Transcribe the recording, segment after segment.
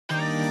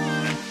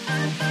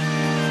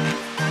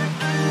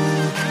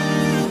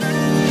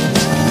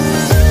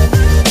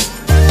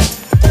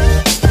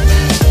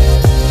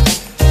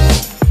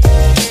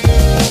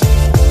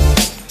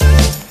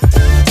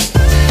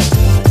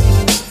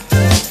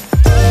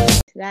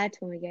that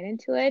when we get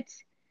into it.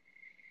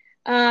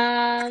 All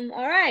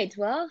right.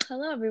 Well,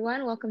 hello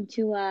everyone. Welcome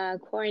to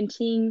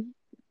Quarantine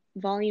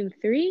Volume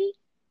 3,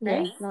 Yes.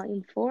 right?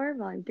 Volume 4,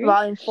 Volume 3.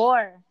 Volume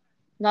 4.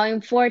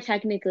 Volume 4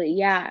 technically,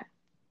 yeah.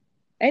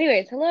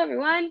 Anyways, hello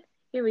everyone.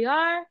 Here we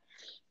are.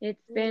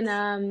 It's been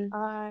We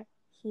are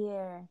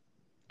here.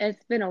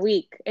 it's been a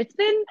week. It's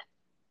been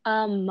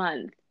a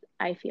month,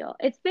 I feel.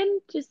 It's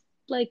been just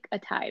like a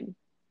time.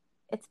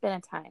 It's been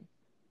a time.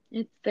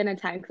 It's been a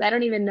time because I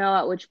don't even know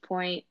at which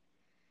point.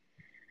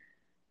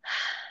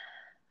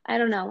 I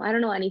don't know. I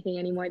don't know anything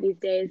anymore these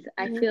days.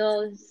 I Mhm.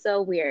 feel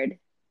so weird.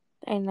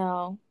 I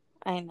know.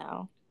 I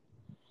know.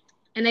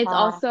 And it's Uh,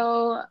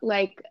 also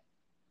like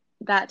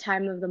that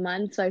time of the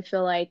month, so I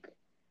feel like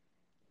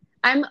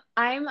I'm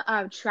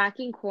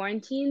tracking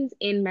quarantines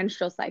in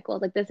menstrual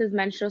cycles. Like this is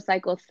menstrual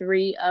cycle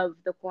 3 of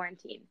the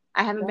quarantine.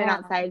 I haven't been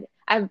damn. outside.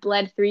 I've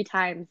bled 3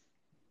 times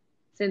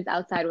since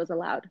outside was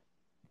allowed.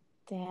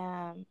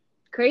 Damn.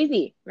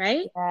 Crazy,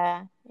 right?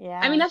 Yeah.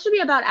 I mean, Yeah. that should be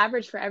about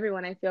average for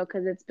everyone, I feel,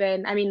 because it's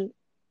been, I mean,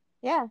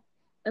 Yeah.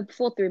 a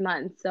full 3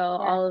 months.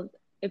 So Yeah.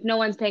 if no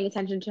one's paying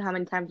attention to how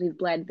many times we've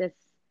bled this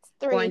It's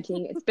 3.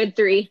 quarantine, it's been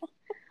 3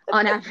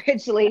 on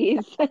average,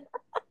 ladies.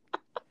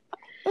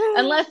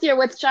 Unless you're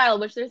with child,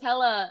 which there's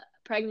hella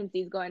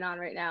pregnancies going on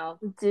right now,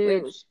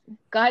 Dude. which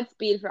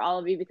Godspeed for all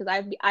of you because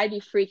I'd be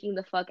freaking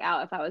the fuck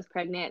out if I was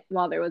pregnant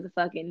while there was a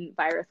fucking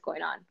virus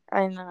going on.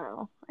 I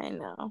know. I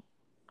know.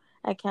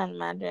 I can't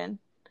imagine.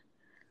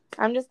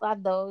 I'm just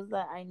glad those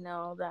that I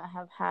know that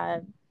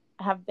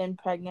have been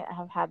pregnant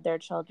have had their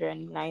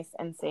children nice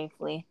and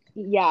safely.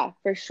 Yeah,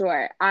 for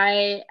sure.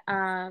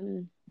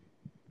 I'm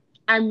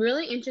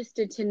really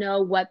interested to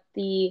know what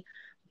the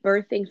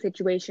birthing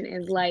situation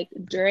is like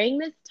during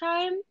this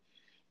time.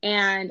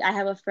 And I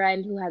have a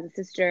friend who has a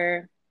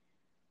sister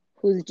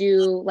who's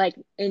due like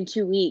in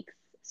 2 weeks.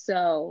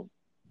 So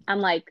I'm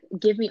like,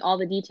 give me all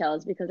the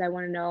details because I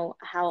want to know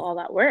how all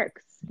that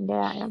works.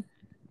 Yeah. Can't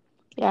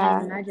even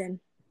Yeah. imagine.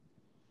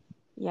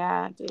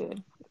 Yeah,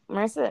 dude.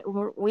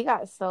 We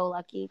got so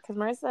lucky because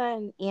Marissa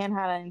and Ian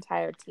had an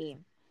entire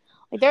team.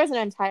 Like, there was an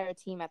entire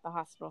team at the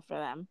hospital for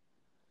them.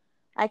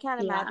 I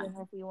can't Yeah. imagine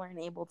if we weren't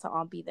able to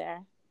all be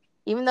there,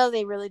 even though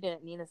they really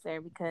didn't need us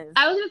there because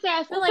I was gonna say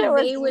I feel it like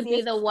was they would be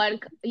easiest. the one.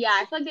 Yeah,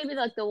 I feel like they'd be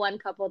like the one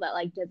couple that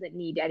like doesn't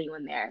need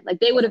anyone there. Like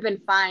they would Yeah. have been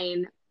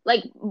fine.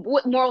 Like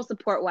moral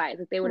support wise,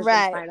 like they would have been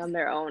Right. fine on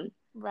their own.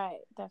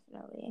 Right.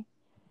 Definitely.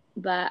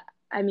 But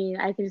I mean,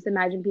 I can just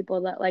imagine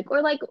people that like,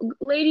 or like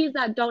ladies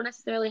that don't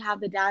necessarily have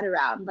the dad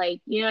around.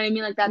 Like, you know what I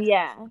mean? Like that's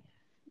Yeah.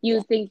 you Yeah.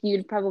 would think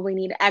you'd probably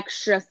need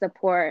extra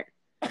support,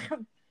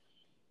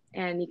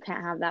 and you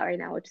can't have that right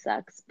now, which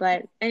sucks.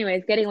 But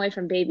anyways, getting away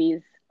from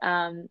babies.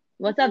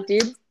 What's up,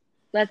 dude?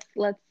 Let's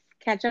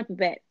catch up a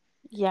bit.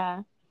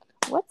 Yeah.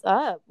 What's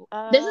up?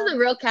 This is a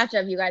real catch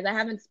up, you guys. I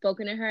haven't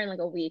spoken to her in like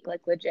a week,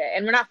 like legit.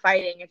 And we're not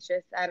fighting. It's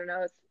just I don't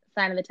know. It's a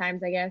sign of the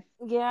times, I guess.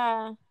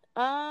 Yeah.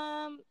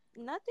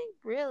 Nothing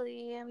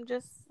really. I'm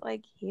just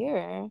like here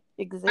Are you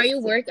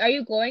existing. work? Are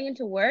you going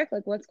into work?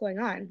 Like, what's going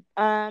on?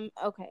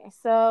 Okay.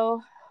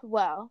 So,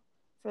 well,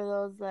 for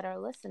those that are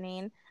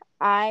listening,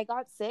 I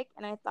got sick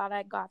and I thought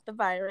I got the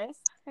virus.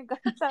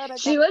 Thought I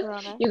She got was,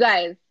 corona. you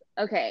guys.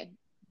 Okay,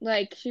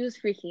 like she was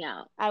freaking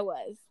out, I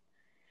was.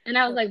 and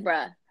I was I like, was.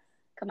 bruh,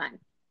 come on.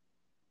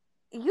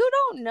 You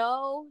don't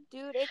know,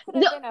 dude. It could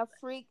No, have been a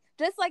freak,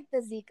 just like the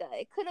Zika.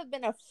 It could have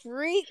been a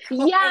freak.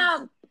 Like, yeah,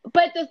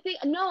 but the thing,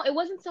 no, it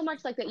wasn't so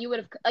much like that. You would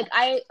have like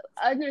I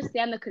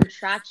understand the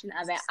contraction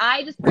of it.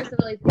 I just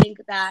personally think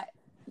that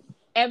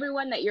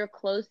everyone that you're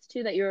close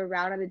to, that you're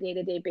around on a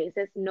day-to-day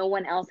basis, no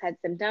one else had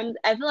symptoms.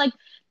 I feel like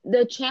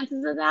the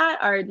chances of that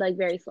are like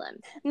very slim.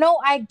 no,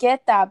 I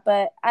get that,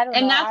 but I don't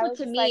And know. that's I what was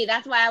to just me, like,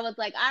 that's why I was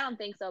like, I don't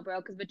think so,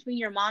 bro. Because between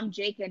your mom,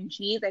 Jake, and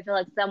Cheese, I feel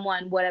like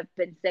someone would have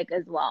been sick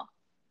as well.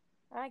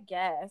 I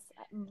guess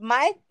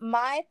my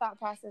thought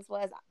process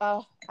was,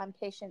 oh, I'm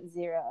patient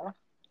zero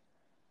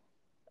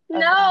around my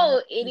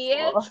No,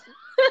 idiot. people.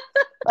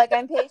 Like,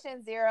 I'm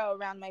patient zero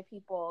around my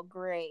people.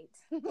 Great.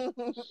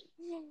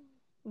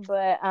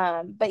 But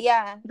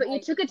yeah, But you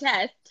like, took a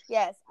test.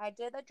 yes, I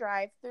did a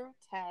drive-through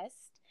test.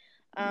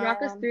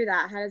 Walk us Um, through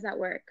that. How does that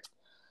work?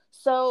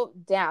 so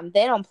damn,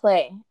 they don't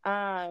play.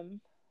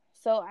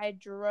 So I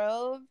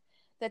drove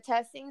the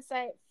testing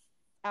site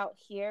out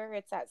here.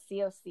 It's at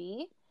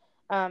COC.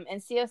 And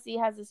COC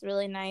has this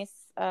really nice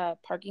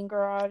parking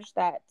garage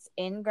that's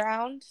in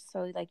ground,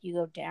 so like you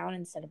go down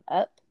instead of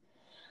up.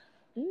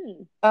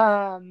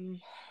 Mm.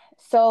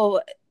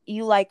 So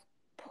you like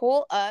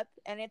pull up,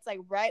 and it's like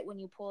right when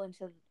you pull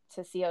into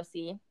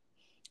COC,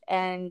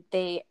 and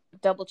they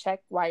double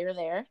check why you're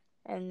there,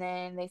 and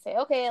then they say,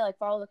 okay, like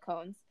follow the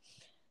cones.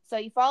 So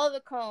you follow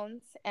the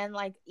cones, and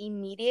like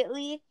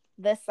immediately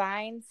the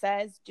sign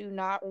says, do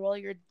not roll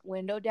your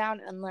window down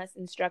unless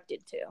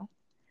instructed to.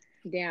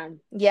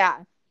 Damn. Yeah.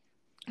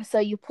 So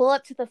you pull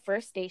up to the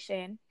first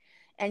station,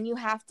 and you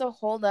have to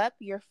hold up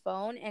your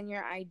phone and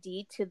your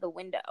ID to the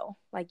window.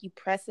 Like, you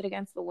press it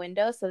against the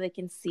window so they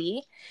can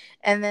see.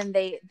 And then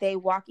they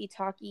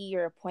walkie-talkie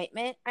your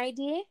appointment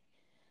ID.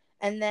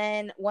 And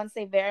then once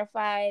they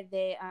verify,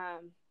 they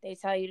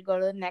tell you to go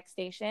to the next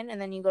station, and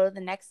then you go to the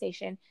next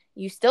station.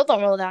 You still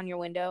don't roll down your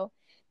window.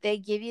 They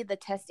give you the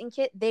testing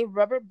kit. They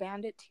rubber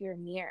band it to your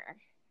mirror.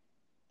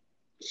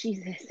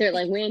 Jesus, they're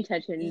like, we ain't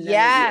touching none of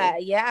Yeah,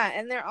 you. yeah,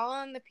 and they're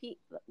all in the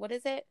what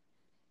is it?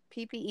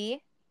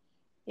 PPE.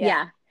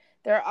 Yeah.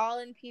 They're all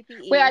in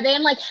PPE. Wait, are they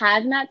in like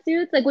hazmat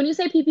suits? Like when you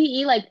say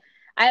PPE, like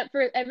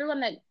for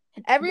everyone that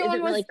everyone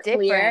isn't was really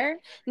different. clear.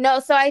 No,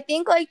 so I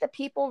think like the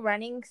people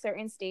running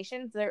certain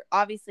stations, they're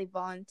obviously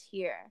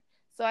volunteer.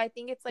 So I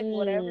think it's like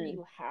whatever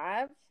you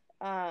have.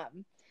 Because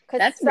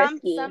That's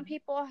risky. some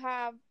people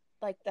have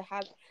like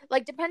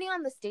like depending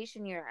on the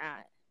station you're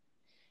at.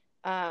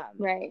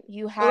 Right.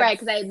 You have right,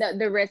 because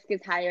the risk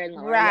is higher and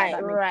lower. Right, yeah,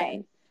 that makes right.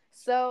 sense.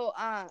 So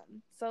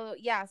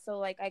so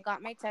like I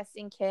got my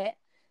testing kit.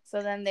 So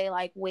then they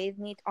like waved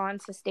me on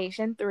to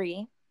station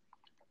 3.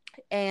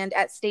 And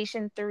at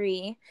station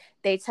 3,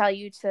 they tell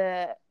you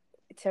to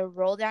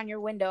roll down your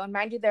window. And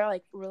mind you, they're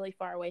like really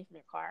far away from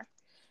your car.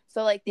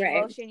 So like they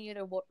motion you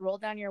to roll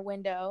down your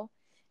window,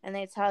 and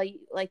they tell you,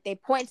 like they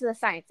point to the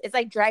signs. It's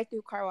like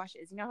drive-through car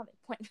washes. You know how they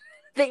point?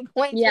 They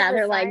point. Yeah, to the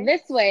they're signs? like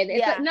this way. It's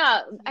Yeah, like, no,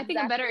 exactly. I think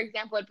a better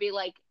example would be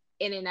like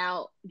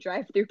In-N-Out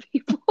drive-through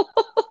people.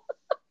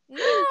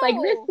 No. Like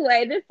this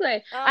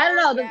way. Oh, I don't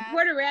know. yeah. The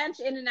Porter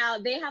Ranch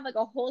In-N-Out, they have like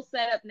a whole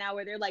setup now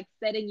where they're like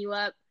setting you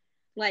up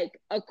like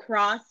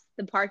across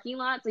the parking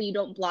lot so you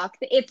don't block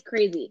it's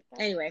crazy.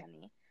 That's anyway,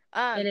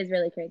 it is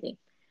really crazy.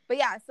 But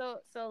yeah, so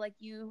like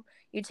you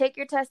take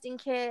your testing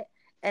kit,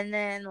 and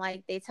then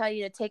like they tell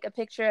you to take a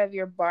picture of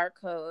your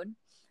barcode,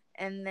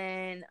 and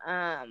then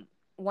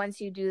once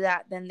you do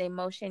that, then they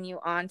motion you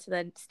on to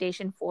the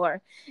station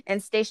 4.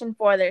 And station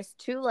 4, there's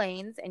 2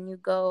 lanes, and you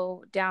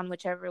go down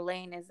whichever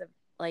lane is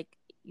like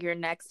you're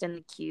next in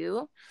the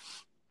queue.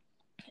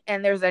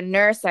 And there's a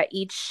nurse at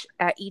each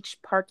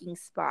parking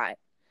spot.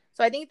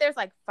 So I think there's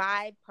like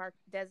 5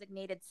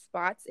 designated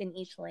spots in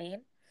each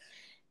lane.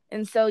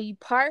 And so you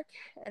park,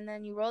 and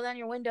then you roll down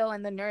your window,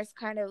 and the nurse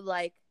kind of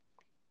like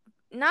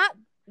not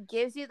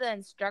gives you the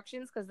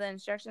instructions, because the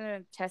instructions are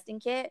in the testing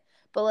kit,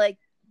 but like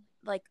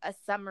a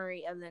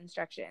summary of the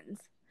instructions.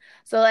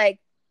 So like,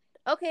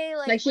 okay,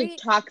 like she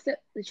talks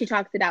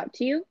it out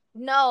to you?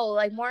 No,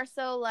 like more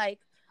so like,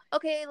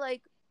 okay,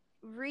 like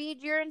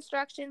read your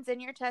instructions in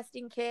your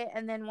testing kit,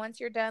 and then once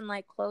you're done,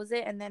 like close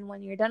it, and then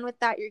when you're done with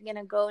that, you're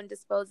gonna go and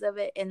dispose of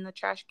it in the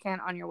trash can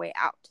on your way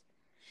out.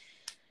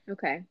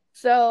 Okay.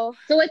 So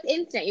it's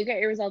instant. You get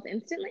your results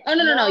instantly? Oh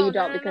no, you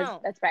don't, because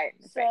that's right.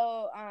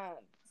 So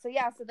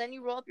yeah, so then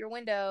you roll up your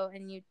window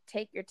and you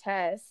take your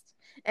test.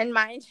 And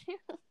mind you,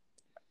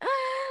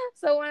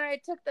 so when I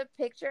took the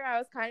picture, I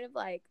was kind of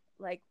like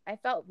I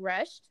felt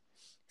rushed.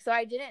 So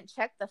I didn't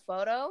check the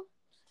photo.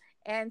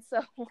 And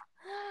so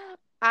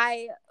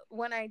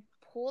when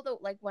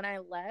I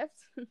left,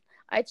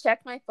 I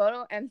checked my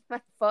photo, and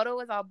my photo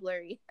was all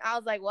blurry. I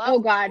was like, well, oh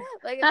God.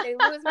 Like if they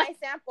lose my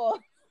sample,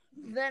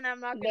 then I'm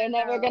not gonna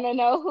never gonna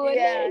know who it is.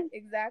 Yeah,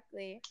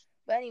 exactly.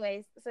 But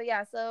anyways, so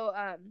yeah, so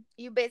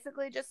you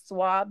basically just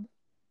swab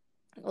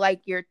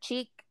like your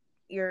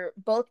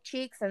both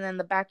cheeks, and then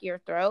the back of your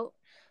throat.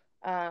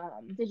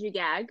 Did you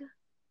gag?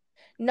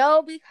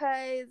 No,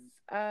 because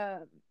I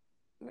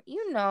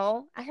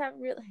have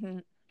really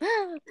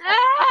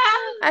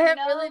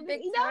really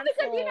big tonsils.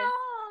 Because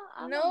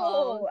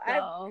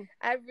I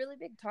have really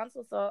big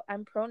tonsils, so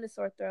I'm prone to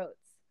sore throats.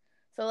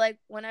 So like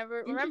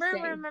whenever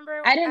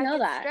remember I didn't know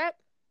that. Strep?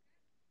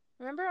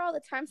 Remember all the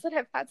times that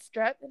I've had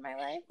strep in my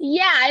life?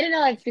 Yeah, I didn't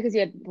know that's because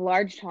you had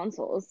large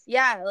tonsils.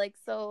 Yeah, like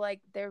so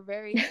like they're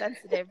very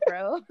sensitive,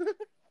 bro.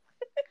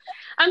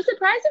 I'm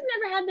surprised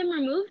you've never had them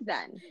removed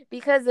then.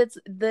 Because it's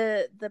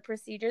the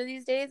procedure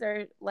these days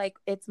are like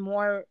it's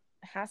more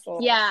hassle.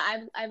 Yeah,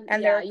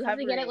 you have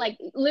to get it like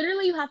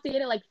literally you have to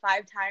get it like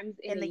 5 times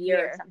in a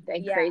year or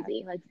something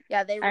crazy. Like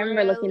I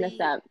remember looking this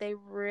up. They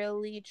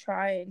really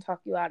try and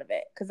talk you out of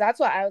it, because that's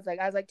what I was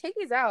like, take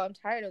these out. I'm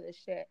tired of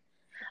this shit.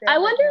 I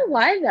wonder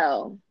why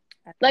though.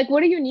 Like,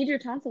 what do you need your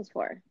tonsils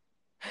for?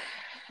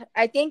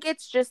 I think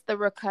it's just the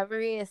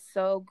recovery is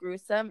so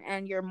gruesome,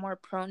 and you're more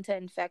prone to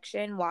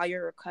infection while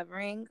you're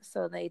recovering.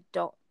 So they'd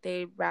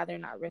rather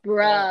not risk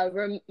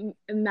it.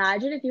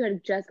 Imagine if you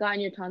had just gotten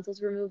your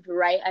tonsils removed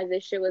right as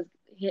this shit was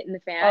hitting the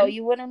fan. Oh,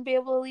 you wouldn't be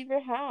able to leave your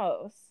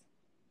house.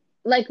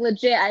 Like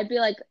legit, I'd be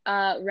like,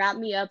 wrap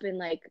me up in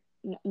like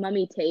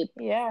mummy tape.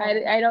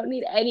 Yeah. I don't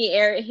need any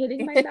air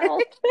hitting my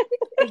mouth.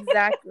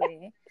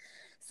 Exactly.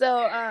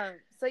 So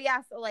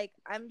yeah, so like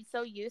I'm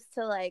so used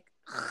to like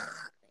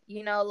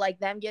like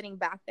them getting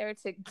back there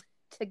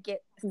to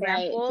get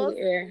samples.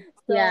 Right,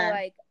 so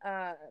like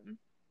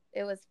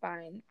it was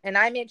fine. And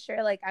I made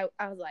sure like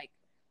I was like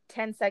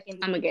 10 seconds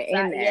I'm gonna get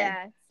in there.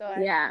 Yeah.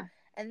 So yeah.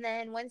 And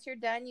then once you're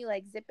done, you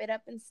like zip it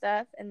up and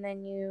stuff, and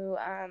then you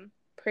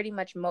pretty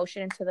much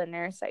motion to the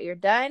nurse that you're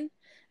done,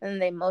 and then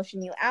they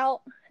motion you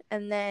out,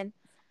 and then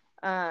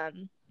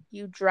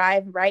you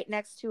drive right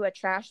next to a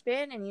trash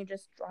bin, and you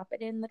just drop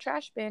it in the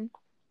trash bin,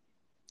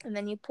 and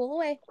then you pull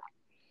away.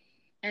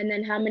 And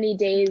then how many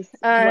days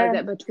was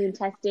it between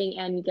testing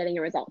and getting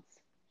your results?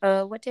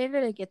 What day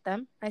did I get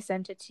them? I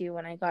sent it to you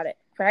when I got it.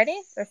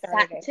 Friday or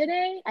Saturday?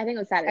 Today? I think it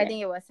was Saturday. I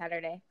think it was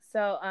Saturday.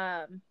 So,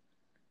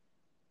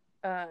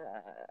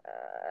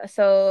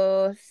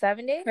 so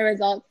 7 days? Her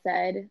results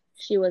said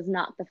she was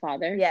not the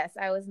father. Yes,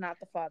 I was not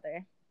the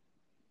father.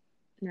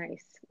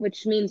 Nice.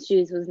 Which means she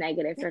was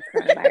negative for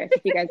coronavirus,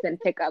 if you guys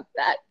didn't pick up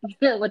that,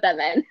 what that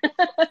meant.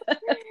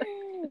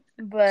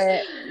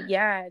 But,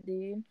 yeah,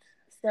 dude.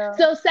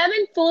 So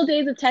 7 full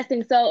days of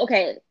testing. So,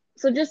 okay.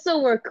 So just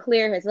so we're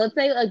clear here. So let's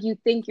say, like, you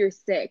think you're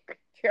sick.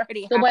 You're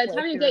already so by the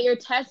time you get your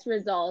test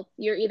results,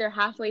 you're either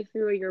halfway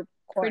through or you're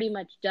pretty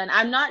much done.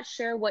 I'm not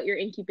sure what your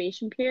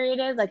incubation period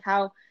is, like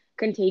how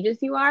contagious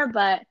you are,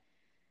 but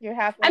you're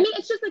halfway. I mean,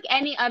 it's just like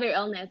any other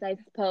illness, I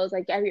suppose.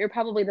 Like, you're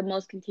probably the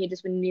most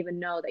contagious when you even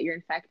know that you're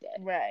infected.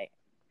 Right.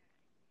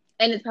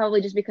 And it's probably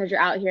just because you're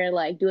out here,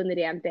 like, doing the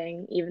damn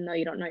thing, even though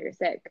you don't know you're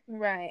sick.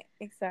 Right.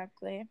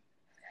 Exactly.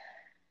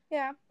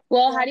 Yeah.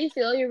 Well, how do you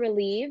feel? You're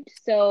relieved?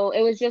 So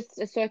it was just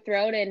a sore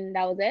throat and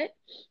that was it?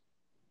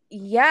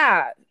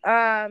 Yeah.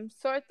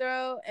 Sore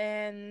throat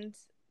and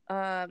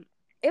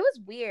it was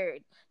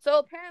weird. So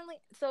apparently,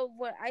 so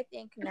what I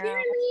think now,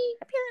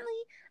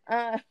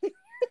 apparently,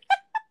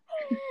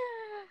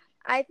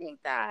 I think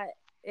that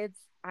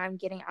I'm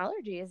getting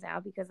allergies now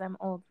because I'm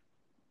old.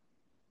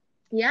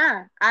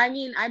 Yeah, I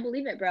mean, I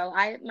believe it, bro.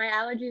 My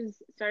allergies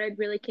started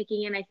really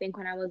kicking in, I think,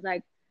 when I was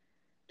like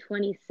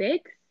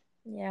 26.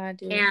 Yeah,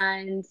 dude.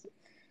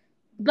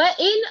 But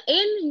in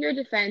our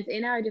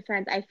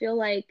defense, I feel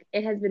like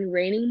it has been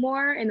raining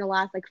more in the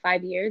last like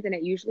 5 years than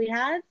it usually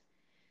has.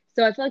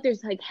 So I feel like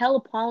there's like hella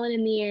pollen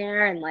in the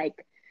air and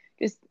like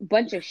just a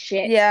bunch of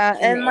shit. Yeah,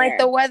 and like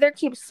the weather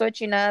keeps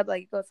switching up.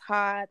 Like it goes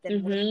hot,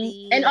 then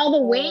windy, and all the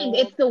cold. wind.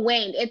 It's the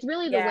wind. It's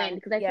really the wind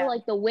because I feel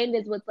like the wind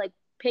is what's like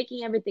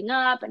picking everything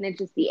up, and it's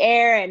just the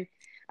air. And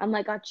I'm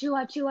like, achoo,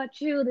 achoo,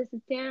 achoo. This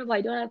is terrible.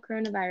 I don't have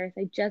coronavirus.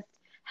 I just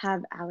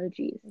have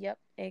allergies. Yep,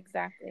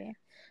 exactly.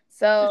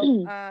 So,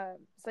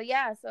 so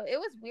it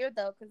was weird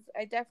though because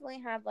I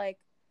definitely had like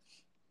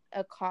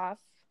a cough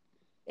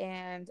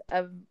and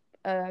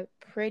a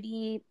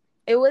pretty.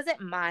 It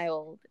wasn't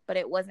mild, but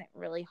it wasn't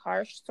really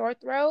harsh sore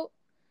throat.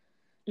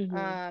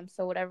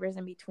 So whatever's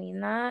in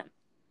between that,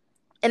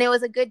 and it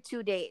was a good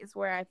 2 days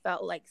where I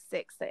felt like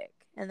sick,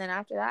 and then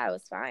after that I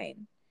was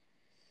fine.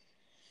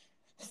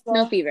 So,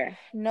 no fever,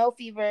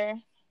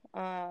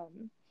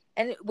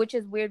 and which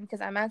is weird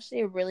because I'm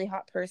actually a really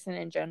hot person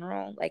in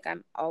general. Like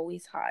I'm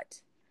always hot.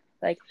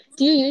 Like,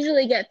 do you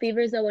usually get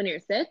fevers though when you're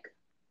sick?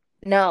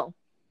 No,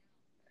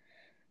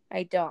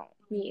 I don't.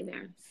 Me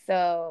either.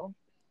 So,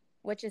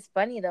 which is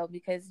funny though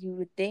because you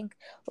would think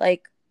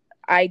like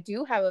I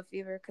do have a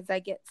fever because I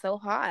get so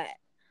hot.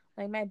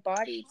 Like my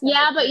body.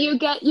 Yeah, but you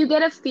get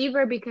a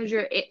fever because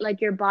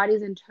your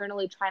body's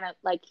internally trying to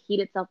like heat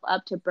itself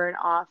up to burn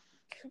off.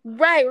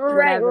 Right.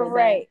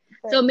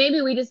 So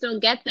maybe we just don't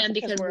get them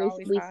because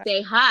we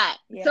stay hot.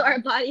 Yeah. So our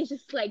body's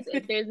just like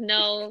there's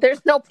no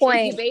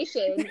point.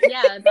 Incubation.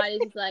 Yeah, the body's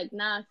just like,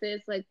 nah,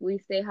 sis, like we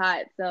stay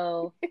hot,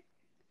 so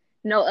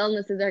no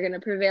illnesses are gonna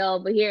prevail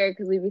over here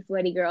because we be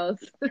sweaty girls.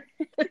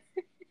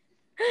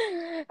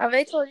 Have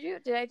I told you?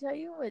 Did I tell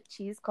you what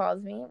Cheese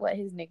calls me? What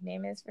his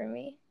nickname is for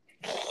me?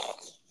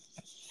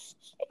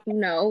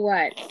 No,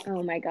 what?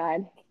 Oh my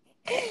god.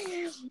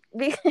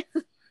 Because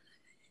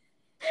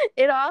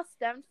it all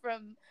stemmed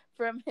from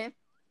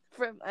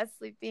us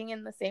sleeping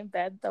in the same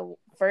bed the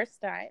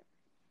first time.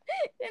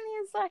 And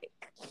he's like,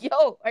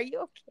 yo, are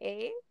you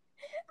okay?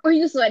 Were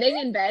you sweating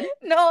in bed?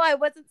 No, I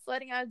wasn't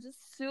sweating. I was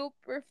just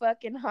super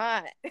fucking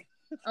hot.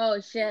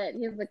 Oh shit.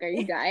 He was like, are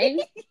you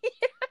dying?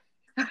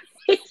 Yeah.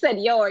 He said,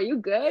 yo, are you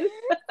good?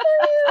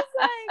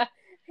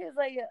 He was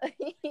like,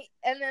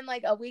 and then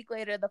like a week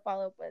later, the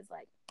follow-up was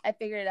like, I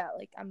figured it out.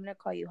 Like, I'm going to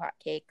call you Hot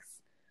Cakes.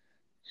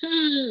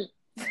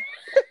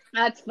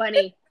 That's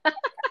funny.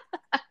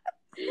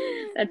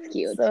 That's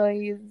cute. So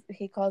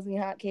he calls me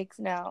Hot Cakes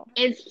now.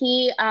 Is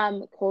he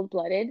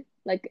cold-blooded?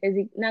 Like, is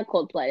he not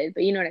cold-blooded,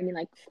 but you know what I mean?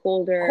 Like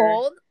colder.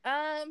 Cold?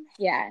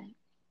 Yeah.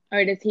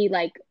 Or does he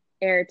like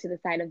err to the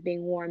side of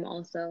being warm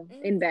also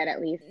in bed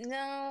at least?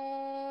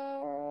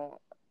 No.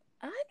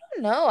 I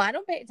don't know. I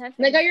don't pay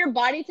attention. Like, are your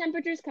body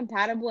temperatures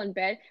compatible in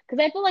bed?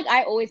 Because I feel like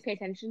I always pay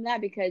attention to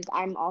that because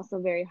I'm also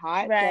very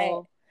hot. Right.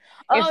 So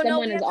if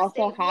someone is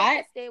also hot, we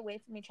have to stay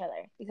away from each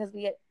other because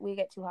we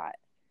get too hot.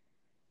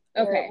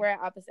 Okay. We're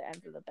at opposite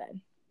ends of the bed.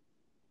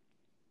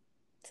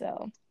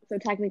 So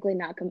technically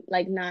not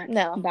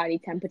body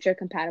temperature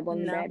compatible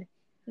in bed.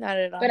 Not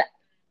at all. But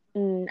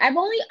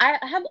I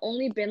have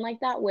only been like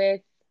that with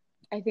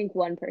I think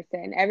one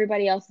person.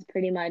 Everybody else is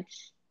pretty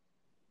much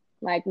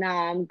like,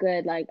 nah, I'm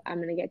good. Like, I'm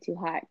going to get too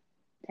hot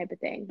type of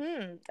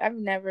thing. I've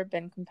never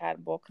been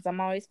compatible because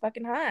I'm always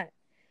fucking hot.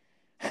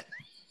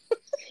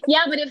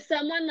 Yeah, but if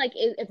someone, like,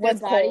 if their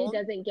body cold?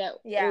 Doesn't get,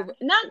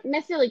 not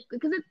necessarily,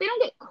 because they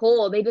don't get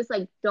cold. They just,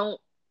 like, don't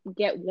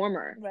get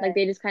warmer. Right. Like,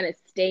 they just kind of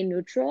stay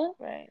neutral.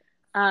 Right.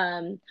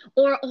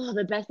 Or,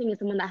 the best thing is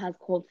someone that has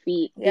cold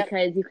feet. Yep.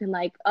 Because you can,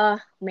 like, oh,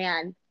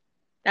 man,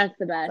 that's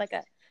the best.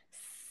 Like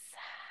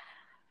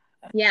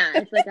Yeah,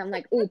 it's like I'm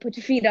like, ooh, put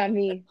your feet on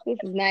me. This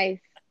is nice.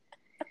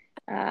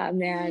 Ah,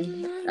 man.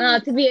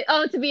 To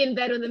be in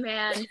bed with a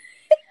man.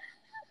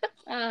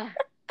 Ah,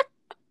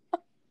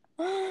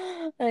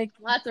 Like,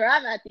 well, that's where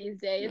I'm at these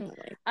days. oh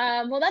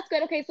my. Well, that's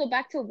good. Okay, so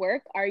back to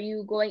work. Are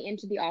you going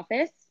into the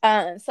office?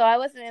 So I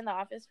wasn't in the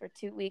office for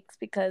 2 weeks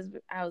because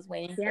I was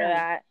waiting for Yeah,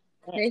 that.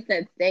 they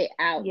said stay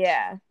out.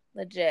 Yeah,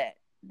 legit.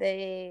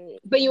 They,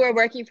 But you were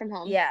working from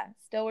home. yeah,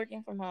 still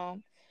working from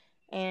home.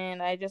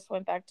 And I just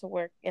went back to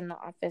work in the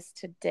office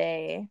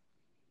today.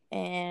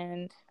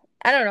 And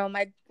I don't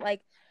know,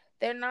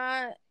 they're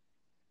not,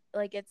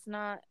 like, it's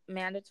not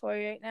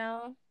mandatory right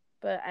now,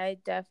 but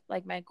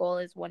like, my goal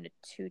is 1 to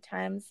 2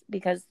 times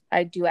because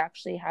I do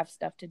actually have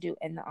stuff to do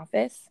in the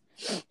office.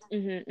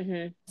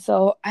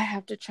 So I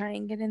have to try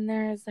and get in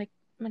there as like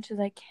much as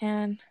I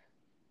can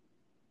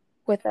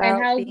And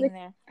without being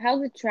there.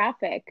 how's the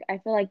traffic? I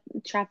feel like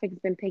the traffic's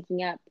been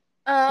picking up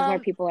because more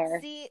people are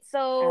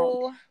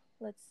out.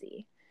 Let's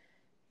see.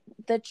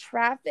 The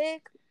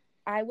traffic,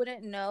 I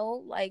wouldn't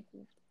know like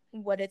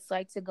what it's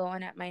like to go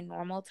in at my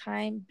normal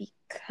time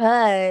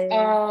because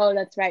Oh,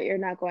 that's right. You're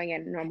not going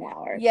in normal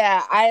hours.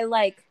 yeah, I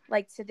like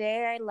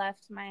today I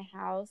left my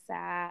house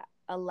at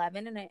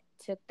 11 and it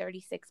took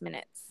 36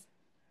 minutes.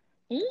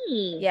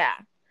 Yeah.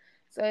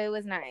 So it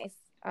was nice.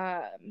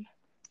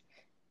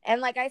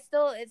 And like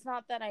it's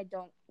not that I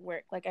don't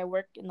work. Like I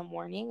work in the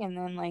morning and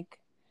then like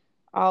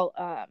I'll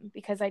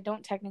because I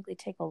don't technically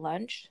take a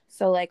lunch.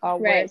 So like I'll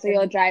Right. work So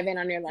you'll drive in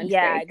on your lunch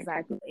yeah, break.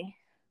 exactly.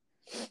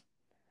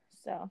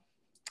 So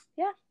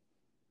yeah,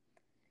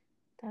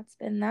 that's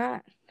been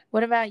that.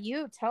 What about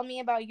you? Tell me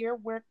about your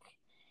work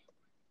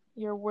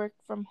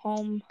from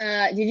home.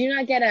 Did you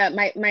not get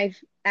my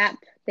app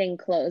thing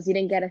closed? You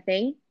didn't get a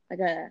thing? Like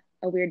a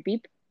weird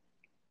beep?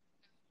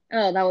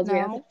 Oh, that was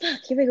weird. I was No. like,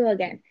 fuck, here we go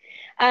again.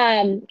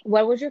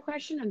 What was your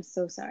question? I'm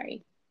so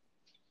sorry.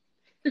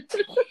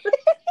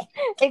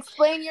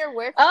 Explain your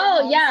work from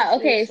Oh, home yeah.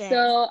 Okay. situation.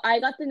 So I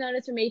got the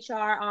notice from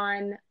HR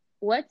on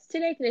what's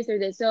today? Today's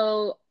Thursday.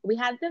 So we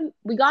got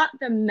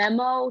the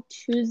memo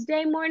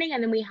Tuesday morning,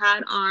 and then we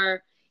had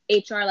our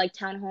HR like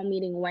town hall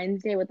meeting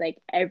Wednesday with like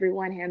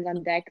everyone hands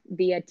on deck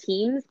via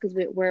Teams because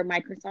we're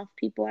Microsoft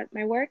people at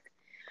my work.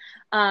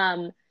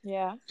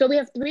 Yeah. So we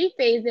have 3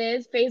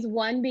 phases. Phase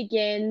one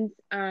begins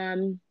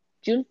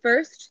June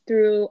 1st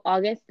through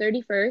August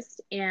 31st,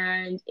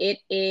 and it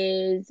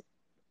is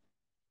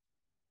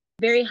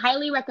very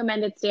highly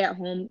recommended stay at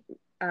home,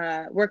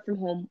 work from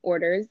home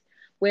orders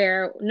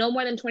where no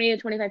more than 20 to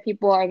 25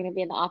 people are going to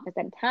be in the office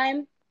at a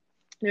time.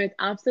 There's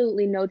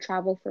absolutely no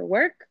travel for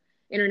work,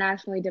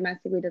 internationally,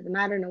 domestically, doesn't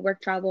matter, no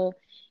work travel,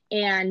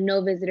 and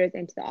no visitors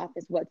into the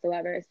office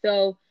whatsoever.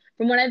 So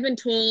from what I've been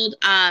told,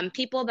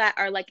 people that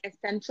are like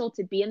essential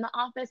to be in the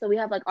office, so we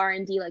have like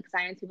R&D, like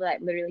science people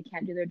that literally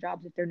can't do their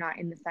jobs if they're not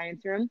in the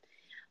science room.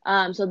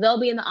 So they'll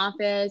be in the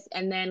office,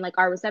 and then like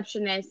our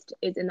receptionist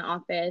is in the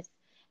office,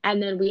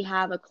 and then we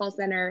have a call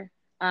center.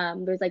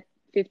 There's like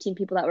 15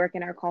 people that work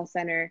in our call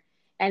center,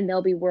 and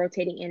they'll be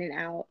rotating in and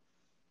out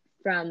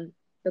from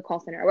the call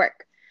center at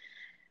work.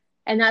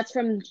 And that's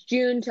from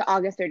June to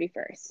August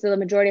 31st. So the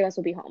majority of us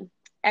will be home.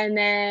 And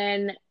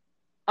then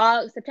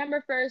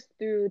September 1st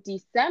through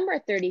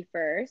December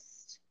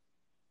 31st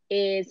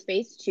is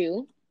phase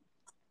two.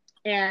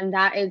 And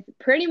that is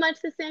pretty much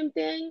the same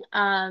thing.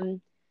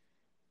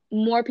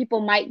 More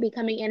people might be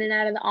coming in and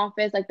out of the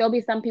office. Like there'll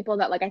be some people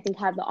that like I think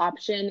have the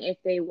option if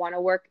they want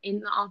to work in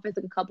the office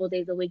like a couple of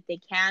days a week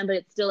they can, but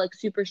it's still like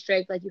super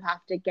strict. Like you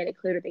have to get it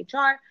cleared with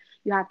HR.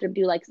 You have to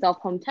do like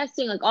self-home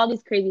testing, like all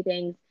these crazy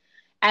things.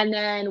 And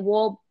then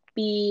we'll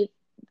be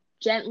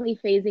gently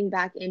phasing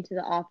back into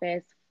the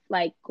office,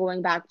 like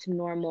going back to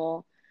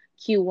normal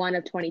Q1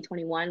 of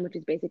 2021, which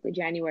is basically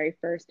January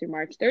 1st through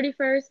March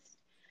 31st.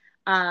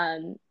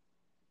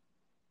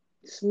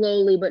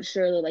 Slowly but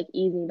surely, like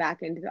easing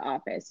back into the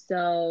office.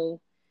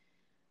 So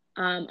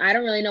I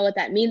don't really know what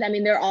that means. I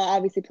mean, they're all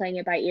obviously playing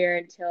it by ear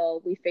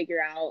until we figure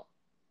out,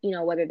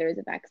 whether there's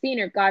a vaccine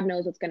or God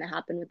knows what's going to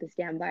happen with this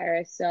damn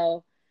virus.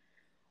 So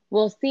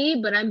we'll see.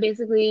 But I'm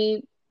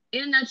basically,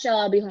 in a nutshell,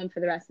 I'll be home for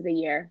the rest of the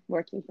year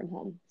working from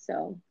home.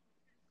 So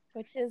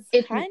Which is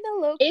it's kind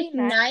of low key it's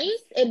nice.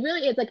 nice. It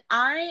really is. Like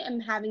I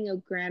am having a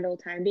grand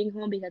old time being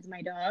home because of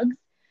my dogs.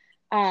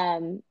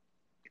 Um,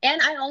 and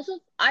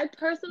I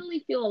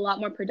personally feel a lot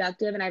more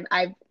productive, and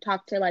I've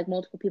talked to like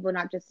multiple people,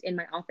 not just in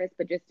my office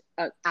but just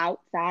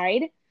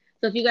outside.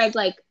 So if you guys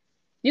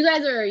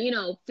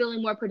are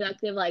feeling more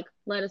productive, like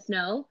let us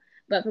know.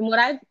 But from what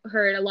I've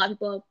heard, a lot of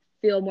people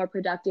feel more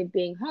productive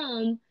being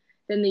home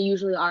than they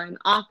usually are in the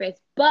office.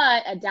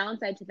 But a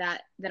downside to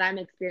that I'm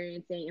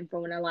experiencing, and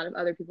from what a lot of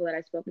other people that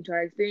I've spoken to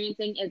are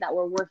experiencing, is that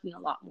we're working a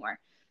lot more.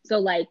 So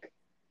like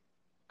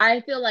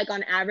I feel like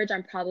on average,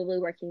 I'm probably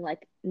working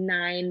like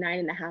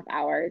 9.5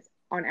 hours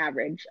on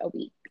average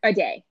a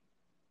day,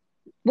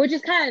 which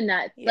is kind of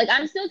nuts. Yeah. Like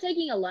I'm still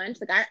taking a lunch.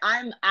 Like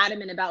I'm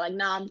adamant about like,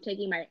 nah, I'm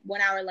taking my 1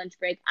 hour lunch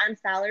break. I'm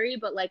salary,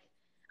 but like,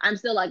 I'm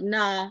still like,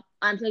 nah,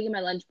 I'm taking my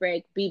lunch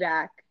break. Be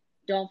back.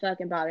 Don't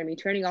fucking bother me.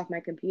 Turning off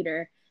my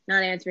computer,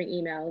 not answering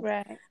emails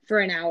Right. for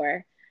an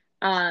hour.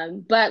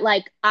 But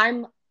like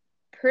I'm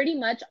pretty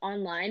much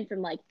online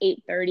from like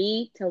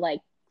 8:30 to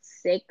like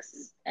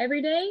 6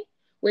 every day,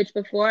 which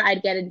before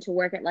I'd get into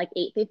work at like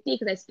 8:50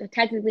 because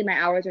technically my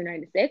hours are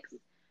 9 to 6.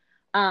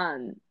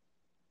 Um,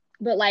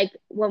 but like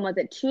when was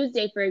it?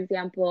 Tuesday, for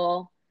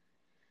example,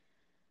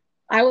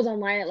 I was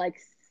online at like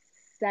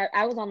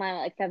I was online at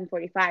like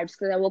 7:45 just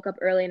because I woke up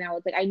early and I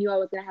was like I knew I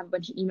was gonna have a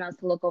bunch of emails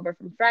to look over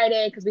from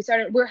Friday because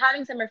we're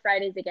having summer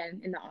Fridays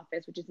again in the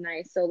office, which is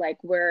nice. So like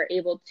we're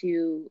able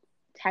to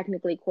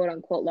technically quote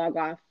unquote log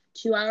off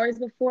 2 hours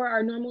before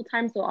our normal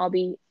time. So I'll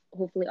be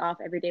hopefully off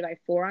every day by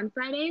 4 on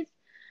Fridays.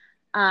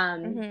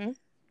 Um, Mm-hmm.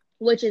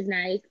 which is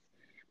nice.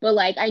 But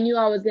like I knew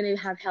I was gonna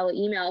have hella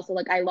emails, so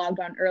like I logged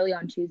on early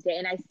on Tuesday,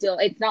 and I still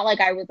it's not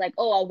like I was like,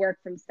 oh, I'll work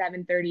from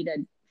 7:30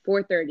 to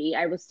 4:30.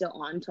 I was still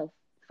on till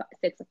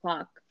 6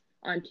 o'clock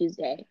on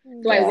Tuesday,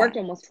 so I Yeah. worked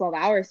almost 12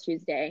 hours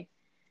Tuesday.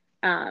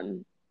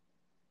 Um,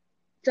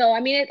 so I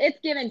mean it's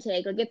give and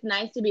take. Like it's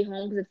nice to be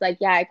home because it's like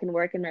yeah, I can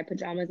work in my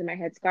pajamas and my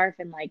headscarf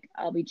and like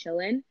I'll be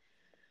chilling.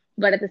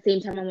 But at the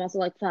same time, I'm also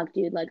like fuck,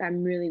 dude, like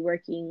I'm really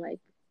working like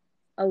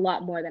a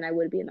lot more than I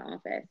would be in the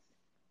office.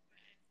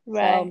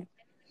 Right. So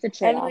it's a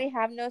trade And off. we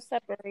have no Well,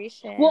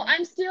 separation.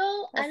 I'm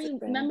still, I That's the mean,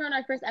 thing. remember on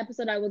our first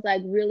episode, I was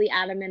like really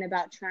adamant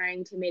about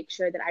trying to make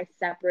sure that I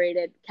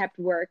separated, kept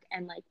work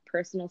and like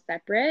personal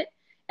separate.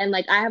 And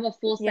like I have a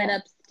full Yeah.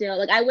 setup still.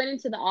 Like I went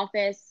into the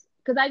office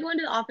because I go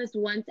into the office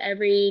once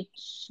every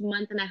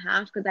month and a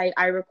half because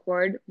I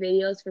record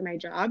videos for my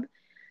job.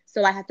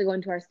 So I have to go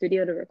into our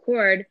studio to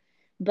record.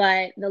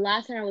 But the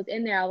last time I was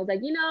in there, I was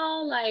like,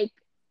 like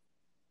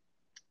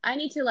I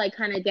need to like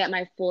kind of get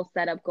my full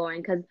setup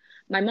going because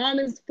my mom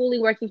is fully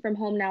working from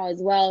home now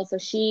as well. So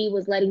she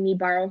was letting me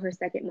borrow her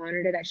second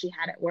monitor that she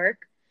had at work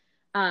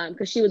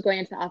because she was going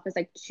into the office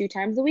like 2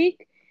 times a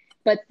week.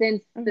 But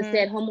since the Mm-hmm.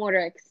 stay-at-home order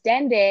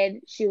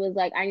extended, she was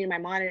like, I need my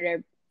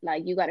monitor.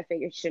 Like, you got to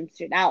figure some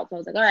shit out. So I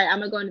was like, all right, I'm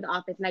going to go into the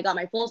office. And I got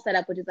my full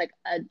setup, which is like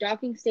a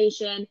docking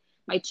station,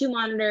 my 2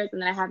 monitors,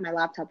 and then I have my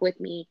laptop with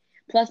me,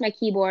 plus my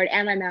keyboard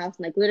and my mouse,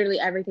 and like literally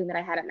everything that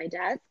I had at my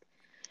desk.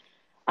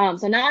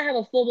 So now I have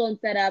a full blown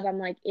setup. I'm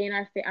like in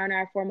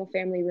our formal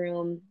family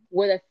room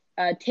with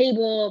a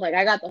table. Like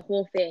I got the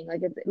whole thing.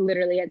 Like it's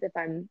literally as if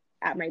I'm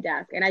at my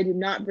desk, and I do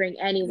not bring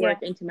any Yeah.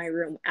 work into my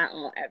room at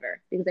all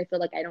ever because I feel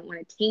like I don't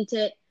want to taint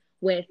it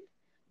with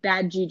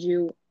bad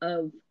juju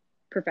of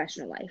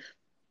professional life.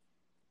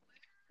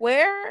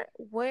 Where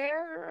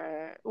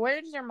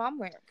does your mom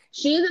work?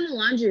 She's in the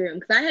laundry room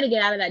because I had to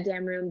get out of that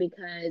damn room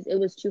because it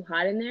was too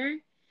hot in there.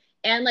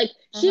 And like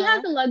she has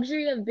Uh-huh. the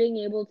luxury of being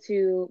able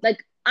to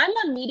like I'm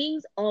on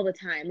meetings all the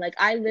time. Like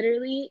I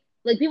literally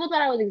like people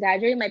thought I was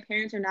exaggerating. My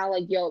parents are now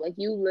like, yo, like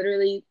you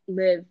literally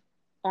live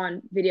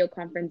on video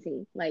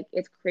conferencing. Like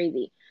it's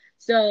crazy.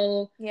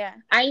 So Yeah.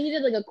 I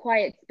needed like a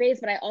quiet space,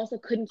 but I also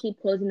couldn't keep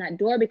closing that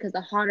door because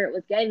the hotter it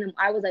was getting,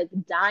 I was like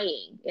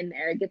dying in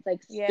there. It gets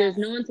like Yeah. there's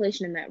no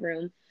insulation in that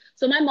room.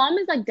 So my mom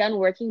is like done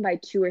working by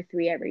 2 or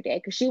 3 every day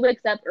because she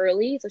wakes up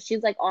early. So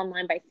she's like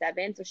online by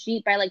 7. So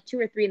she by like 2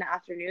 or 3 in the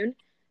afternoon,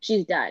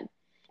 she's done.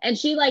 And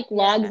she like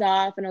logs Yeah.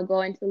 off and I'll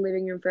go into the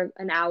living room for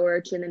an hour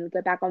or two and then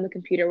get back on the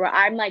computer where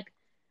I'm like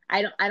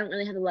I don't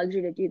really have the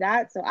luxury to do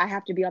that. So I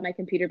have to be on my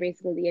computer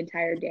basically the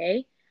entire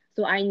day.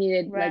 So I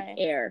needed like Right.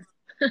 air.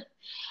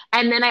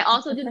 And then I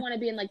also didn't want to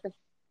be in like the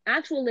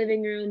actual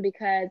living room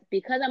because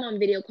I'm on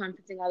video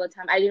conferencing all the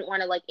time. I didn't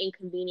want to like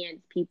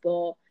inconvenience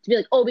people to be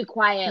like, "Oh, be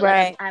quiet, like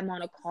Right. I'm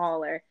on a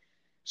call or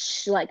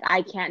shh, like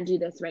I can't do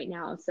this right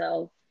now."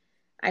 So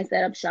I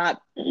set up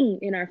shop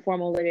in our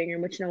formal living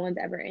room, which no one's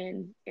ever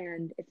in,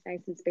 and it's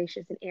nice and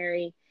spacious and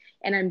airy.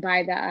 And I'm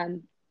by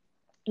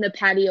the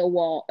patio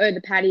wall or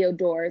the patio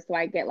door, so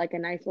I get like a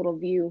nice little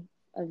view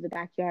of the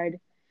backyard.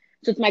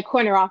 So it's my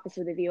corner office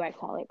with a view, I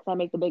call it, because I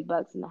make the big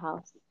bucks in the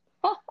house.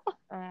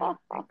 Oh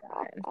my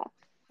God.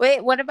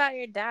 Wait, what about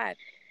your dad?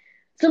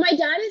 So my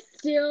dad is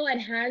still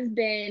and has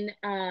been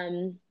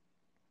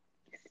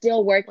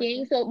still working.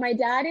 Working. So my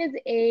dad is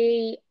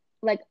a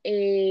like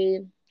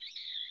a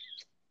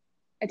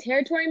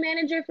territory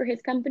manager for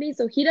his company.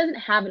 So he doesn't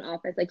have an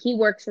office. Like he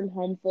works from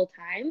home full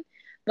time,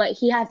 but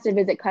he has to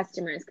visit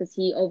customers because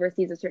he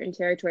oversees a certain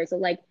territory. So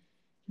like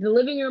the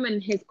living room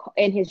and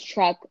his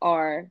truck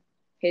are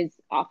his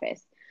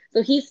office.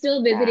 So he's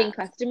still visiting Ah,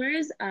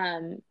 customers.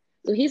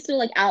 So he's still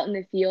like out in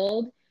the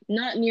field,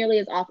 not nearly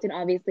as often,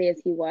 obviously,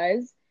 as he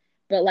was,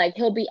 but like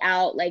he'll be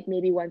out like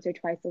maybe once or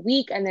twice a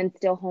week, and then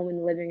still home in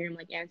the living room,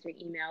 like answering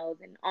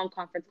emails and on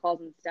conference calls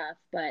and stuff.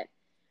 But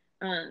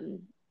um,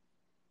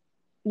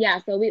 yeah,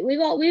 so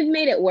we've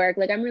made it work.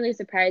 Like I'm really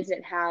surprised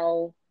at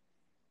how.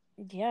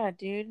 yeah,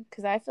 dude.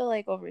 Because I feel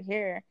like over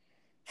here,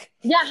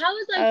 Yeah, how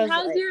is like I was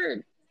how's like, your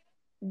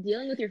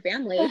dealing with your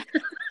family?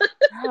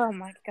 oh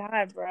my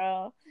God,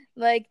 bro.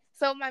 Like,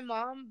 so my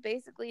mom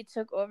basically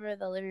took over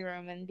the living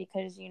room, and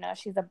because,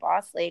 she's a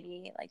boss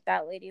lady, like,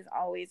 that lady's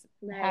always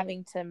Right.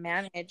 having to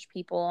manage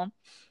people.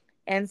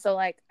 And so,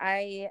 like,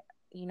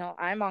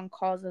 I'm on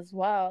calls as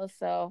well.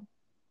 So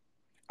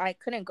I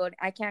can't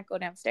go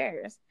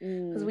downstairs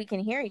because Mm, we can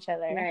hear each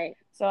other. right.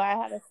 So I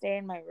had to stay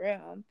in my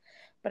room.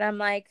 But I'm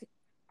like,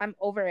 I'm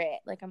over it.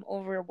 Like, I'm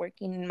over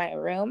working in my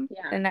room.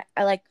 Yeah. And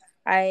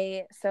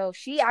so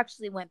she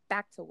actually went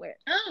back to work.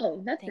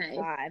 Oh, that's Thank nice.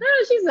 God.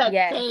 Oh, she's like,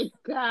 Yes. thank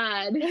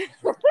God.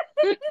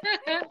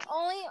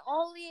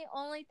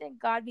 only thank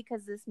God,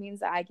 because this means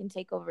that I can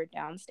take over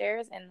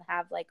downstairs and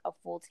have like a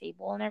full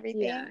table and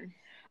everything.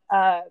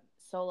 Yeah.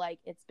 So like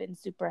it's been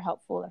super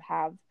helpful to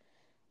have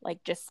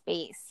like just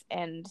space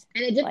and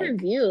a different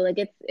like, view. Like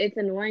it's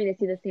annoying to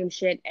see the same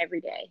shit every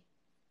day.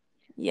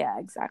 yeah,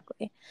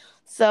 exactly.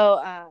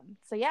 So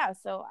yeah,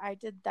 so I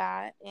did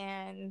that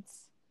and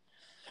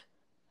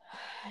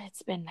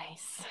it's been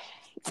nice.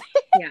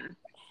 Yeah.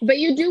 But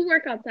you do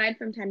work outside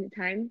from time to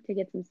time to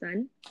get some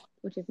sun,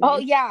 which is nice. Oh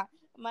yeah,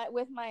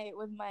 with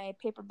my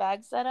paper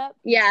bag setup.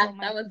 Yeah, so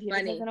my that was computer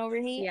funny. doesn't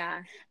overheat.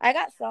 Yeah. I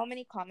got so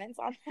many comments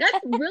on that.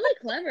 That's really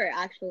clever,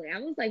 actually. I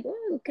was like,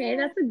 oh, okay,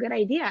 that's a good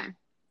idea.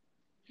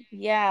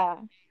 Yeah,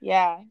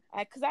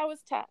 because I was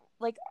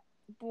like,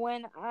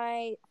 when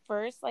I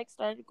first like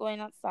started going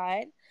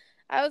outside,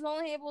 I was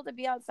only able to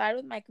be outside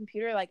with my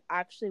computer like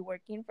actually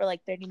working for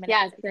like 30 minutes.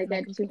 Yeah, because my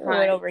it's too computer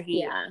would hot.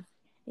 overheat.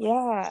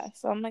 Yeah.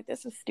 So I'm like,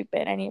 this is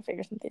stupid. I need to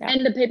figure something out.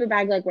 And the paper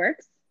bag like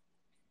works?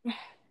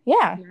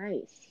 Yeah.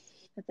 Nice.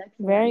 That's excellent.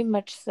 Very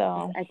much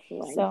so. That's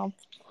excellent. So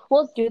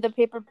we'll do the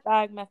paper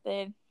bag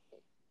method.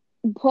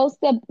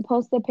 Post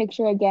the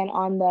picture again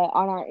on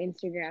our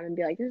Instagram and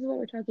be like, this is what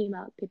we're talking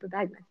about, paper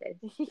bag method,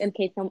 in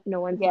case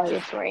no one saw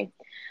your story.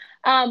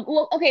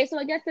 Well, okay, so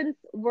I guess since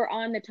we're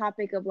on the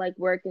topic of like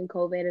work and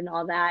COVID and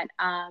all that,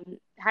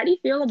 how do you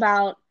feel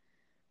about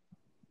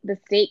the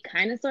state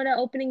kind of sort of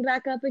opening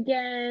back up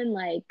again?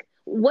 Like,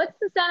 what's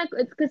the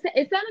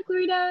is Santa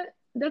Clarita,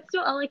 that's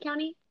still LA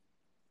County?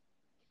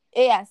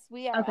 Yes,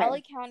 we are Okay. LA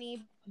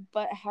County,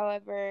 but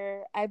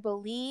however, I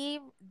believe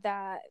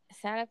that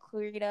Santa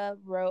Clarita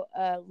wrote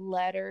a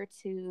letter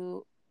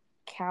to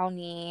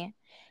county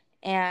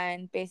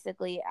and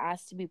basically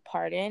asked to be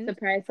pardoned.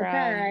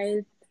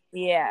 Surprise.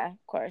 Yeah,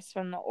 of course,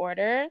 from the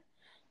order.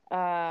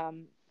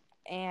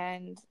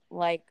 And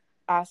like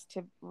asked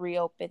to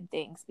reopen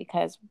things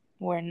because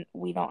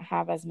we don't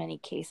have as many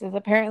cases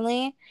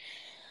apparently.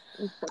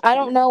 I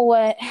don't know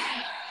what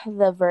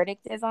the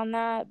verdict is on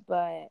that,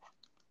 but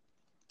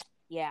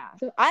yeah.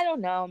 So, I don't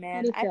know,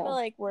 man. I feel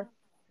like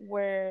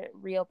we're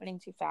reopening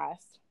too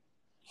fast.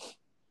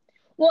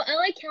 Well,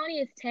 LA County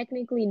is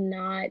technically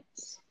not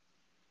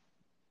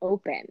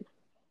open.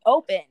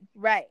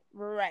 Right.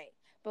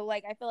 But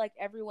like I feel like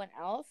everyone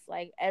else,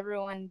 like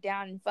everyone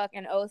down in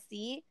fucking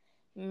OC,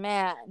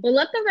 man. Well,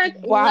 let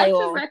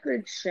the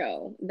record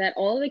show that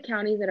all the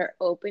counties that are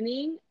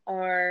opening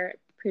are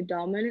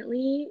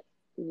predominantly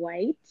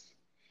white.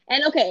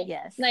 And okay,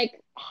 yes,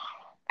 like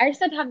I just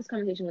had to have this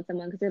conversation with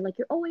someone because they're like,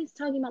 you're always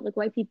talking about like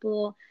white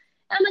people.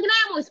 And I'm like, and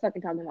I'm always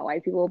fucking talking about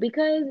white people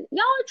because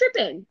y'all are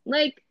tripping.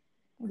 Like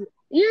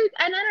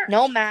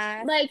no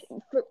math. Like,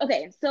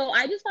 okay, so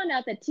I just found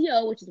out that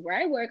TO, which is where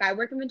I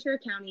work in Ventura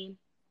County,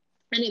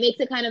 and it makes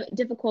it kind of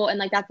difficult. And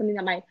like that's something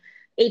that my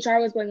HR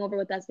was going over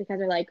with us because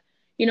they're like,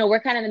 you know, we're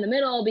kind of in the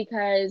middle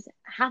because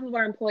half of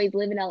our employees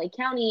live in LA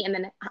County and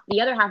then the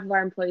other half of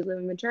our employees live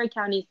in Ventura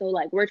County. So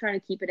like we're trying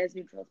to keep it as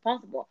neutral as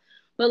possible.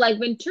 But like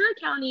Ventura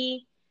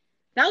County,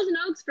 Thousand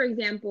Oaks, for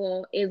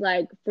example, is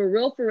like for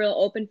real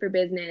open for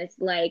business.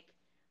 Like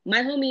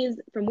my homies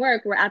from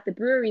work were at the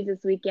breweries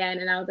this weekend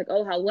and I was like,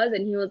 oh, how was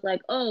it? And he was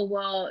like, oh,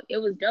 well, it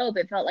was dope.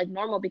 It felt like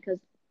normal because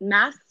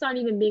masks aren't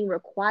even being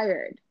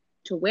required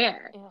to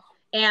wear. Ew.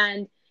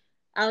 And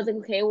I was like,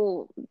 okay,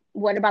 well,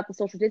 what about the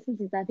social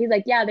distancing stuff? He's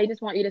like, yeah, they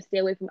just want you to stay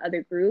away from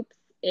other groups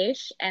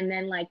ish. And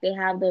then like they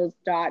have those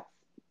dots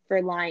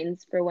for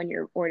lines for when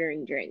you're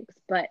ordering drinks.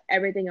 But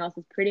everything else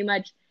is pretty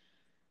much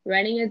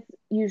running as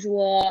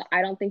usual.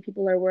 I don't think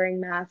people are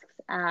wearing masks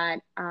at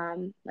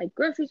like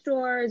grocery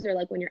stores or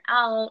like when you're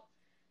out.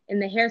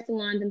 And the hair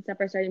salons and stuff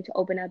are starting to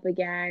open up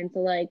again. So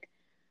like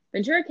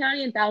Ventura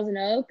County and Thousand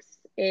Oaks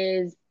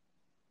is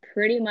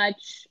pretty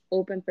much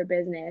open for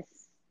business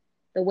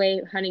the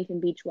way Huntington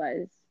Beach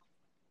was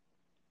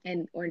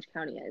and Orange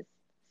County is.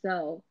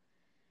 So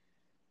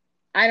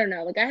I don't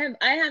know. Like I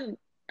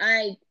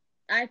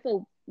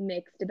feel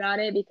mixed about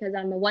it because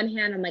on the one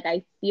hand I'm like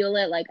I feel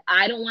it, like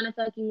I don't want to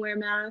fucking wear a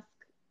mask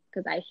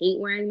because I hate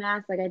wearing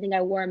masks. Like I think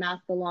I wore a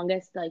mask the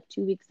longest like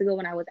 2 weeks ago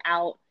when I was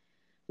out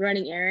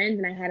running errands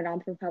and I had it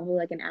on for probably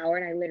like an hour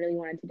and I literally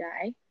wanted to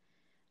die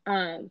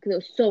because it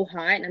was so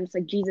hot and I'm just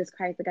like Jesus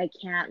Christ, like I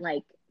can't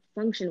like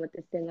function with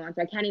this thing on.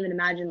 So I can't even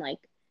imagine, like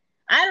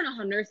I don't know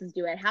how nurses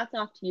do it. Hats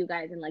off to you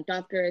guys and like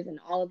doctors and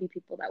all of you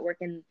people that work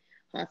in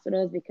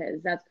hospitals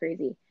because that's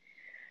crazy.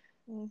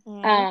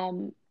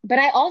 But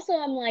I also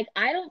am like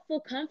I don't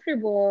feel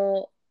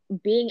comfortable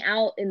being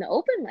out in the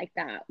open like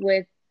that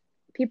with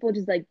people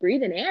just like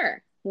breathing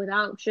air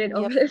without shit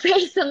over their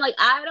face. I'm like,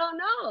 I don't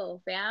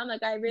know, fam.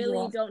 Like I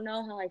really don't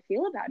know how I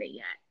feel about it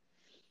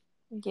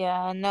yet.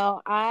 Yeah,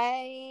 no,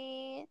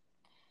 I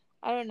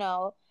don't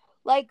know.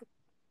 Like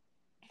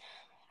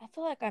I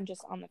feel like I'm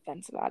just on the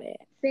fence about it.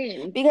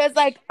 Same. Because,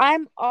 like,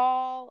 I'm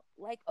all,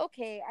 like,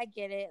 okay, I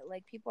get it.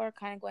 Like, people are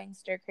kind of going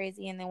stir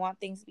crazy and they want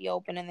things to be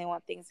open and they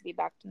want things to be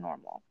back to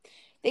normal.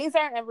 Things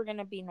aren't ever going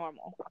to be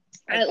normal.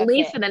 Like, At that's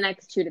least it. for the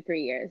next 2 to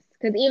 3 years.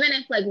 Because even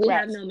if, like, we Right.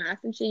 have no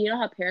mask and shit, you know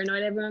how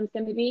paranoid everyone's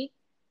going to be?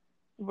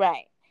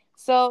 Right.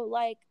 So,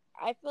 like,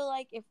 I feel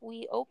like if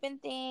we open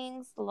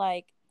things,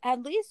 like,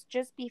 at least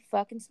just be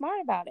fucking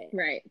smart about it.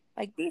 Right.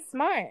 Like, be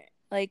smart.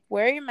 Like,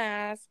 wear your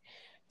mask.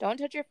 Don't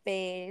touch your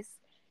face.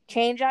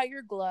 Change out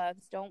your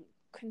gloves. Don't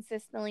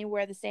consistently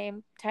wear the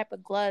same type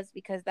of gloves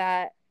because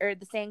that, or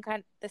the same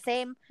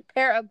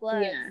pair of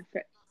gloves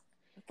Yeah.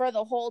 for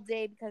the whole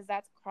day because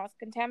that's cross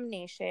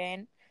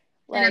contamination.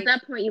 And at Like,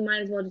 that point, you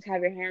might as well just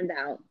have your hands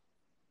out.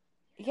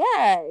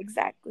 yeah,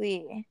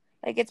 exactly.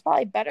 Like, it's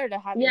probably better to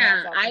have your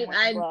hands Yeah, out than I, wearing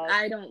I gloves.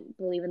 I don't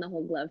believe in the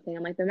whole glove thing.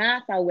 I'm like, the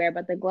mask I'll wear,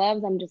 but the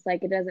gloves, I'm just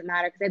like, it doesn't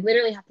matter because I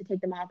literally have to take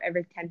them off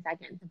every 10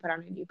 seconds and put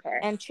on a new pair.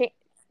 And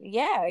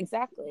yeah, It's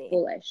exactly.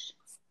 foolish.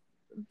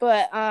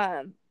 But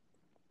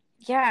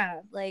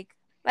yeah, like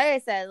I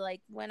said,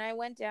 like when I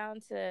went down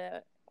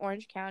to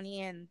Orange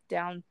County and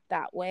down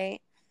that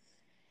way,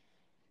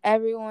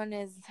 everyone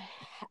is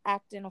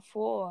acting a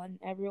fool and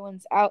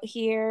everyone's out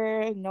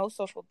here, no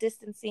social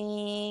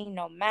distancing,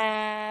 no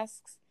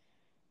masks.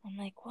 I'm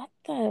like, what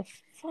the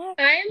fuck?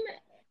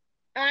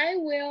 I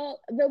will.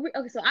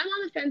 Okay, so I'm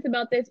on the fence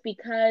about this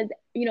because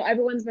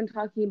everyone's been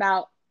talking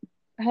about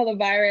how the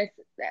virus,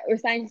 or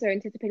scientists are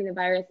anticipating the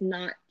virus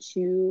not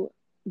to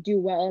do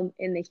well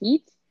in the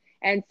heat,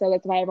 and so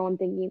that's why everyone's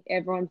thinking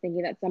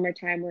that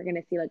summertime we're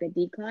gonna see like a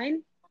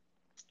decline.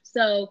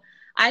 So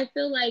I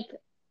feel like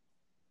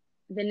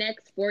the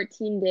next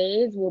 14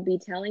 days will be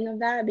telling of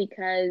that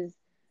because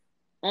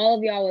all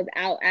of y'all was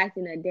out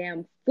acting a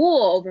damn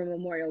fool over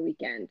Memorial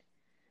Weekend.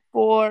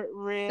 For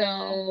real.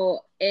 So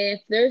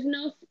if there's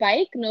no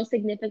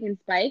significant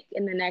spike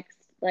in the next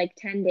like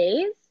 10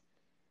 days,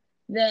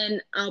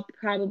 then I'll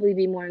probably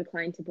be more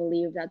inclined to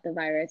believe that the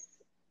virus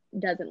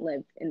doesn't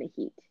live in the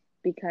heat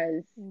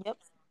because Yep.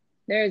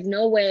 there is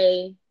no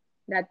way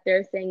that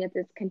they're saying it's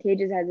as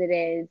contagious as it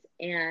is,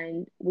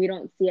 and we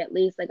don't see at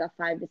least like a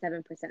 5 to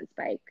 7%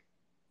 spike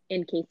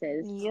in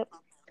cases Yep.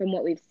 from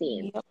what we've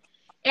seen. Yep.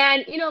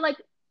 And like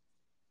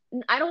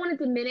I don't want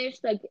to diminish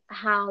like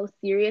how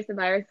serious the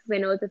virus is because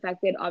I know it's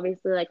affected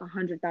obviously like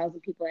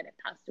 100,000 people that have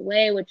passed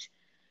away, which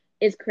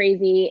is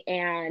crazy.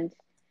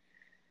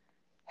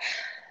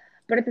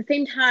 But at the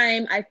same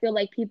time, I feel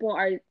like people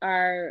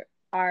are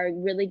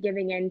really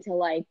giving into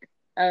like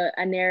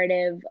a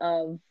narrative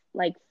of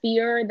like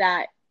fear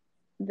that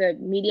the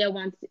media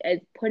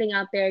is putting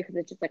out there because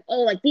it's just like,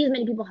 oh, like these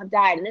many people have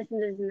died and this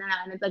and this and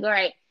that, and it's like, all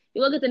right,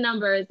 you look at the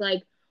numbers,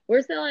 like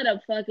we're still at a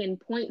fucking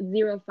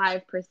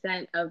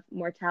 0.05% of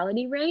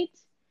mortality rate.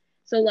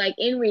 So like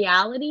in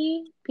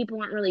reality, people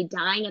aren't really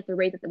dying at the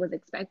rate that was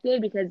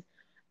expected because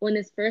when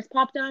this first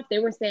popped off, they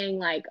were saying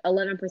like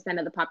 11%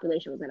 of the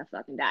population was gonna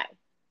fucking die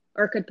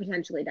or could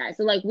potentially die.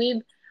 So like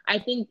I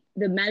think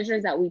the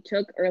measures that we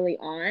took early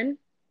on,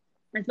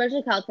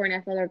 especially California,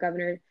 I feel our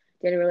governor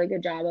did a really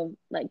good job of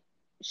like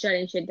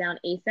shutting shit down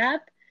ASAP.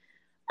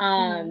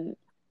 Mm-hmm.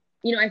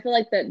 I feel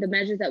like the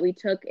measures that we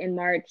took in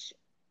March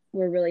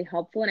were really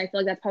helpful, and I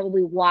feel like that's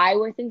probably why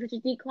we're seeing such a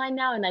decline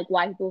now, and like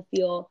why people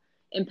feel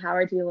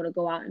empowered to be able to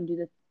go out and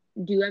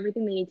do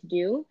everything they need to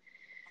do.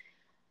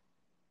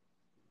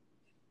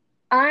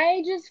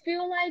 I just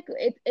feel like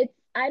it's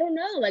I don't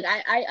know. Like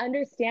I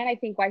understand I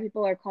think why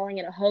people are calling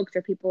it a hoax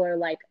or people are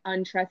like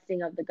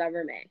untrusting of the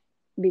government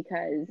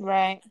because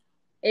Right.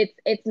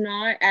 it's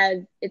not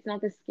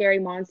the scary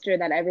monster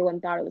that everyone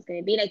thought it was going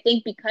to be. And I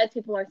think because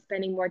people are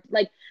spending more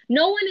like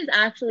no one is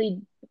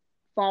actually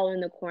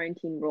following the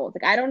quarantine rules.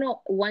 Like I don't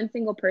know one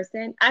single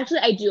person. Actually,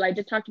 I do. I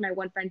just talked to my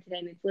one friend today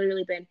and it's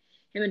literally been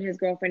him and his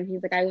girlfriend.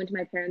 He's like, I went to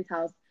my parents'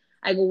 house.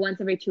 I go once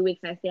every 2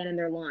 weeks and I stand in at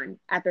their lawn.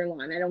 I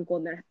don't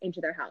go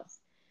into their house.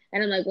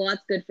 And I'm like, well,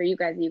 that's good for you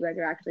guys. You guys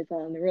are actually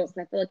following the rules.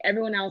 And I feel like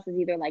everyone else is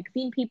either like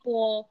seen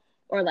people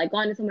or like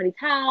gone to somebody's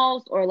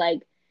house or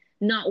like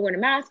not worn a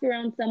mask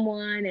around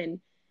someone. And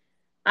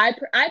I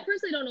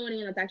personally don't know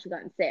anyone that's actually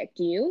gotten sick.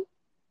 Do you?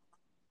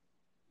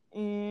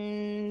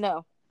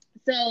 No.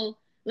 So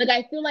like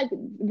I feel like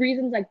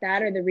reasons like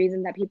that are the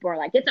reasons that people are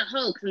like it's a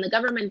hoax and the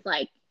government's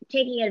like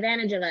taking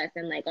advantage of us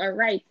and like our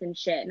rights and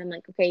shit. And I'm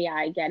like, okay, yeah,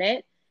 I get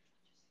it.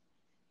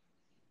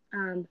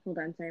 Hold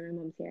on, sorry, my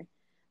mom's here.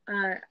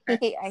 I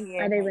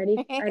hear Are they her. ready?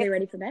 Are they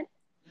ready for bed?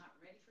 Not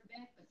ready for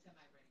bed, but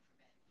semi-ready for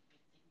bed. You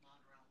can take them on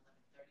around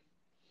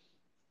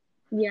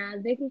 11:30.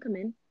 Yeah, they can come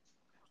in.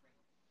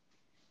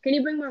 Can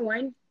you bring more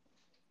wine?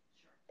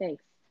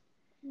 Thanks.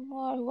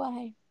 More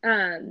why?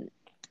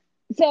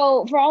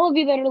 So for all of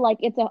you that are like,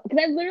 it's a,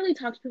 because I've literally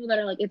talked to people that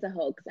are like, it's a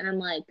hoax, and I'm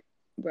like,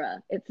 bruh,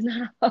 it's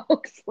not a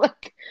hoax.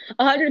 Like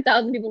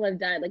 100,000 people have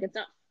died. Like it's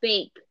not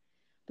fake,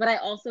 but I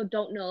also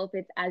don't know if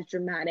it's as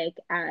dramatic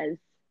as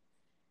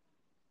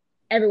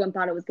everyone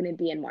thought it was going to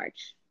be in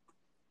March.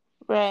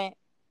 Right.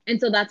 And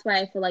so that's why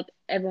I feel like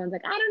everyone's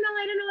like, I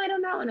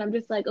don't know. And I'm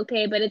just like,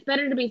 okay, but it's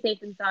better to be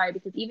safe than sorry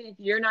because even if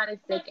you're not as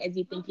sick as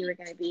you think you were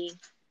going to be,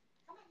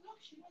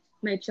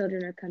 My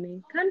children are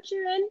coming. Come,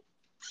 children.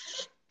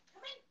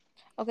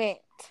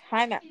 Okay,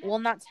 time out. Well,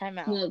 not time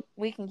out. Well,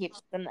 We can keep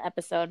in the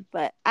episode,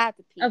 but I have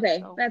to pee. okay,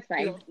 So that's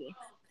fine. we'll see.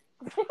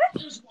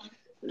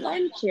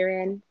 Come,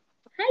 children.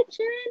 Hi,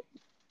 children.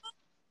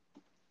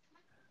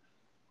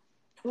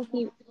 You Okay.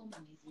 don't have to go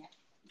Mondays yet.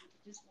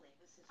 Just lay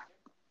with sister.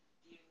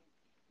 Do you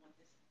want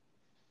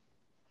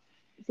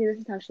this? See, this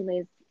is how she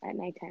lays at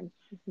nighttime.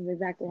 This is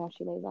exactly how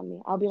she lays on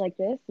me. I'll be like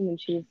this, and then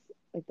she's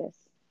like this.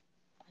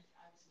 I would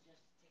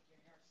suggest take your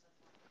hair stuff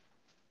off.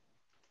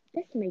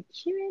 That's my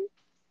children.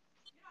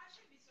 You know, I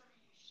shouldn't be serving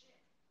you shit.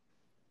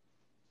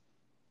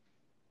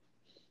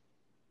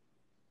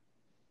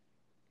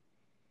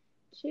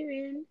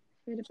 Children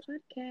for the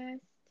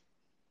podcast.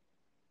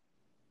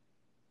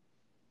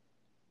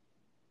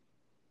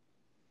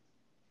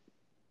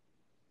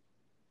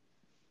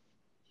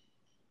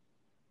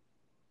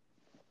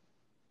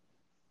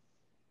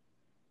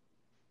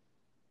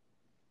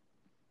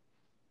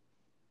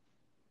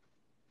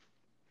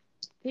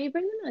 Can you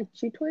bring them like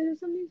chew toys or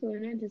something so they're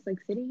not just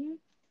like sitting here?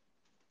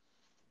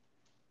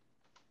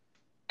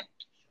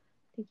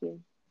 Thank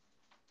you.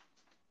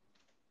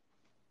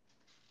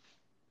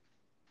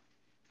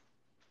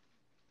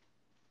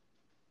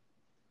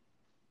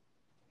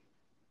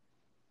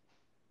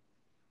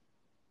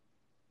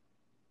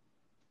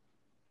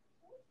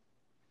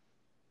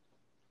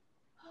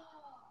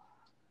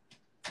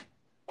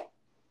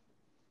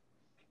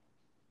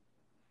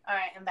 All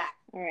right, I'm back.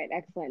 All right,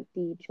 excellent.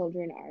 The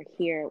children are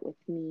here with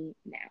me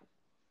now.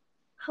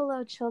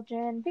 Hello,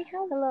 children. Say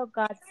hello. Hello,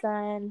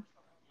 godson.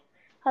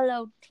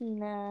 Hello,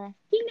 Tina.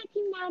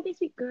 Tina, this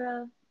sweet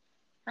girl.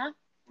 Huh?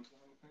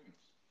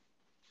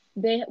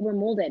 They were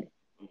molded.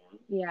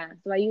 Yeah,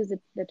 so I use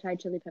the Thai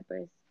chili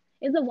peppers.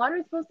 Is the water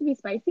supposed to be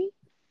spicy?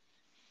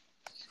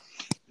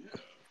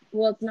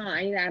 Well, it's not.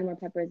 I need to add more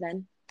peppers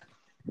then.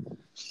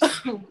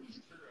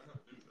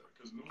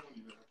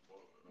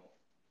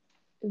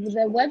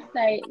 The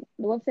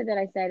website that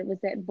I said was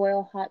that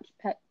boil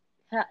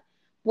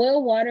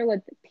boil water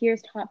with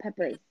pierced hot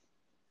peppers.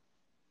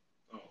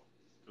 Oh,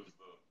 because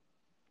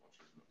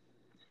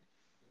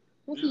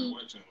the Okay. the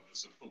white channel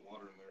just said put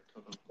water in there,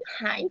 cut up.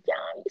 Hi, John.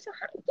 You're so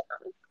hi,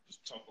 John.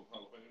 Just chop up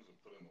jalapenos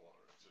and put in the water.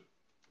 That's it.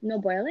 No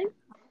boiling?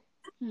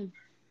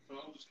 So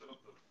I'll just cut up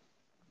the.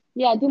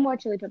 Yeah, do more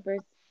chili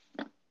peppers.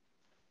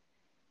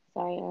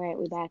 Sorry. All right,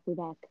 we back.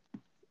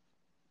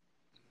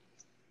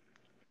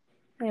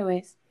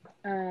 Anyways,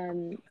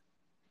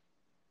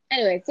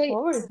 Anyway, so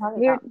what were we talking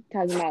we're about?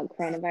 talking about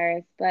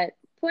coronavirus, but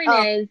point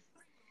Oh. is,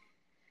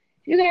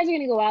 if you guys are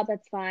gonna go out,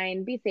 that's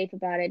fine. Be safe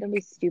about it. Don't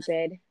be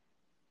stupid.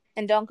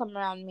 And don't come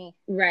around me.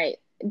 Right.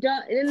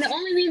 Don't. And the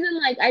only reason,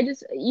 like,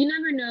 you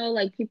never know,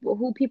 like,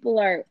 people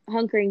are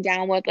hunkering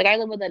down with. Like, I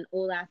live with an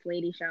old ass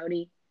lady,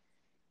 shouty,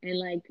 and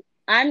like,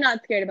 I'm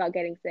not scared about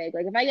getting sick.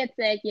 Like, if I get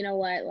sick, you know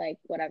what? Like,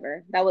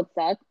 whatever. That would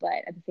suck, but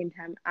at the same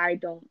time, I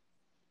don't.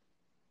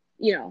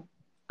 You know,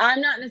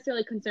 I'm not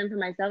necessarily concerned for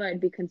myself. I'd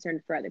be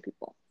concerned for other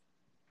people.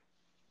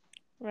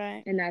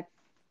 Right. And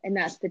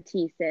that's the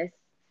tea, sis.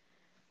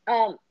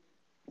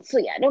 So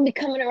yeah, don't be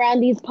coming around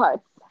these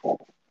parts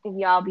if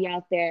y'all be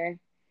out there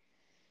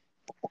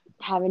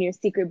having your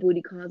secret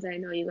booty calls that I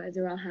know you guys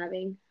are all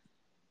having.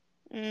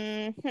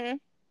 Mm-hmm.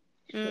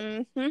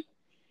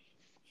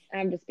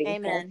 I'm just being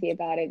Amen. salty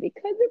about it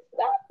because it's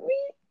not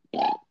me.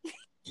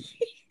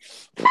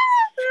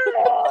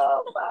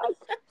 Oh,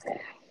 fuck.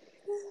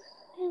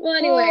 Well,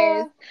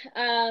 anyways,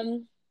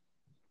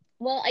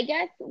 well, I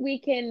guess we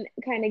can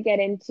kind of get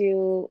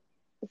into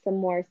some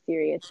more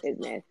serious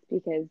business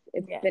because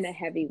it's been a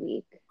heavy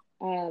week.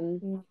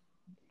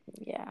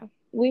 Yeah.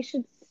 We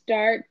should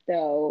start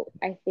though,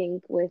 I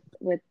think, with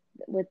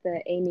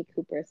the Amy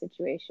Cooper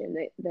situation.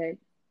 The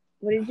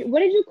what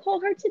did you call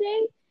her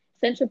today?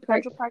 Central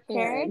Park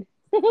Karen.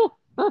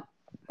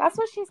 That's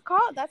what she's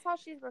called. That's how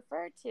she's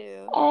referred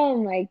to. Oh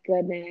my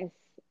goodness.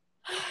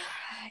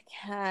 I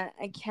can't.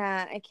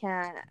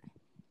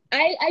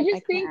 I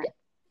just think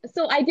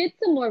so. I did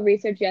some more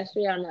research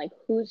yesterday on like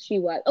who she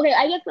was. Okay,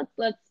 I guess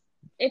let's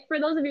if for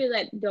those of you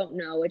that don't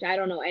know, which I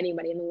don't know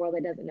anybody in the world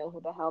that doesn't know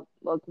who the hell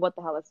what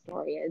the hell the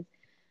story is.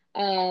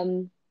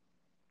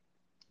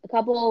 A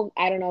couple,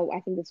 I don't know, I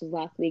think this was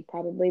last week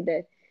probably.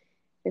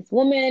 This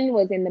woman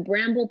was in the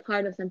Bramble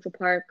part of Central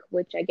Park,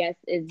 which I guess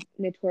is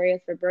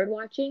notorious for bird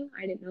watching.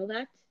 I didn't know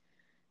that.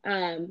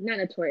 Not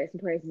notorious.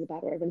 Notorious is a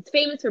bad word, but it's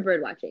famous for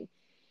bird watching.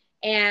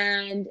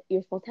 And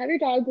you're supposed to have your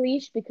dog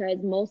leash because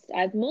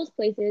most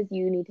places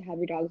you need to have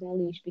your dogs on a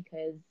leash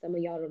because some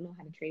of y'all don't know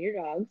how to train your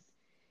dogs,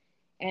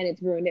 and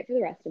it's ruined it for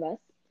the rest of us.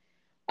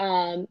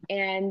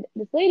 And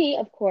this lady,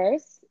 of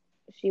course,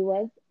 she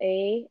was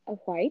a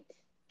white,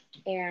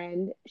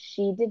 and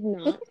she did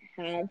not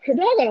have her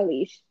dog on a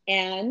leash.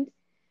 And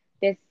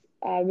this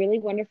really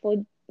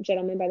wonderful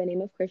gentleman by the name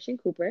of Christian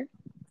Cooper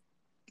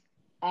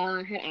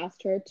had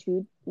asked her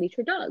to leash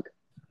her dog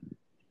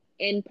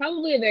in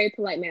probably a very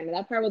polite manner.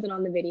 That part wasn't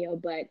on the video,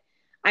 but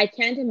I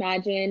can't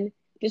imagine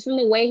just from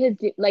the way his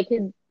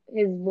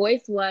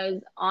voice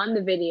was on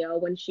the video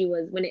when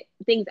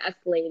things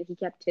escalated. He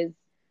kept his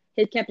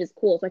he kept his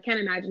cool. So I can't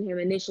imagine him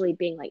initially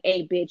being like,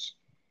 "Hey, bitch,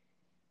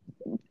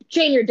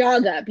 chain your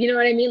dog up." You know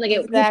what I mean? Like, he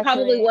probably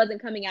Exactly.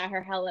 wasn't coming at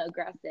her hella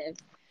aggressive.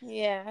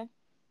 Yeah.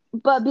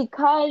 But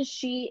because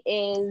she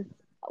is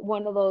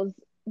one of those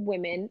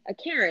women, a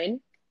Karen,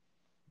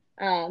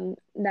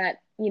 that,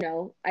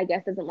 I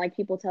guess doesn't like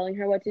people telling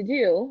her what to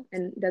do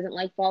and doesn't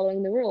like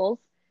following the rules,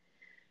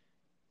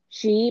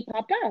 she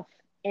popped off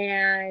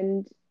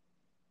and,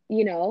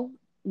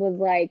 was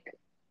like,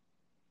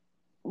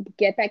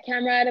 get that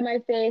camera out of my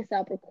face,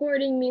 stop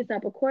recording me.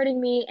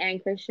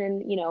 And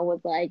Christian,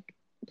 was like,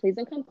 please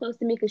don't come close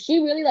to me. Because she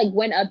really like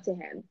went up to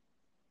him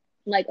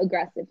like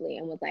aggressively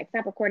and was like,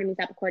 stop recording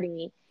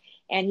me.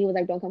 And he was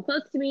like, don't come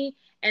close to me.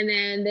 And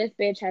then this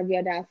bitch has the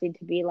audacity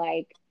to be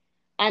like,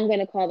 I'm going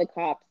to call the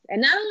cops.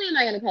 And not only am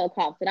I going to call the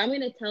cops, but I'm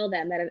going to tell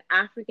them that an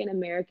African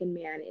American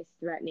man is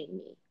threatening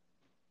me.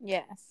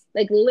 Yes.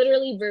 Like,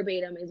 literally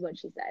verbatim is what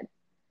she said.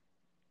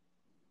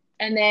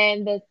 And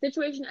then the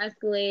situation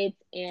escalates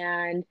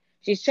and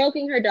she's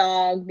choking her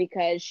dog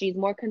because she's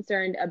more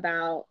concerned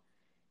about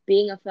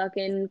being a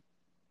fucking...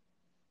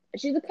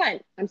 she's a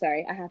cunt. I'm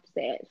sorry, I have to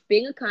say it.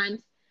 Being a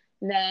cunt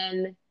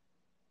than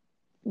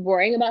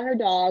worrying about her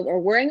dog or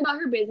worrying about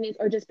her business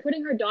or just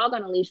putting her dog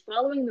on a leash,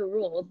 following the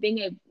rules, being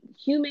a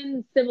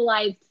human,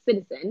 civilized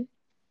citizen.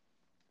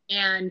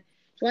 And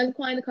she winds up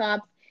calling the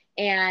cops,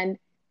 and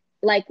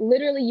like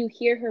literally you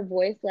hear her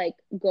voice like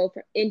go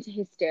into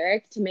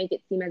hysterics to make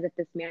it seem as if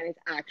this man is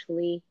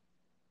actually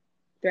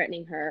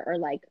threatening her or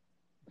like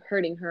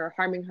hurting her,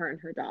 harming her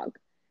and her dog.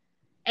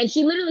 And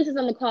she literally says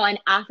on the call, an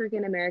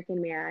African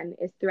American man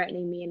is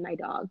threatening me and my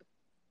dog.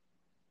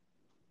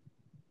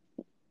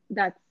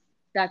 That's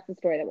the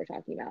story that we're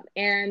talking about.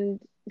 And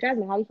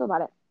Jasmine, how do you feel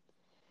about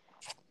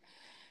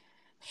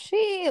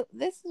it?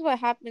 This is what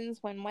happens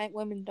when white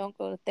women don't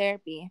go to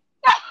therapy.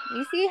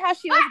 You see how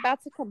she was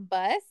about to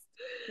combust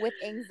with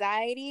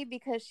anxiety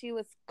because she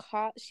was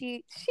caught.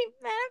 She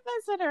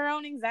manifested her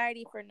own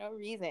anxiety for no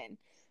reason.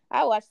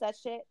 I watched that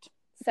shit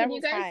several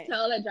times. Can you guys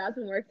tell that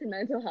Jasmine works in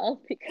mental health?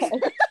 Because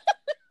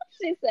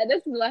she said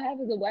this is what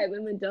happens when white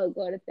women don't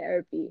go to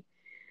therapy.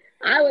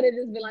 I would have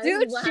just been like,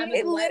 this is what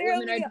happens when white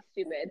women are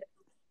stupid.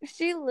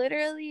 She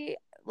literally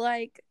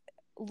like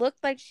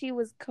looked like she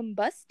was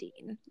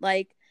combusting.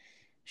 Like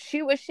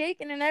she was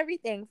shaking and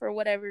everything for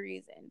whatever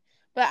reason.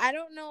 But I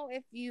don't know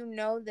if you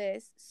know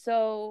this.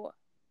 So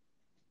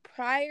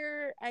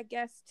prior, I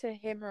guess, to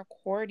him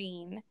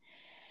recording,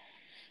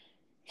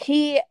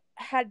 he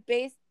had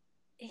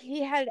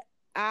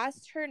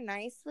asked her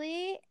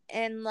nicely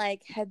and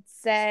like had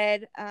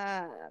said,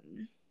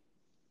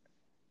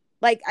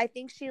 like I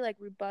think she like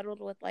rebutted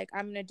with like,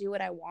 I'm gonna do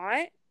what I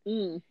want.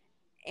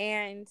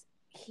 And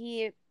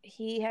he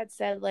had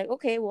said like,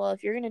 okay, well,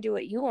 if you're gonna do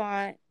what you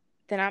want,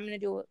 then I'm gonna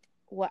do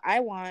what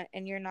I want,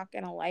 and you're not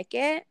gonna like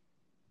it.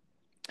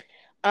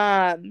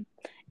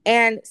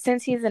 And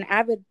since he's an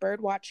avid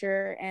bird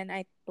watcher, and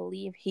I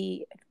believe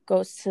he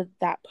goes to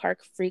that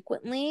park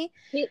frequently,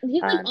 he's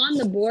like on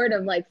the board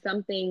of like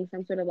some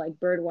sort of like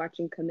bird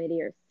watching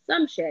committee or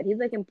some shit. He's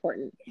like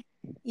important.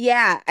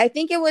 Yeah, I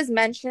think it was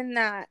mentioned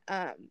that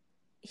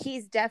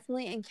he's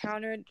definitely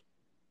encountered,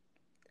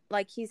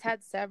 like he's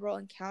had several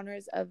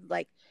encounters of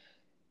like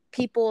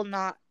people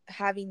not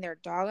having their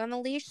dog on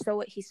a leash. So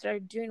what he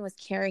started doing was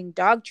carrying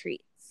dog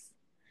treats.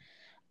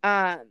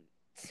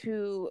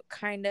 To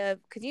kind of,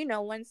 because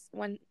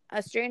when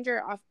a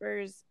stranger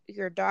offers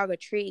your dog a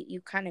treat, you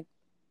kind of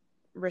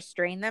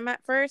restrain them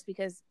at first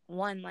because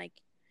one, like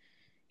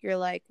you're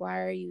like, why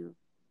are you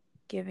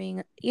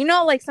giving,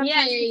 like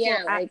sometimes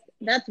like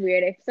that's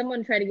weird. If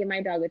someone tried to give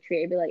my dog a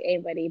treat, I'd be like, hey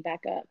buddy,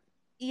 back up.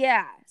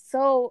 Yeah,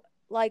 so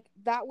like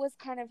that was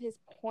kind of his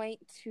point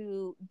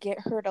to get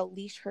her to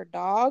leash her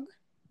dog.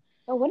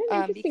 Oh, what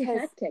an interesting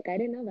tactic. I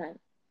didn't know that.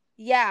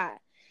 Yeah.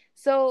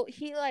 So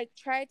he like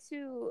tried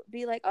to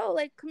be like, oh,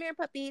 like come here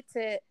puppy,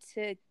 to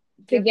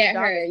give get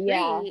her,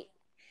 yeah.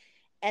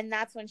 And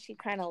that's when she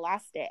kind of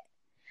lost it.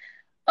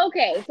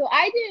 Okay, so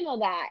I didn't know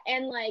that,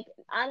 and like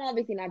I'm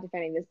obviously not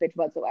defending this bitch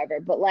whatsoever,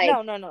 but like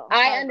no,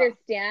 I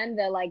understand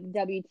the like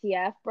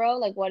WTF, bro,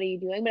 like what are you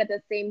doing? But at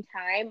the same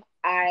time,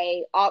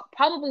 I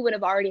probably would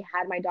have already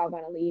had my dog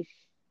on a leash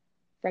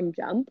from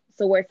jump,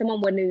 so where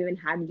someone wouldn't have even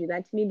had to do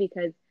that to me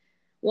because,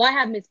 well, I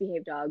have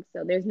misbehaved dogs,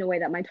 so there's no way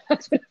that my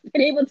dogs would have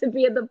been able to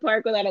be at the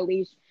park without a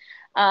leash.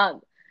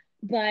 But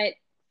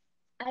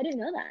I didn't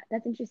know that.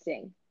 That's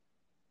interesting.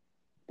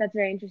 That's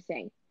very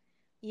interesting.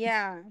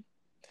 Yeah.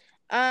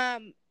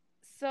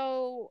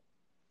 So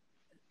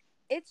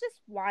it's just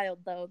wild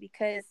though,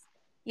 because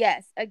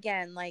yes,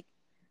 again, like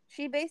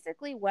she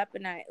basically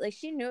weaponized, like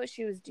she knew what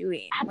she was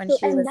doing. Absolutely.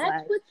 When she was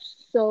that's what's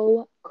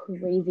so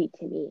crazy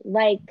to me.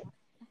 Like,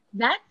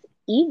 that's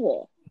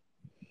evil.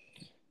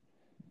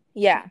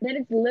 Yeah. That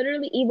is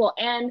literally evil.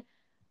 And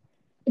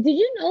did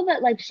you know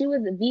that like she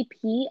was a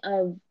VP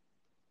of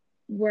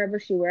wherever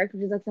she worked,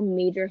 which is like some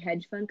major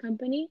hedge fund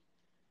company?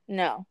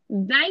 No.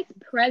 Vice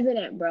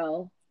president,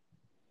 bro.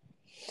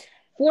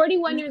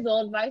 41 years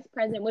old, vice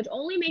president, which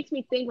only makes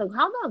me think, like,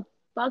 how the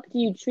fuck do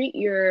you treat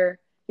your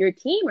your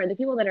team or the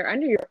people that are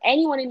under you, or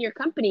anyone in your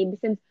company,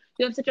 since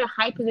you have such a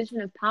high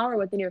position of power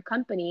within your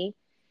company,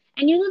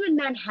 and you live in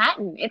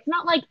Manhattan. It's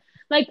not like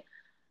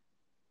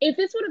if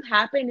this would have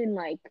happened in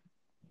like,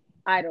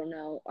 I don't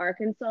know,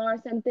 Arkansas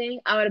or something,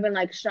 I would have been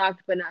like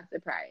shocked but not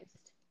surprised.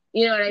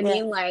 You know what I Right.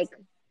 mean? Like,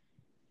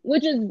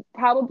 which is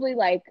probably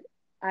like,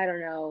 I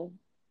don't know,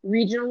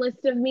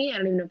 regionalist of me. I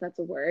don't even know if that's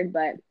a word,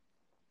 but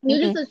you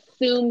Mhm. just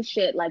assume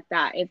shit like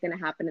that is going to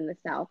happen in the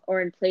South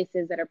or in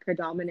places that are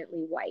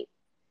predominantly white.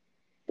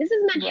 This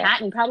is Right.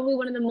 Manhattan, probably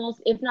one of the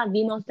most, if not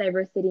the most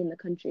diverse city in the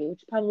country,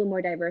 which is probably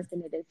more diverse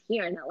than it is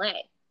here in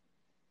LA.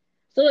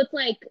 So it's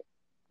like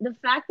the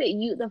fact that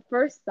the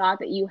first thought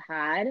that you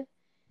had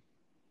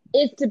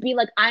is to be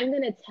like, I'm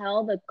going to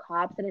tell the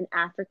cops that an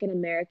African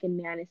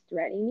American man is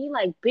threatening me.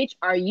 Like, bitch,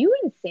 are you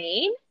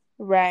insane?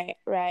 Right.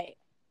 Right.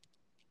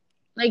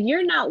 Like,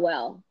 you're not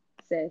well,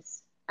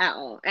 sis, at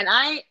all. And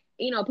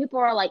people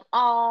are like,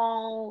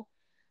 oh,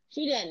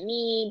 she didn't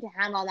need to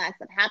have all that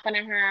stuff happen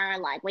to her.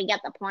 Like, we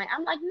get the point.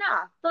 I'm like,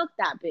 nah, fuck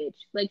that bitch.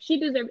 Like, she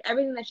deserved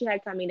everything that she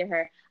had coming to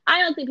her. I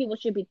don't think people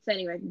should be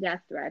sending her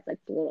death threats. Like,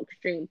 it's a little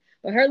extreme.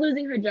 But her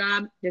losing her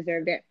job,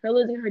 deserved it. Her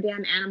losing her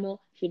damn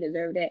animal, she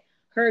deserved it.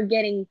 Her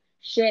getting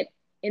shit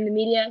in the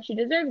media, she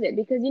deserves it.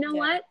 Because you know Yeah.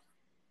 what?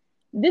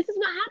 This is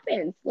what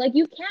happens. Like,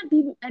 you can't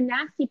be a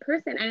nasty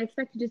person and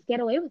expect to just get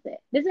away with it.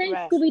 This ain't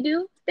Right. Scooby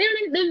Doo. The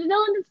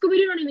villains in Scooby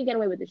Doo don't even get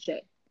away with this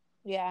shit.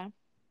 Yeah.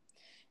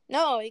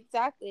 No,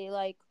 exactly.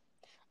 Like,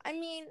 I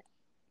mean,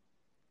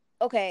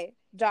 okay,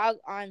 dog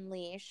on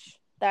leash.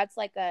 That's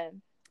like a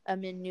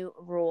minute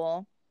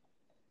rule.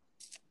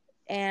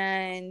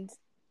 And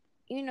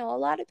a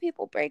lot of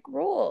people break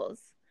rules.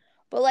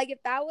 But like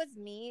if that was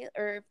me,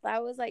 or if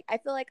that was like, I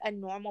feel like a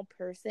normal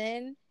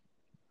person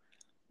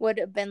would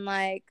have been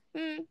like,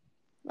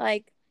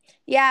 like,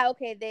 yeah,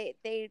 okay,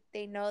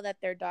 they know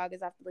that their dog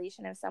is off the leash,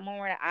 and if someone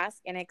were to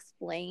ask and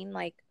explain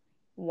like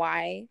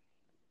why,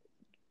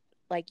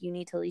 like, you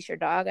need to leash your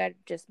dog, I'd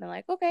just been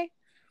like, okay,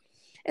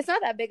 it's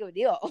not that big of a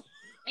deal.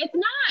 It's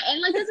not.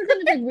 And like, that's the thing.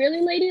 It's like,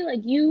 really, lady,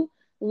 like, you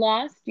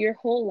lost your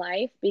whole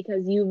life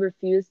because you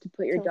refused to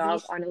put your To dog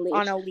leash on a on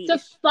leash. a So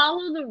leash.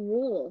 follow the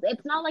rules.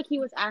 It's not like he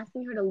was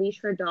asking her to leash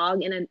her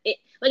dog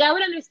like, I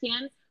would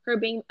understand her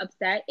being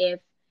upset if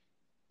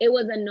it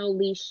was a no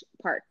leash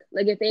park.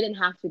 Like, if they didn't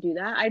have to do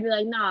that, I'd be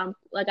like, nah,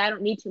 like, I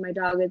don't need to. My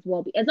dog is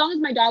as long as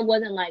my dog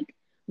wasn't like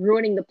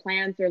ruining the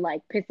plants or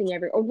like pissing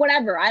or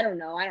whatever. I don't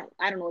know. I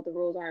don't know what the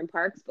rules are in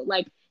parks, but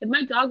like, if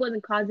my dog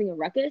wasn't causing a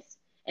ruckus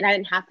and I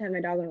didn't have to have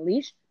my dog on a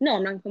leash, no,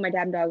 I'm not gonna put my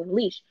damn dog on a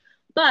leash.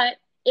 But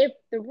if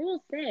the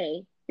rules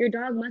say your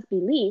dog must be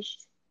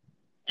leashed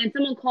and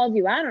someone calls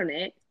you out on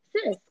it,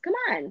 sis, come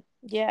on.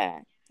 Yeah,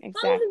 Follow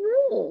exactly. the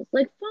rules.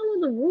 Like,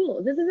 follow the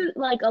rules. This isn't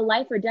like a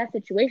life or death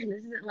situation.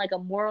 This isn't like a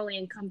morally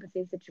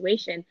encompassing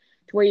situation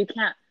to where you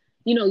can't,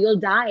 you'll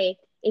die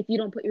if you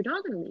don't put your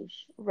dog on a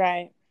leash.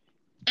 Right.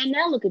 And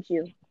now look at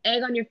you.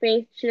 Egg on your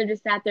face. Should have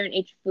just sat there and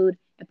ate your food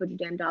and put your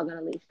damn dog on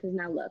a leash. Because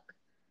now look.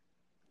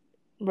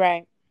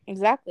 Right.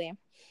 Exactly.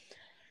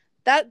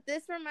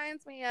 This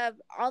reminds me of,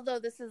 although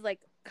this is like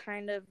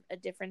kind of a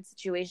different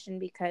situation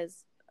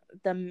because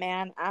the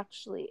man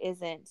actually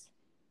isn't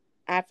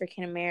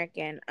African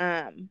American,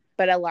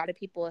 but a lot of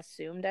people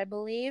assumed, I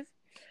believe.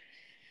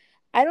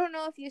 I don't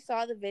know if you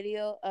saw the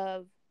video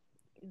of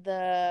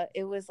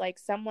it was like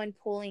someone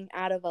pulling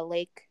out of a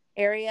lake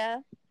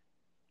area,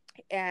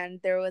 and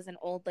there was an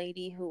old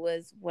lady who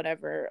was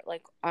whatever,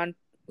 like on,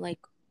 like,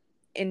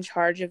 in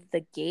charge of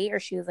the gate, or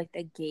she was like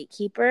the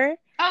gatekeeper.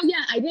 Oh,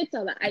 yeah, I did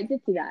saw that. I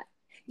did see that.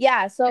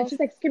 Yeah, so and she's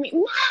like screaming,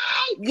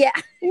 Mike! Yeah.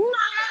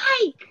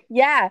 Mike!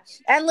 Yeah.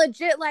 And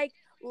legit, like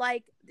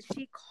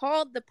she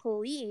called the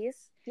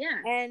police.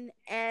 Yeah.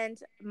 And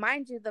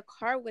mind you, the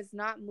car was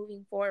not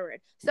moving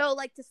forward. So,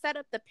 like, to set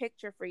up the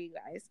picture for you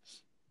guys,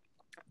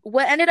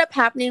 what ended up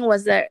happening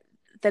was that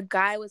the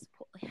guy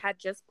had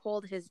just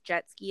pulled his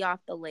jet ski off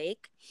the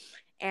lake,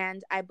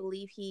 and I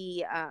believe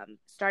he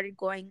started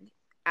going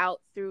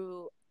out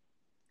through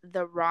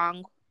the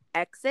wrong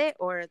exit,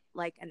 or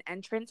like an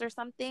entrance or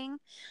something.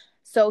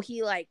 So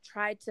he like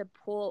tried to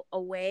pull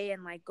away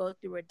and like go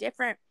through a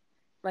different,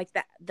 like,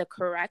 the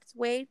correct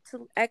way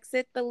to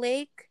exit the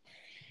lake,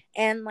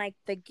 and like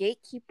the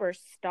gatekeeper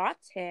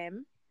stopped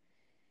him,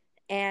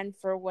 and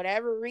for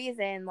whatever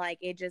reason, like,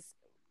 it just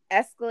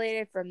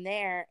escalated from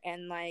there,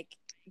 and like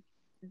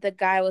the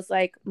guy was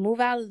like, move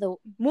out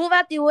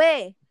the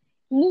way,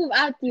 Move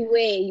out the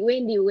way. You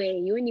in the way.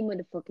 You in the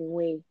motherfucking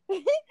way.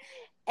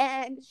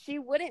 And she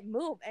wouldn't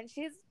move, and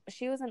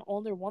she was an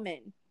older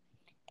woman,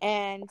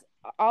 and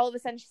all of a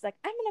sudden she's like,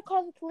 I'm gonna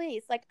call the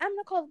police, like, I'm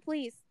gonna call the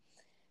police.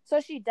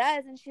 So she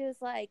does, and she was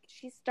like,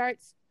 she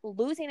starts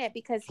losing it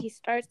because he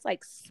starts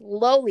like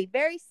slowly,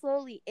 very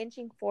slowly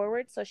inching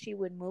forward so she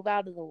would move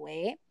out of the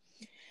way.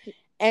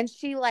 And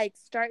she like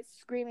starts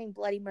screaming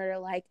bloody murder,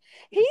 like,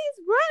 he's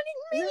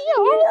running me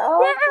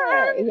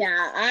over.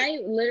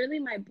 Yeah,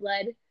 my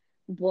blood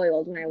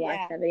boiled when I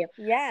watched that video.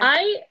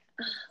 Yeah.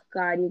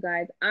 God, you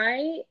guys,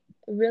 I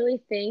really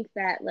think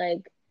that,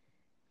 like,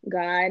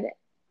 God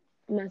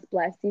must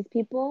bless these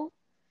people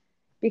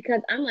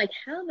because I'm like,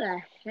 how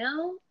the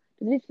hell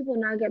do these people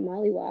not get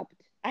mollywopped?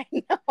 I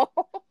know.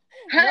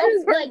 How No,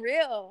 does for like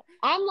real.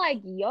 I'm like,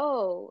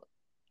 yo,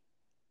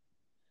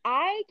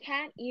 I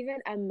can't even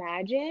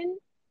imagine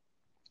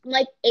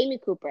like Amy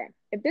Cooper.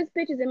 If this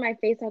bitch is in my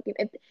face talking,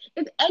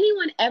 if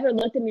anyone ever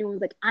looked at me and was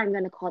like, I'm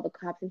gonna call the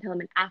cops and tell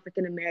them an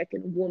African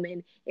American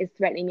woman is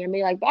threatening me, and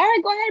be like, all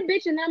right, go ahead,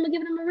 bitch, and then I'm gonna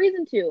give them a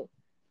reason to.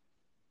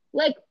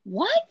 Like,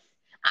 what?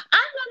 I'm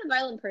not a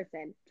violent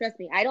person. Trust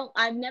me.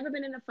 I've never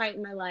been in a fight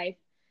in my life.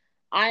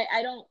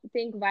 I don't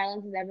think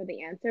violence is ever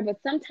the answer,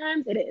 but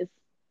sometimes it is.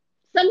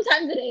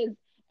 Sometimes it is.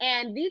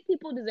 And these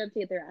people deserve to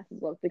get their asses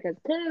whooped because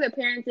clearly their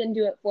parents didn't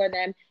do it for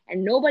them,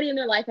 and nobody in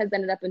their life has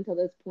done it up until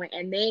this point,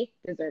 and they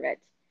deserve it.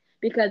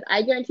 Because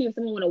I guarantee if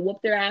someone would have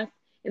whooped their ass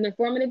in their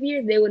formative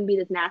years, they wouldn't be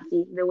this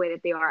nasty the way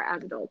that they are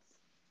as adults.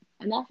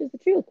 And that's just the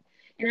truth.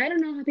 And I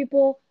don't know how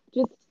people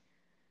just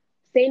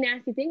say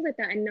nasty things like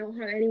that and not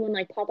have anyone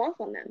like pop off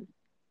on them.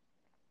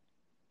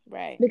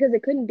 Right. Because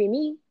it couldn't be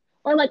me.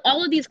 Or like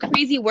all of these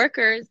crazy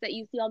workers that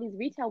you see, all these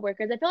retail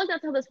workers. I feel like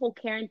that's how this whole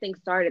Karen thing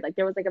started. Like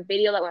there was like a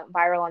video that went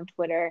viral on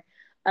Twitter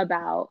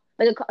about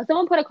like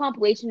someone put a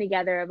compilation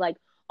together of like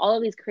all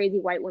of these crazy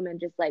white women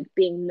just like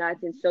being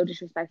nuts and so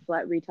disrespectful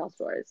at retail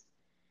stores.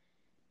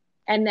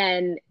 And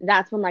then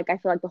that's when like I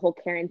feel like the whole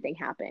Karen thing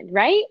happened,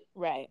 right?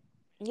 Right.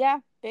 Yeah,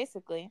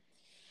 basically.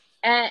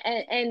 And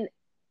It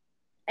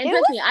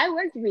trust was- me, I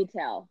worked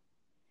retail.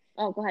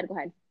 Oh, go ahead.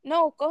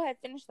 No, go ahead,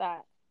 finish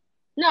that.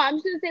 No, I'm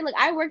just gonna say like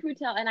I worked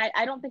retail and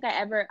I don't think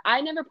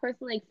I never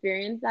personally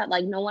experienced that.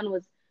 Like no one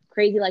was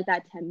crazy like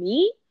that to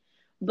me.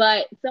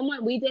 But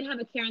we did have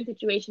a Karen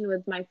situation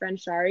with my friend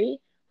Shari,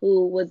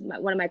 who was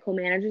one of my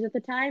co-managers at the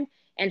time.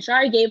 And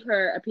Shari gave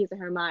her a piece of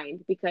her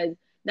mind because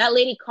that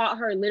lady caught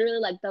her literally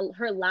like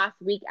her last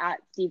week at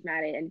Steve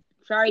Madden. And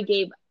Shari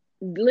gave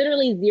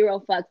literally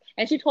zero fucks.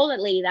 And she told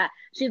that lady that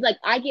she's like,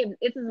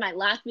 this is my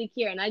last week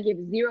here and I give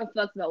zero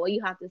fucks about what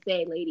you have to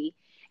say, lady.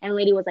 And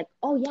lady was like,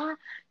 oh yeah,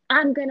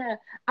 I'm gonna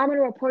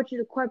report you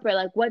to corporate.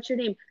 Like, what's your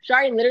name?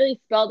 Shari literally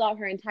spelled out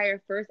her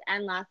entire first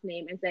and last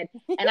name and said,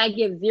 and I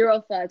give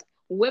zero fucks,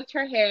 whipped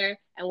her hair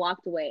and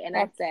walked away. And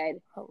That's I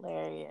said,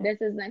 hilarious.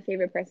 this is my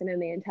favorite person in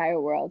the entire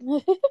world.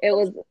 It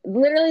was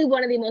literally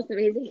one of the most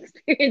amazing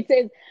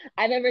experiences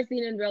I've ever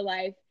seen in real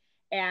life.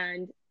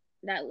 And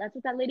that's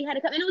what that lady had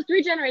to come. And it was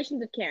 3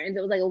 generations of Karens.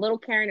 It was like a little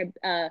Karen,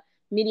 a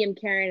medium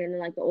Karen, and then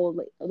like the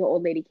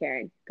old lady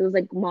Karen. It was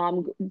like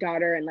mom,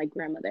 daughter, and like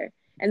grandmother.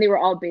 And they were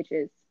all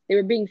bitches. They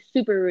were being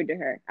super rude to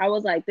her. I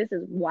was like, this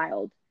is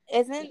wild.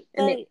 Isn't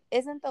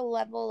the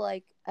level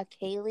like a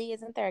Kaylee?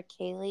 Isn't there a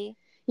Kaylee?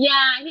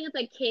 Yeah, I think it's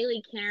like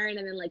Kaylee, Karen,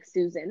 and then like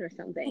Susan or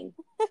something.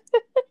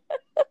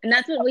 And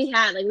that's what we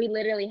had. Like we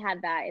literally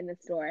had that in the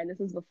store. And this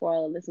was before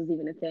all of this was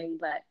even a thing.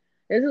 But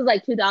this was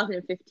like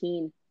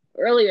 2015.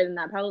 Earlier than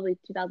that, probably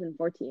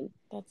 2014.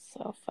 That's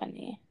so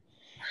funny.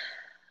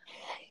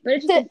 But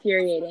it's just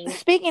infuriating.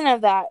 Speaking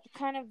of that,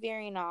 kind of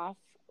veering off,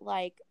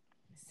 like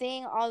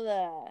seeing all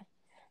the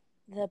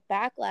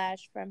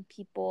backlash from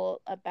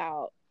people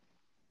about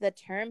the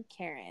term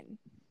Karen.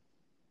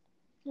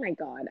 Oh my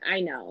God,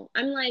 I know.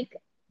 I'm like,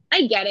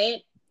 I get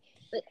it.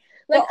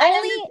 Like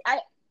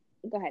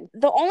go ahead.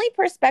 The only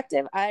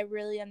perspective I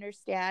really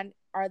understand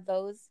are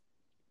those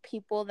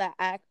people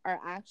that are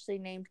actually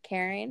named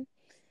Karen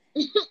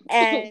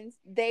and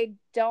they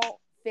don't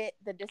fit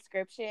the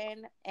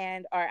description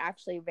and are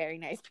actually very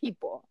nice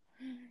people.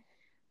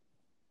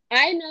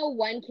 I know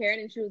one Karen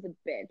and she was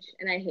a bitch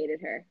and I hated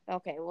her.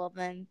 Okay, well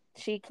then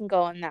she can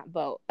go in that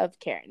boat of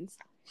Karens.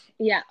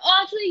 Yeah. Oh,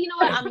 actually, you know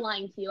what? I'm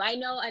lying to you. I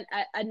know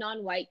a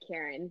non-white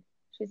Karen.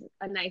 She's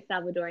a nice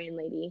Salvadorian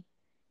lady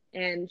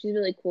and she's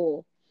really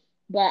cool.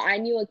 But I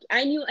knew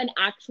an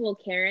actual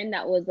Karen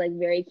that was like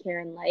very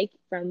Karen-like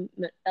from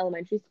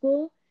elementary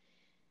school.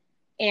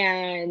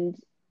 And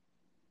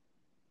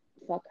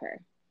fuck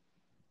her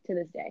to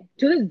this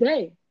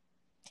day.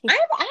 I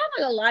have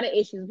like a lot of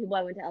issues with people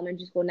I went to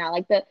elementary school now.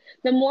 Like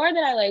the more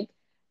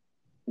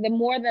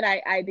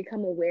that I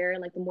become aware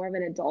and like the more of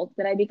an adult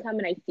that I become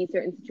and I see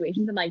certain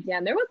situations, I'm like,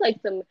 damn, there was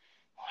like some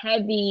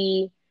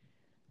heavy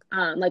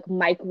like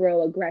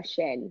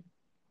microaggression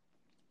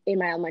in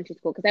my elementary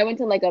school because I went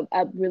to like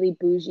a really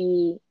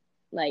bougie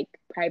like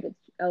private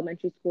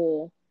elementary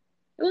school.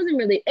 It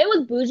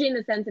was bougie in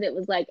the sense that it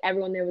was like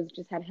everyone there was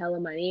just had hella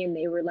money and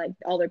they were like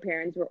all their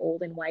parents were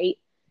old and white.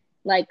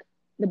 Like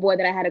the boy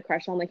that I had a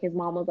crush on, like his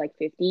mom was like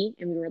 50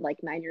 and we were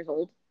like 9 years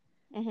old.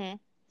 Mm-hmm.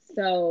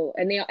 So,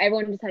 and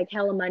everyone just had like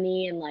hella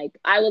money and like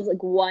I was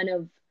like one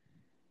of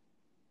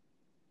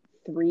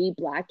 3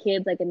 black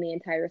kids like in the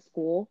entire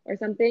school or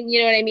something.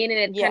 You know what I mean? And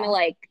it's kind of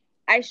like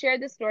I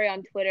shared this story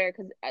on Twitter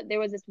because there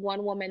was this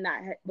one woman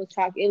that was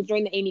talking. It was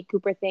during the Amy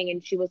Cooper thing,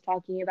 and she was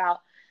talking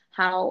about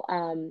how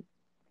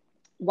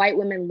white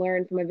women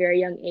learn from a very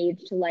young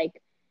age to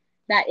like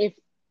that if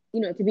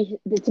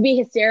to be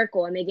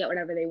hysterical and they get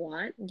whatever they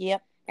want.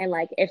 Yep. And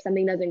like if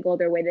something doesn't go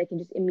their way, they can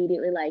just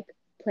immediately like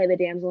play the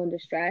damsel in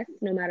distress,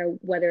 no matter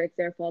whether it's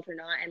their fault or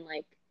not, and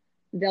like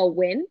they'll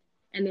win.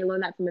 And they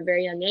learn that from a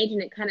very young age,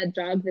 and it kind of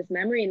jogs this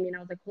memory in me. And I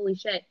was like, holy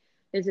shit,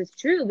 this is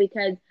true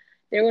because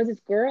there was this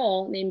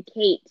girl named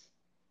Kate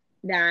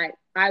that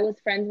I was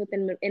friends with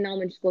in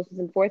elementary school. She was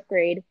in fourth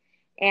grade,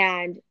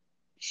 and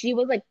she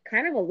was like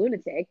kind of a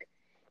lunatic,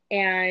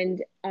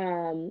 and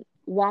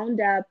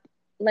wound up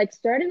like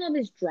starting all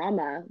this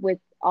drama with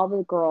all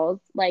the girls.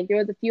 Like there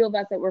was a few of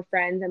us that were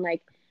friends, and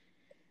like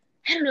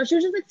I don't know, she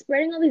was just like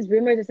spreading all these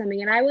rumors or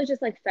something, and I was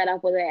just like fed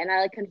up with it, and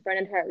I like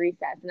confronted her at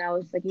recess, and I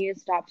was like, you need to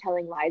stop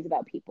telling lies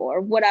about people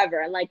or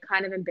whatever, and like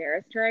kind of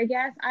embarrassed her, I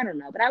guess. I don't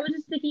know, but I was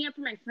just sticking up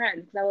for my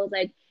friends because I was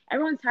like,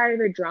 everyone's tired of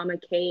your drama,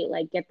 Kate.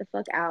 Like, get the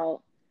fuck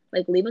out.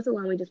 Like, leave us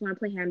alone. We just want to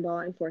play handball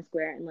in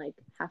Foursquare and like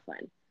have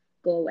fun.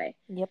 Go away.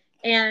 Yep.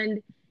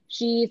 And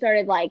she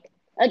started like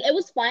it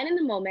was fine in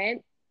the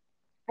moment.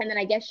 And then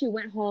I guess she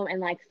went home and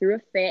like threw a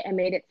fit and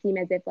made it seem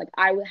as if like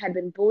I had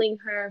been bullying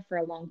her for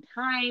a long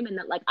time, and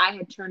that like I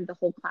had turned the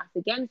whole class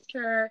against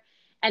her,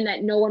 and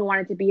that no one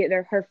wanted to be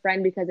her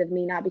friend because of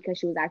me, not because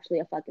she was actually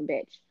a fucking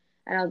bitch.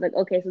 And I was like,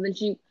 okay.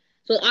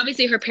 So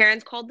obviously her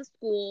parents called the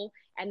school,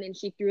 and then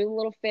she threw a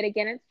little fit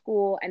again at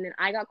school, and then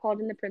I got called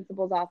in the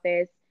principal's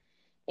office,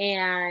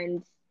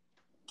 and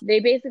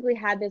they basically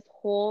had this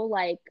whole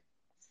like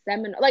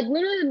seminar, like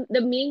literally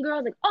the mean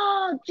girls, like,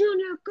 all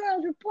junior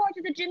girls report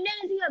to the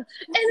gymnasium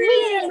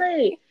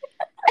immediately.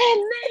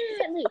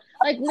 Immediately.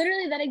 Like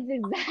literally that is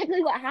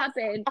exactly what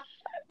happened.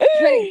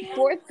 But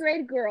fourth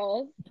grade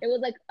girls, it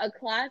was like a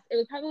class, it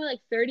was probably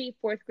like 30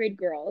 fourth grade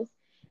girls.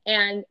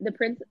 And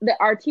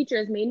our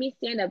teachers made me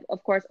stand up,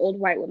 of course, old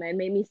white women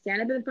made me stand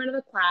up in front of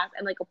the class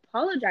and like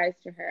apologize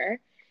to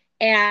her.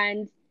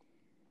 And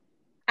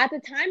at the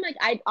time, like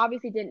I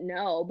obviously didn't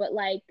know, but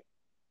like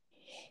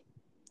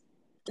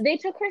they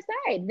took her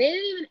side. They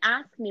didn't even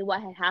ask me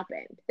what had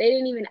happened. They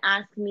didn't even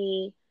ask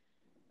me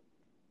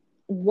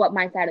what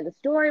my side of the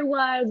story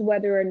was,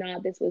 whether or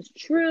not this was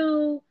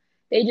true.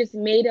 They just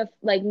made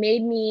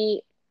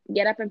me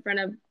get up in front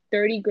of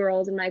 30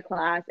 girls in my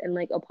class and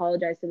like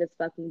apologize to this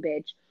fucking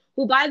bitch,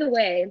 who, by the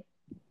way,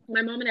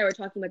 my mom and I were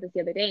talking about this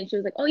the other day, and she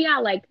was like, oh yeah,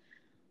 like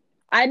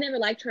I never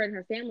liked her and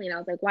her family. And I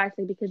was like, why? She's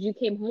like, because you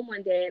came home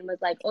one day and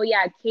was like, oh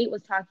yeah, Kate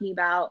was talking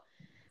about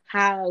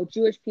how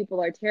Jewish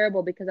people are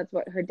terrible because that's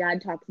what her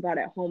dad talks about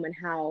at home, and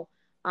how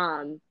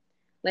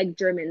like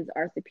Germans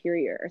are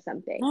superior or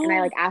something. And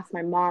I like asked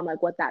my mom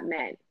like what that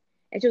meant.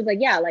 And she was like,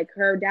 yeah, like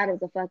her dad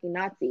was a fucking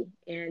Nazi,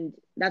 and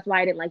that's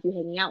why I didn't like you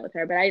hanging out with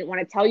her. But I didn't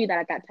want to tell you that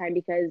at that time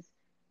because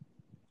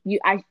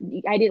I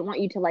didn't want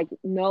you to like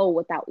know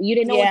what that, you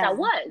didn't know what that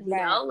was, you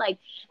know? Like,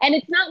 and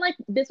it's not like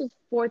this was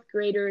fourth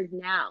graders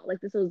now. Like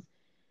this was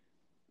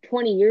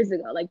 20 years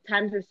ago. Like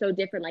times were so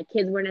different. Like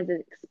kids weren't as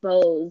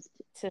exposed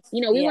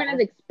we weren't as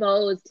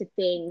exposed to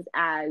things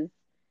as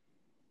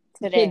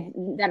today.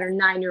 Kids that are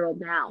 9-year-old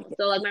now.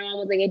 So like my mom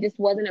was like, it just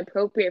wasn't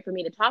appropriate for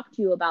me to talk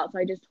to you about, so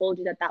I just told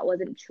you that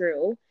wasn't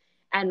true,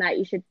 and that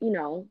you should,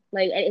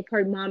 like if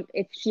her mom,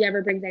 if she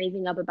ever brings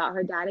anything up about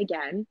her dad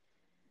again,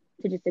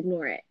 to just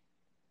ignore it.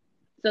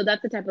 So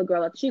that's the type of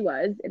girl that she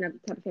was, and that's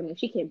the type of family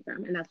she came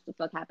from, and that's what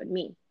the fuck happened to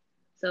me.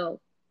 So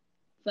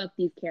fuck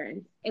these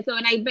Karens. And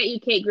I bet you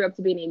Kate grew up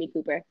to be an Amy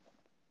Cooper.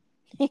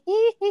 And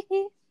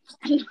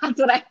that's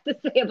what I have to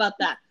say about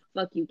that.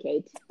 Fuck you,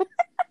 Kate.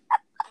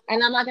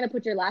 And I'm not going to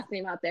put your last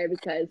name out there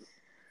because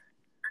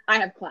I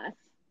have class.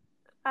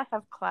 I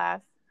have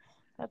class.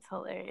 That's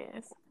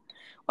hilarious.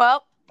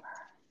 Well,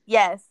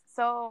 yes.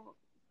 So,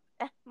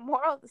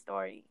 moral of the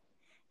story,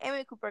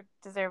 Amy Cooper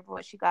deserved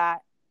what she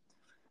got.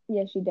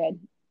 Yes, she did.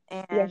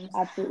 And yes,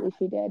 absolutely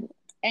she did.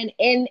 And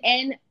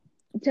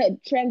to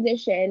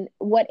transition,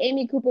 what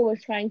Amy Cooper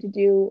was trying to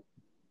do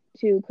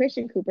to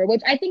Christian Cooper,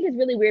 which I think is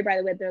really weird, by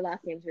the way, their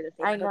last names are the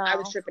same. I know. I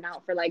was tripping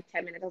out for like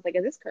 10 minutes. I was like,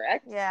 is this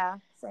correct? Yeah.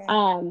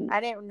 Same.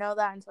 I didn't know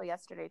that until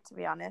yesterday, to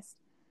be honest.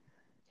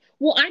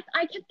 Well,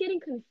 I kept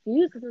getting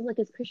confused because I was like,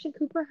 is Christian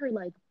Cooper her,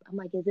 like, I'm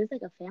like, is this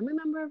like a family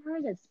member of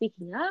hers that's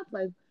speaking up?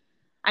 Like,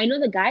 I know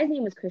the guy's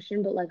name was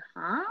Christian, but like,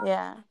 huh?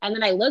 Yeah. And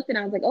then I looked and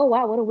I was like, oh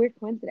wow, what a weird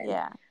coincidence.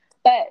 Yeah.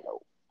 But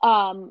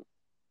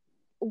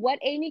what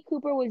Amy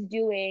Cooper was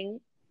doing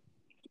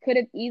could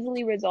have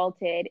easily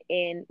resulted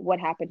in what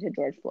happened to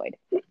George Floyd.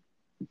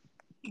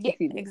 Yeah,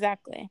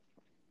 exactly.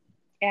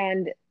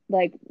 And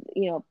like,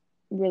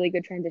 really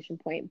good transition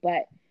point.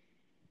 But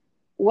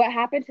what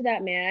happened to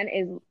that man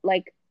is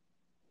like,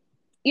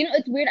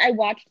 it's weird. I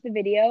watched the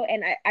video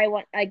and I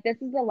want, like,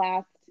 this is the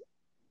last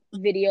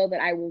video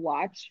that I will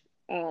watch.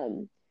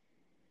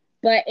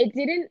 But it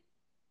didn't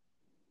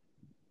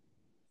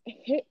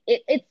hit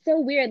it. It's so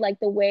weird. Like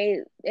the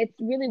way, it's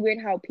really weird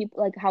how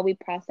people, like how we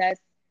process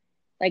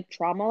like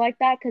trauma like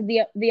that. Cause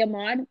the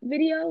Ahmaud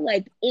video,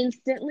 like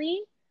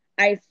instantly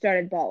I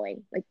started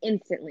bawling, like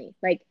instantly,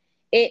 like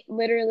it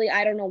literally,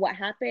 I don't know what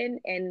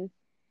happened. And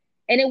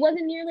it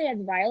wasn't nearly as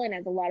violent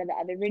as a lot of the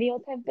other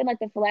videos have been. Like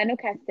the Philando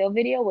Castile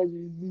video was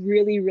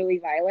really, really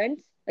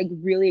violent, like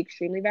really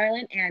extremely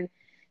violent. And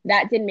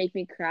that didn't make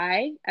me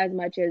cry as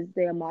much as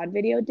the Ahmaud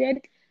video did.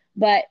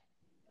 But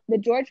the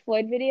George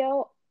Floyd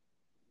video,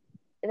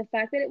 the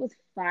fact that it was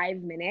 5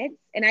 minutes,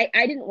 and I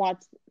didn't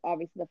watch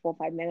obviously the full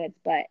 5 minutes,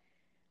 but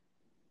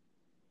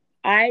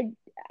I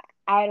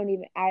don't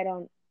even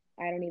know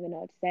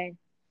what to say.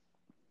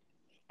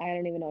 I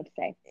don't even know what to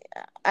say.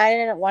 I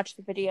didn't watch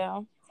the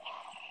video.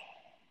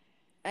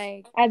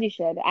 As you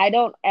should. I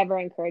don't ever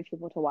encourage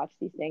people to watch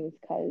these things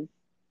because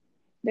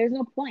there's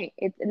no point.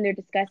 And they're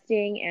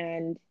disgusting,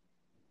 and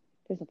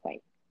there's no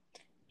point.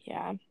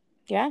 Yeah.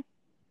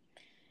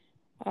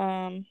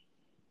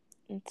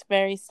 It's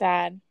very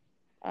sad.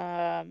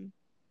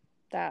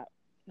 That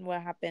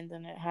what happens,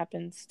 and it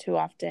happens too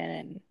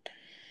often,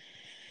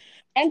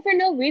 and for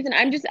no reason.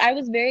 I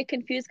was very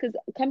confused because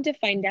come to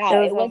find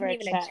out, it wasn't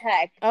even a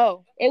check.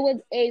 Oh, it was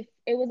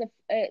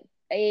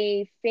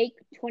a fake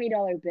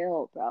 $20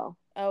 bill, bro.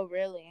 Oh,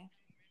 really?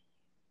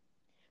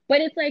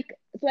 But it's like,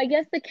 so I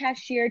guess the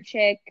cashier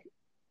chick.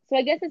 So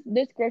I guess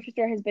this grocery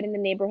store has been in the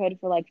neighborhood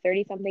for like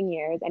 30 something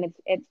years, and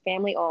it's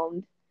family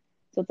owned.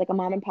 So it's like a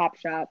mom and pop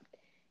shop.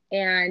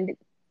 And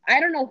I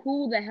don't know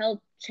who the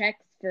hell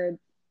checks for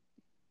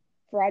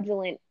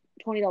fraudulent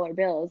 $20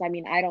 bills. I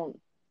mean,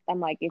 I'm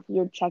like, if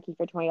you're checking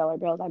for $20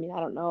 bills, I mean, I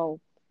don't know.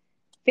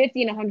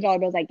 50 and $100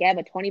 bills I get,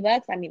 but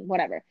 $20, I mean,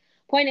 whatever.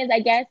 Point is,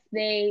 I guess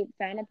they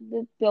found out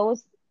the bill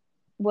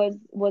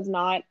was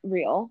not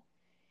real,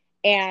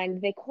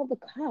 and they called the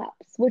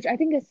cops, which I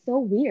think is so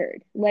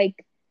weird.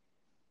 Like,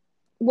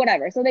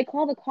 whatever. So they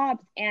call the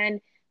cops,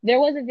 and there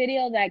was a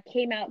video that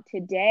came out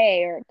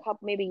today or a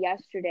couple maybe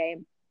yesterday,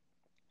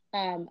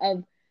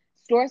 of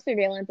store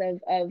surveillance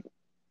of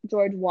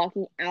George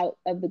walking out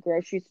of the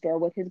grocery store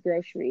with his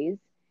groceries,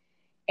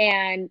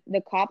 and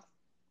the cops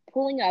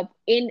pulling up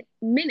in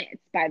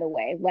minutes, by the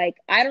way. Like,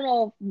 I don't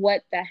know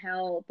what the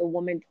hell the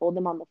woman told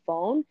them on the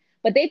phone,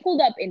 but they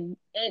pulled up in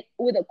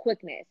with a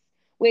quickness,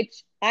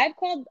 which I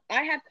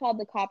have called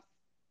the cops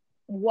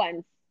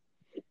once,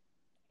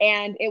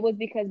 and it was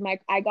because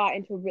I got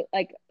into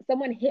like,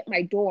 someone hit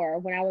my door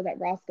when I was at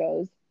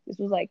Roscoe's. This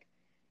was like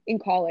in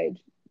college.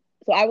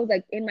 So I was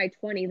like in my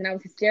 20s, and I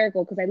was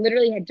hysterical because I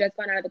literally had just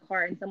gone out of the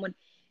car, and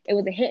it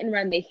was a hit and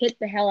run. They hit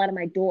the hell out of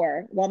my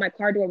door while my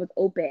car door was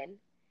open,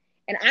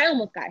 and I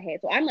almost got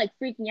hit. So I'm like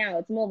freaking out.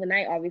 It's the middle of the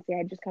night, obviously. I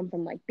had just come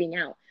from like being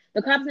out.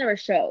 The cops never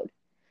showed.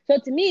 So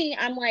to me,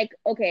 I'm like,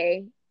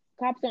 okay,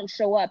 cops don't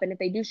show up. And if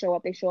they do show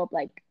up, they show up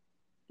like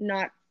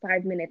not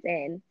 5 minutes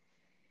in.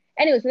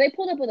 Anyway, so they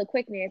pulled up with a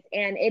quickness,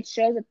 and it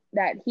shows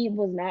that he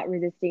was not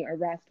resisting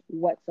arrest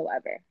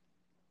whatsoever.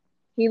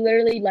 He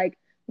literally like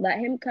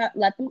let them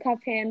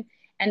cuff him,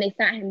 and they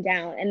sat him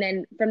down. And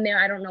then from there,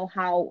 I don't know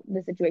how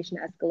the situation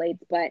escalates,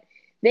 but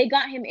they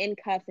got him in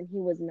cuffs, and he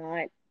was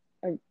not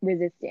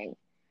resisting.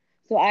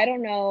 So I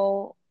don't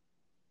know,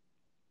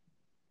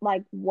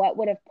 like, what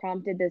would have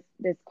prompted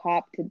this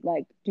cop to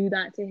like do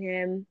that to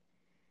him.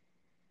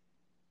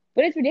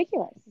 But it's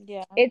ridiculous.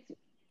 Yeah.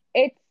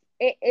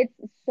 It's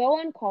so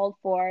uncalled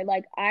for.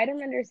 Like, I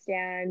don't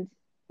understand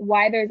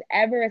why there's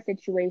ever a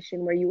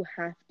situation where you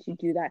have to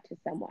do that to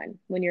someone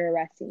when you're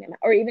arresting them,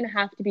 or even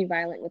have to be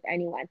violent with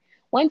anyone.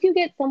 Once you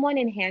get someone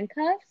in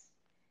handcuffs,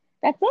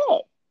 that's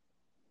it.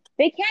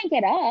 They can't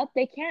get up.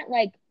 They can't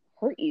like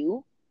hurt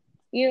you.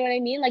 You know what I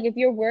mean? Like, if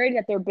you're worried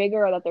that they're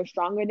bigger or that they're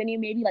stronger than you,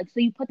 maybe, like, so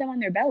you put them on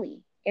their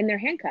belly in their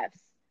handcuffs.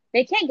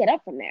 They can't get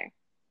up from there.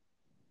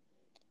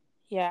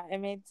 Yeah, it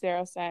made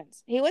zero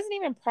sense. He wasn't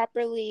even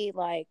properly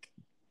like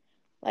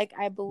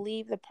I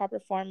believe the proper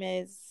form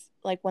is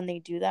like when they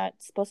do that,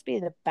 it's supposed to be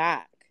the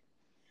back.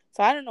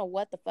 So I don't know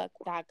what the fuck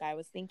that guy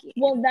was thinking.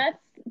 Well,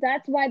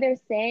 that's why they're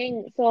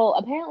saying. So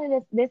apparently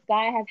this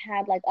guy has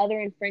had like other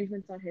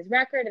infringements on his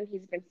record, and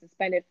he's been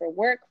suspended for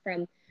work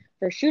for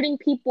shooting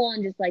people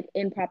and just like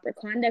improper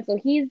conduct. So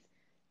he's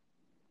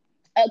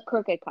a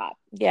crooked cop.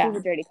 Yeah. He's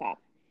a dirty cop.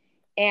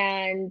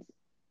 And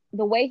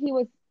the way he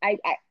was, I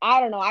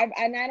don't know. I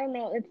don't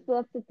know.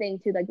 That's the thing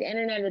too. Like, the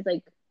internet is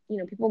like, you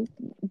know, people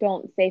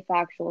don't say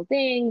factual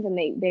things, and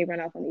they run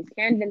off on these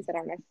tangents that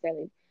aren't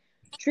necessarily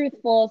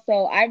truthful.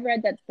 So I've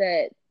read that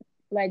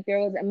there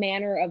was a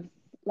manner of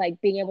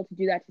like being able to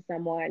do that to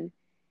someone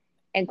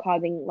and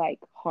causing like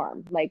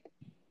harm, like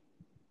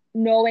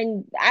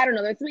knowing, I don't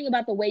know, there's something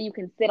about the way you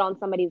can sit on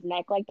somebody's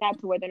neck like that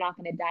to where they're not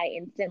going to die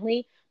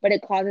instantly, but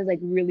it causes like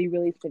really,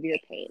 really severe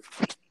pain.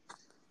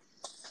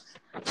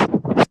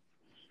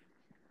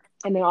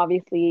 And then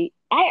obviously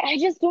I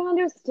just don't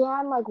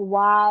understand like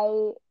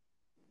why,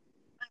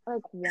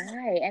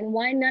 and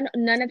why none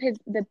of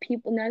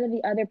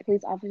the other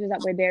police officers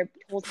that were there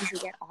told him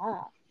to get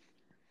off.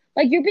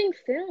 Like, you're being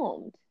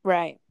filmed.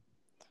 Right.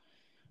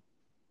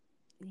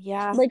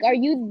 Yeah. Like, are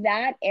you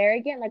that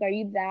arrogant? Like, are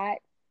you that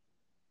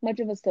much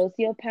of a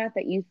sociopath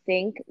that you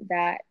think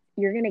that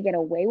you're going to get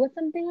away with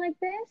something like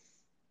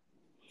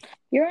this?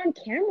 You're on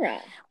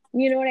camera.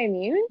 You know what I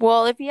mean?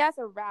 Well, if he has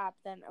a rap,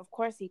 then of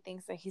course he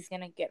thinks that he's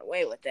going to get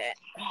away with it.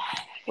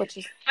 Which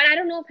is... And I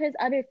don't know if his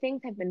other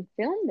things have been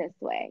filmed this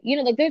way. You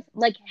know, like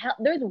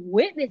there's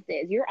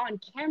witnesses. You're on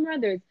camera.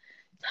 There's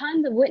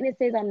tons of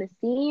witnesses on the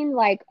scene.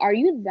 Like, are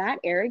you that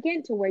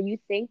arrogant to where you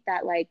think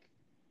that, like,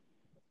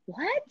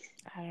 what?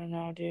 I don't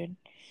know, dude.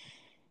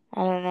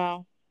 I don't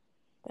know.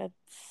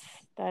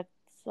 That's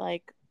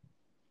like,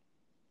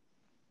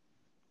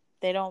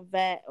 they don't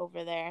vet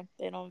over there.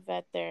 They don't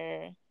vet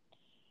their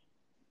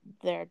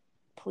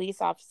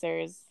police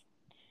officers.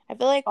 I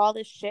feel like all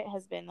this shit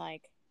has been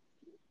like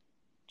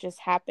just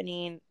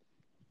happening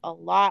a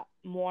lot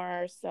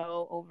more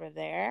so over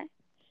there.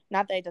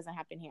 Not that it doesn't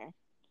happen here,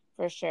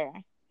 for sure.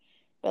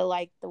 But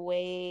like the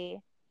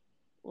way,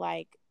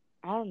 like,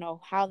 I don't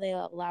know how they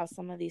allow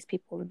some of these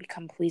people to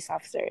become police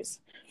officers.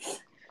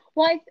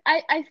 Well,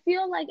 I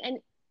feel like, and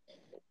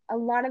a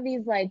lot of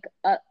these, like,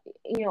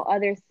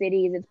 other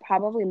cities, it's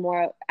probably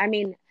more, I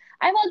mean,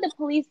 I feel like the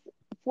police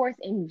force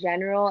in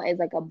general is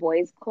like a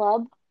boys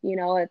club,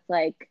 it's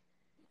like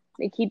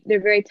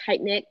they're very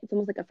tight knit. It's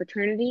almost like a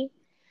fraternity.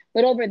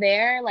 But over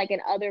there, like in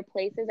other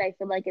places, I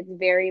feel like it's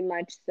very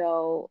much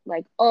so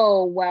like,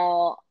 oh,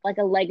 well, like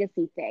a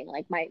legacy thing.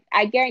 Like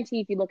I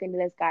guarantee if you look into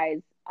this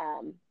guy's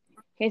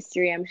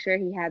history, I'm sure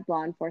he has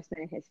law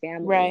enforcement in his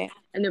family. Right.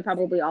 And they're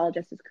probably all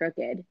just as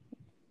crooked.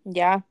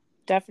 Yeah,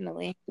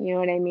 definitely. You know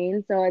what I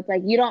mean? So it's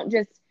like,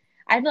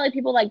 I feel like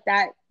people like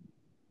that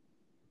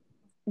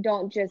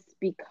don't just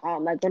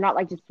become, like, they're not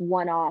like just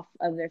one off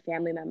of their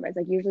family members.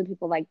 Like usually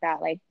people like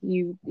that, like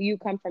you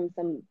come from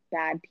some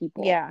bad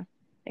people. Yeah,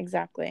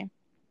 exactly.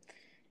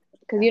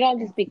 Because you don't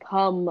just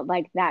become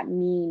like that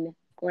mean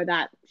or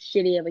that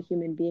shitty of a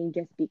human being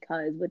just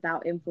because,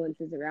 without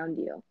influences around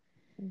you.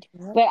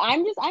 Yep. But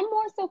I'm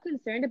more so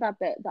concerned about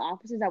the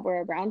officers that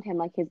were around him,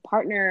 like his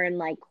partner and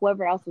like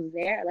whoever else was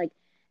there. Like,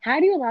 how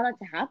do you allow that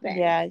to happen?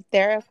 Yeah,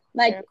 they're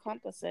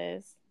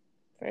accomplices.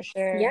 For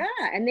sure. Yeah,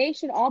 and they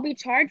should all be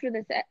charged with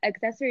this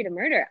accessory to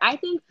murder. I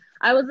think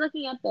I was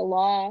looking at the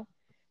law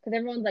because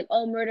everyone's like,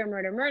 oh, murder,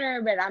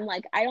 but I'm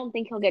like, I don't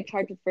think he'll get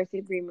charged with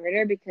first-degree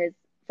murder, because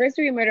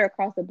first-degree murder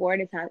across the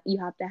board is you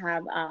have to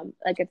have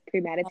like it's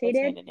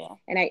premeditated,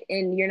 Yeah.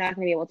 and you're not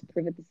going to be able to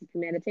prove that this is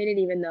premeditated,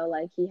 even though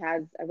like he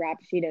has a rap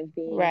sheet of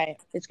being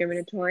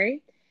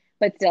discriminatory.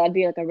 But still, it'd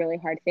be like a really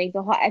hard thing.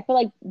 So I feel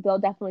like they'll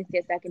definitely see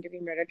a second-degree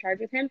murder charge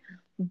with him,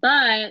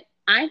 but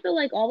I feel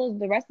like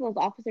the rest of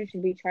those officers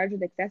should be charged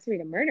with accessory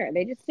to murder.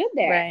 They just stood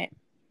there. Right.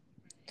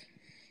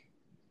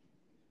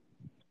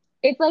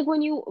 It's like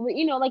when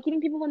like even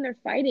people when they're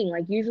fighting,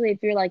 like usually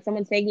if you're like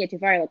someone's taking it too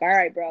far, you're like, all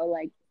right, bro,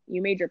 like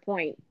you made your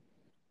point.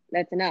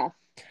 That's enough.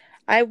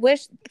 I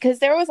wish, because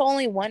there was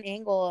only one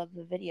angle of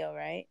the video,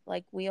 right?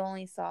 Like we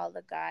only saw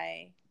the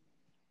guy.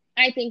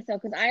 I think so,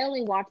 because I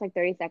only watched like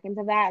 30 seconds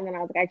of that, and then I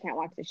was like, I can't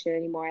watch this shit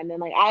anymore. And then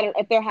like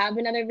if there have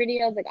been other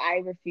videos, like I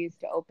refuse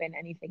to open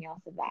anything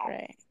else of that.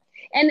 Right.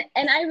 And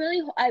I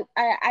really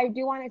I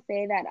do want to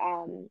say that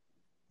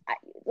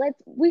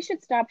we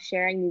should stop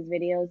sharing these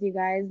videos, you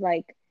guys.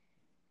 Like,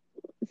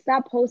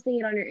 stop posting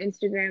it on your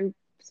Instagram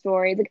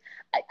stories. Like,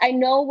 I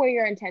know where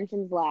your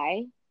intentions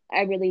lie.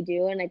 I really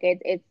do, and like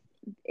it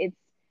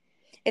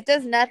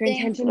does nothing. Your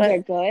intentions are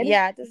good.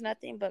 Yeah, it does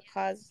nothing but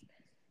cause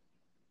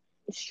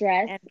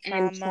stress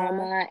and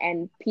trauma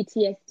and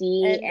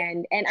PTSD,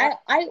 and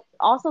I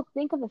also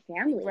think of the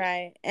family.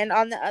 Right. And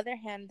on the other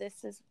hand,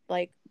 this is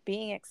like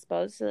being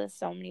exposed to this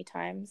so many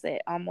times,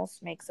 it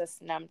almost makes us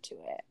numb to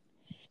it.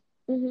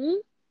 Mm-hmm.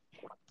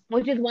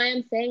 Which is why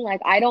I'm saying,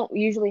 like, I don't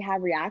usually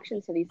have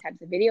reactions to these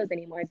types of videos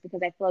anymore. It's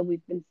because I feel like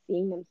we've been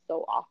seeing them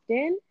so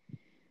often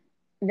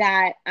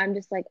that I'm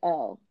just like,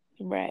 oh.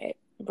 Right.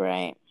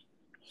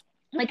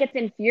 Like, it's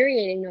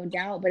infuriating, no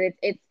doubt, but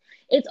it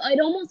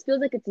almost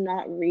feels like it's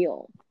not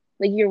real.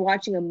 Like you're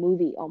watching a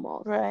movie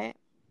almost. Right.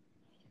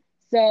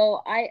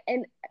 So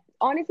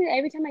honestly,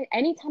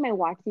 anytime I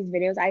watch these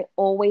videos, I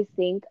always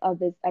think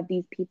of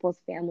these people's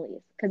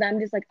families, because I'm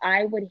just like,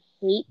 I would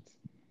hate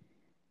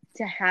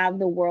to have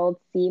the world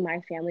see my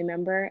family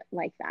member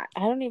like that.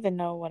 I don't even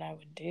know what I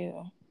would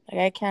do.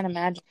 Like, I can't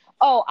imagine.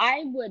 Oh,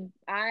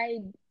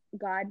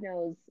 God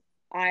knows,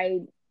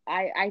 I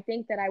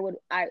think that I would,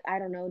 I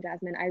don't know,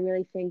 Jasmine, I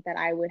really think that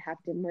I would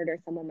have to murder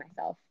someone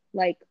myself.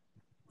 Like,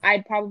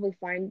 I'd probably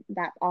find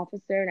that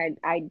officer and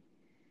I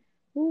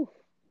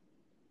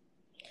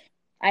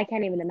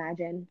can't even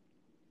imagine.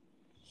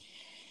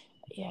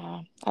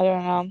 Yeah, I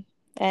don't know.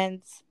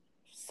 And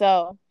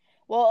so,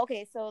 well,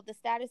 okay, so the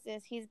status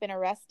is he's been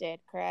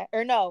arrested, correct?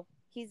 Or no,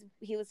 he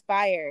was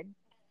fired.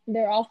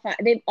 They're all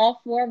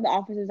all four of the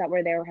officers that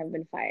were there have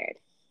been fired.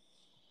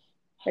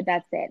 But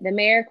that's it. The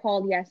mayor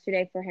called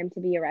yesterday for him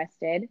to be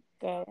arrested.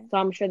 Good. So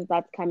I'm sure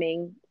that's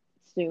coming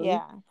soon.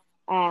 Yeah.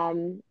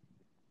 All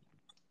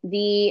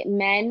three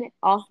men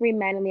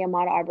in the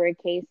Ahmaud Arbery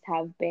case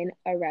have been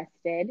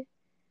arrested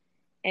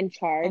and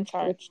charged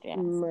with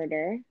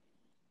murder.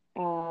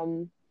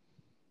 The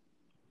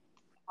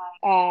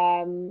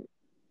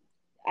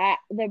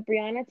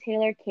Breonna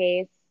Taylor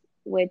case,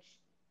 which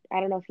I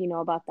don't know if you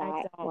know about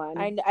that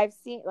one. I've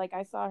seen, like,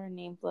 I saw her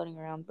name floating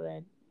around,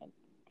 but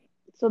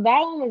so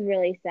that one was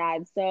really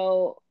sad.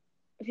 So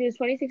she was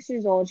 26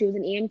 years old. She was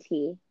an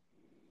EMT.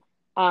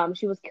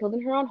 She was killed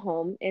in her own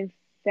home in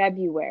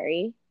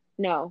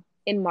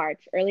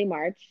March, early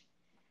March.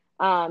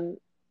 So I'm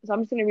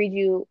just gonna read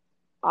you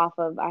off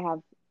of. I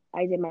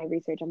did my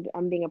research.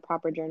 I'm being a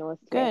proper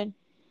journalist today. Good.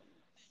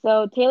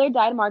 So Taylor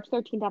died March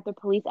 13th after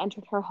police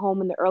entered her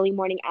home in the early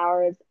morning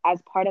hours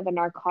as part of a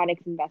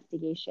narcotics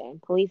investigation.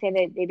 Police say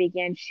that they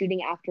began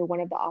shooting after one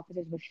of the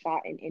officers was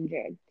shot and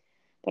injured.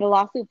 But a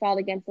lawsuit filed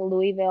against the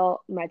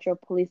Louisville Metro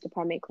Police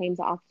Department claims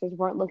the officers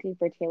weren't looking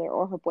for Taylor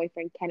or her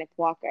boyfriend, Kenneth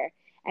Walker,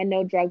 and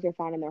no drugs were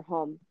found in their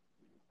home.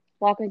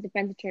 Walker's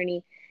defense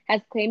attorney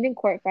has claimed in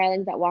court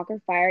filings that Walker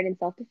fired in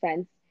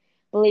self-defense,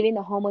 believing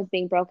the home was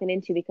being broken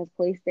into because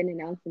police didn't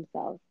announce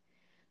themselves.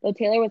 Though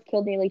Taylor was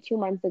killed nearly 2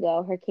 months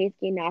ago, her case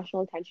gained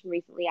national attention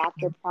recently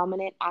after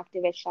prominent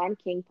activist Sean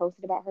King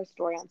posted about her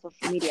story on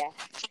social media.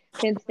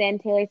 Since then,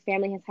 Taylor's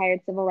family has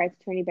hired civil rights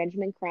attorney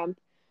Benjamin Crump,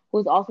 who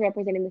is also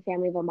representing the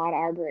family of Ahmaud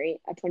Arbery,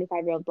 a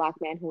 25-year-old black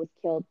man who was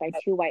killed by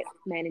 2 white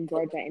men in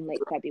Georgia in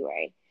late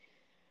February.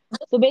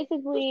 So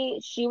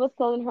basically, she was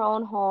killed in her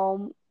own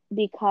home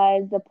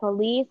because the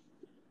police,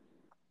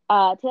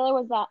 Taylor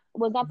was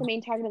not the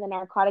main target of the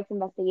narcotics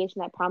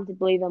investigation that prompted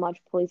Louisville Metro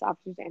police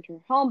officers to enter her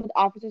home, but the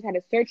officers had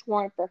a search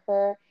warrant for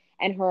her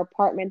and her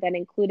apartment that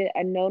included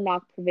a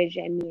no-knock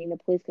provision, meaning the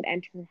police could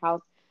enter her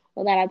house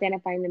without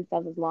identifying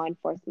themselves as law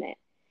enforcement.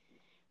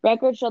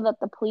 Records show that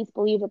the police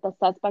believe that the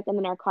suspect in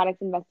the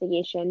narcotics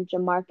investigation,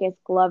 Jamarcus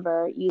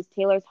Glover, used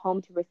Taylor's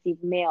home to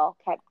receive mail,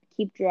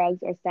 keep drugs,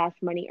 or stash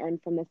money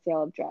earned from the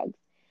sale of drugs.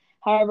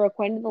 However,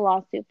 according to the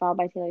lawsuit filed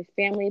by Taylor's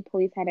family,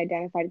 police had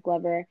identified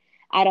Glover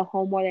at a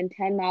home more than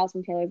 10 miles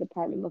from Taylor's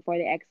apartment before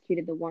they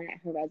executed the warrant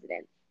at her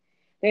residence.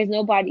 There is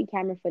no body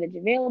camera footage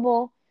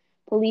available.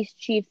 Police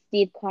Chief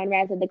Steve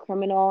Conrad said the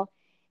criminal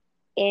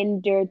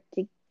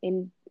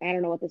I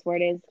don't know what this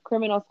word is,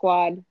 criminal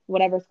squad,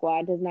 whatever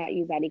squad, does not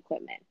use that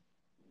equipment.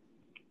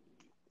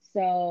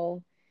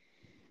 So,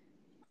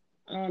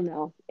 I don't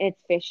know.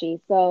 It's fishy.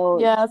 So,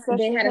 Yeah, they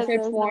especially had a because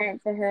search there's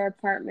warrant for her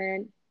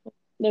apartment.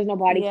 There's no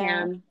body Yeah.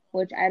 cam,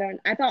 which I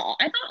thought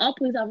all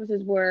police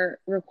officers were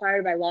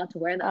required by law to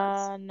wear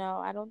those. No,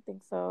 I don't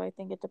think so. I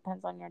think it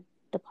depends on your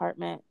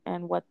department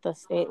and what the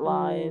state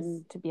law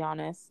is, to be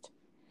honest.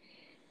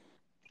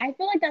 I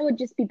feel like that would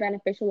just be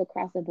beneficial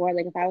across the board.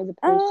 Like if I was a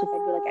police chief,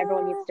 I'd be like,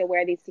 everyone needs to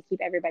wear these to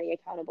keep everybody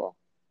accountable.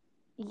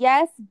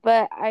 Yes,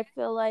 but I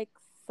feel like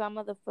some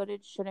of the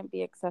footage shouldn't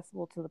be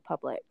accessible to the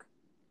public.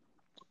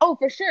 Oh,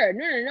 for sure.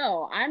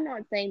 No. I'm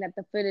not saying that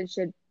the footage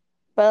should.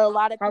 But a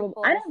lot of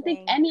people I don't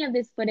think any of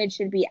this footage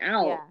should be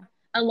out. Yeah.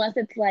 Unless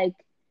it's like,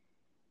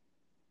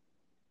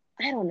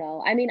 I don't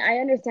know. I mean, I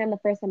understand the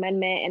First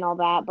Amendment and all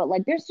that, but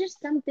like, there's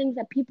just some things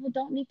that people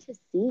don't need to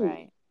see.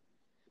 Right.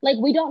 Like,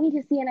 we don't need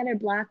to see another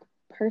black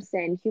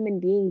person, human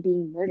being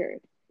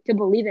murdered to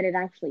believe that it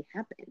actually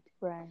happened.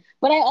 Right.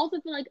 But I also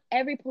feel like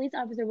every police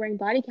officer wearing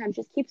body cams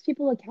just keeps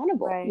people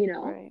accountable, Right. you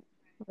know? Right.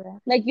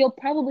 Like, you'll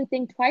probably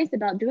think twice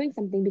about doing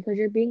something because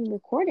you're being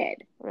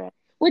recorded. Right.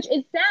 Which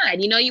is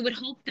sad. You know, you would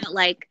hope that,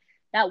 like,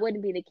 that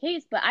wouldn't be the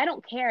case, but I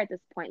don't care at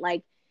this point.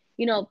 Like,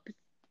 you know,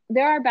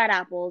 there are bad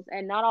apples,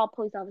 and not all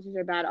police officers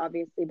are bad,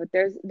 obviously, but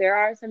there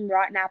are some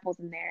rotten apples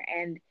in there,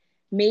 and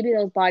maybe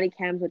those body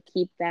cams would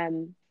keep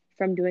them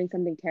from doing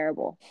something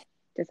terrible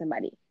to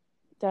somebody.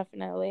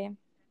 Definitely.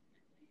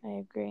 I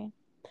agree.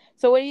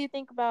 So what do you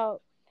think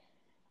about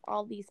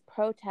all these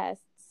protests?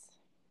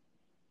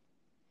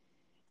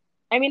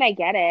 I mean, I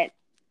get it.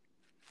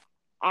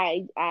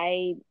 I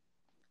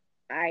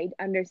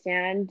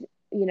understand,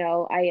 you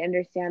know, I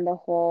understand the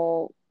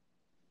whole,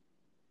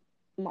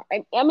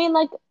 I mean,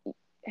 like,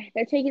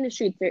 they're taking the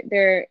streets.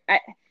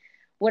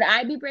 Would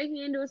I be breaking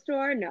into a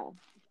store? No.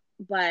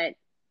 But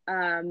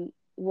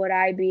would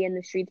I be in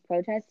the streets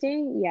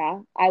protesting?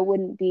 Yeah. I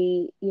wouldn't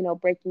be, you know,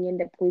 breaking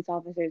into police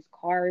officers'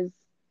 cars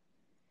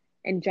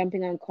and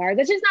jumping on cars.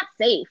 It's just not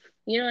safe.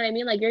 You know what I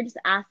mean? Like, you're just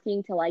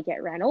asking to, like,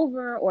 get ran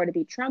over or to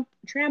be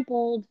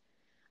trampled.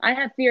 I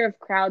have fear of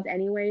crowds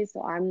anyway,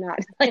 so I'm not,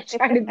 like,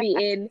 trying to be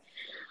in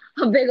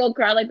a big old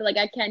crowd. Like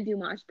I can't do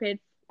mosh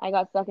pits. I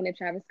got stuck in a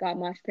Travis Scott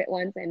mosh pit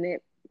once, and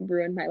it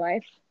ruined my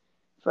life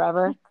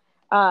forever.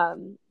 But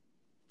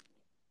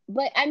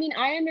I mean,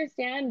 I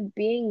understand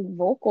being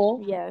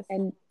vocal. Yes.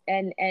 And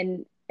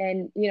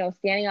you know,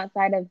 standing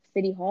outside of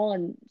City Hall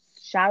and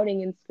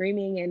shouting and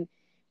screaming and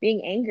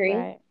being angry.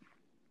 Right.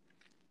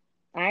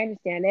 I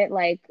understand it.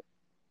 Like,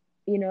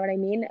 you know what I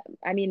mean?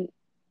 I mean,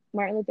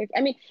 Martin Luther.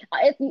 I mean,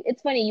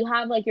 it's funny. You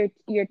have like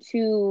your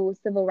two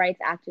civil rights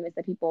activists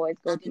that people always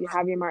go to. You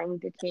have your Martin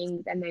Luther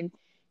Kings, and then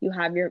you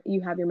have your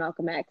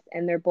Malcolm X,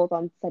 and they're both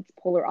on such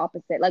polar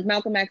opposite. Like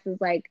Malcolm X is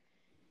like,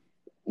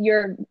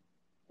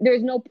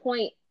 there's no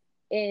point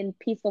in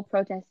peaceful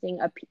protesting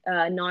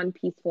a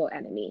non-peaceful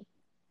enemy,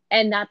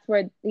 and that's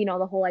where, you know,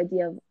 the whole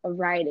idea of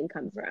rioting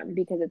comes from,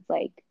 because it's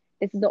like,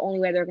 this is the only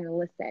way they're going to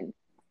listen.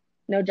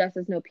 No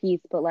justice, no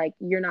peace, but like,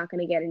 you're not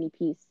going to get any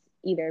peace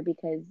either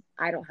because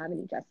I don't have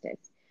any justice.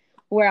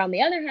 Where on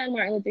the other hand,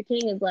 Martin Luther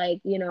King is like,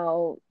 you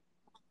know,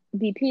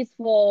 be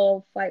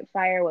peaceful, fight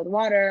fire with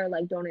water,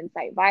 like, don't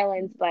incite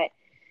violence. But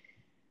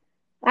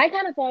I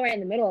kind of fall right in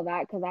the middle of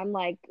that, because I'm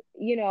like,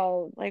 you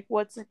know, like,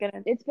 what's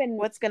gonna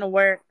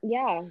work?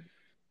 Yeah,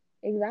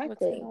 exactly. What's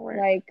gonna work?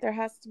 Like, there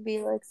has to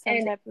be like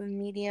some type of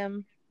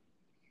medium.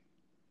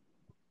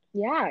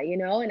 Yeah, you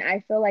know, and I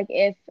feel like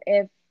if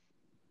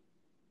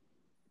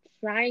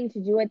trying to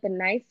do it the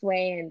nice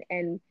way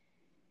and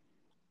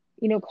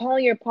you know,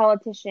 calling your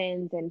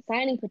politicians and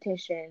signing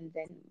petitions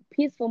and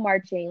peaceful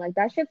marching, like,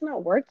 that shit's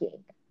not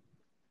working.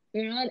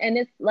 You know, and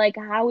it's like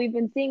how we've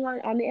been seeing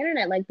on the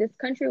internet. Like, this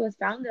country was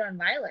founded on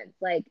violence.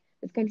 Like,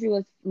 this country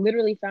was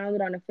literally founded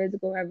on a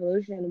physical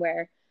revolution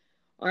where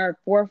our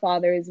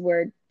forefathers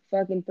were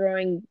fucking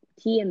throwing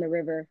tea in the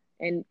river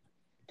and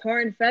tar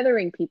and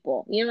feathering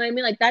people. You know what I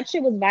mean? Like, that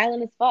shit was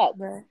violent as fuck.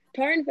 Right.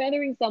 Tar and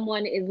feathering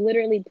someone is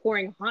literally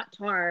pouring hot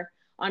tar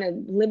on a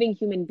living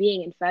human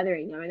being and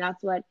feathering them. And that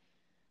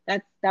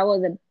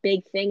was a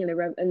big thing in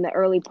the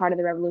early part of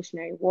the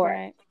Revolutionary War.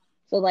 Right.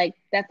 So, like,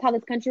 that's how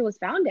this country was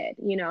founded,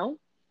 you know?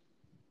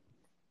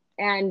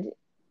 And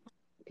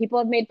people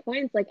have made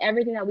points like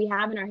everything that we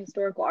have in our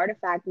historical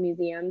artifact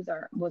museums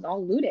was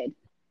all looted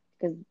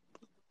because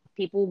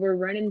people were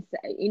running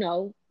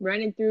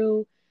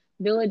through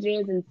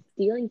villages and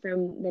stealing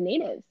from the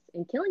natives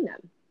and killing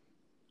them.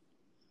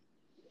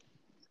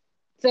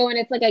 So, and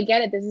it's like, I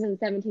get it, this isn't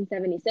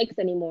 1776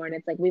 anymore, and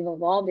it's like we've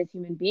evolved as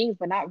human beings,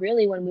 but not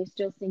really when we're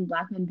still seeing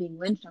Black men being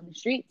lynched on the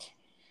street.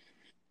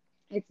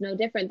 It's no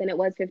different than it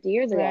was 50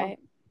 years ago. Right.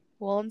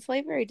 Well, and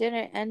slavery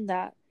didn't end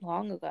that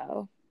long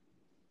ago.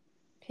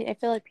 I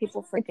feel like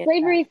people forget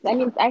Slavery, that. I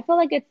mean, I feel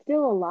like it's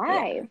still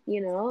alive,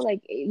 you know?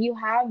 Like, you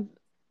have,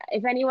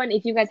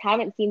 if you guys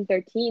haven't seen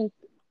 13th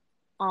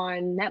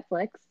on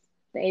Netflix,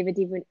 the Ava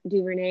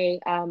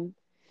DuVernay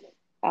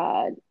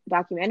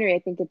documentary, I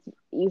think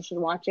you should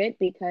watch it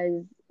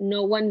because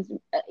no one's,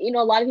 a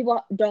lot of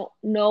people don't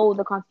know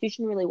the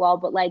Constitution really well,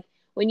 but like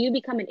when you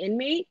become an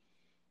inmate,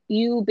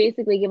 you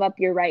basically give up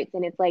your rights,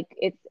 and it's like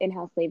it's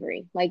in-house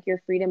slavery. Like,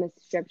 your freedom is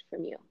stripped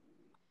from you.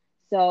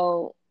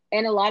 So,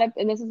 and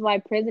this is why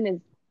prison is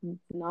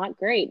not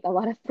great. A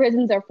lot of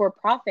prisons are for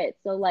profit.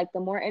 So, like, the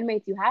more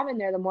inmates you have in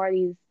there, the more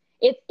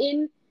it's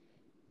in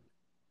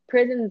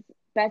prison's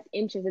best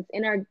interest. It's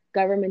in our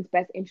government's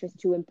best interest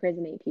to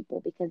imprisonate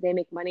people because they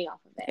make money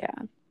off of it.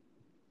 Yeah.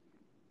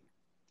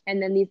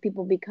 And then these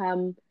people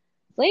become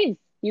slaves.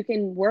 You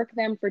can work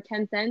them for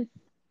 10 cents.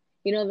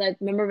 You know, like,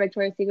 remember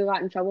Victoria's Secret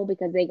got in trouble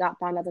because they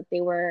found out that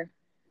they were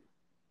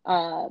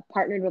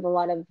partnered with a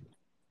lot of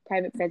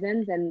private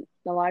prisons, and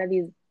a lot of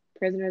these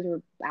prisoners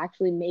were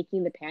actually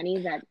making the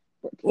panties that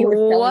they were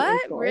selling in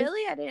stores.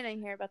 Really? I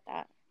didn't hear about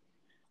that.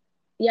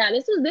 Yeah,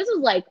 this was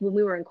like when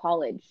we were in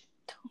college.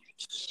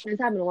 This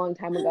happened a long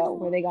time ago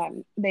where they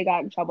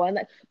got in trouble.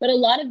 But a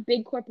lot of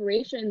big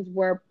corporations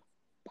were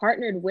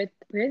partnered with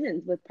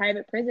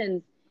private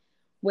prisons,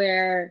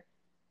 where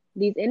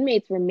these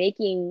inmates were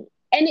making,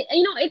 and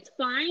it's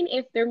fine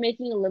if they're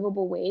making a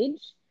livable wage,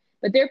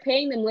 but they're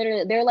paying them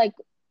literally. They're like,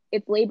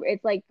 it's labor.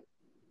 It's like,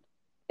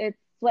 it's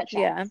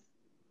sweatshops.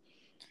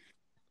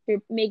 Yeah.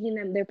 They're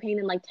paying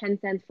them like 10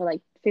 cents for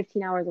like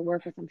 15 hours of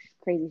work or some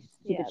crazy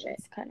stupid shit.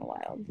 It's kind of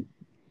wild.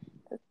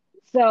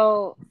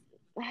 So,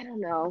 I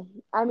don't know.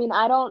 I mean,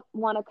 I don't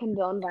want to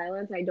condone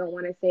violence. I don't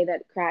want to say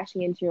that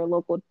crashing into your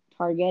local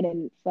Target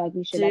and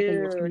fucking shit up in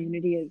your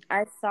community is.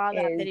 I saw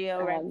that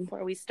video right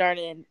before we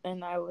started,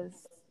 and I was.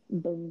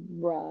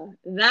 Bruh.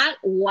 That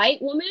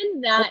white woman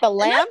with the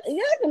lamps?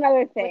 That's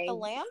another thing. With the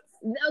lamps?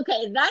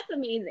 Okay, that's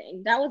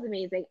amazing. That was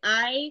amazing.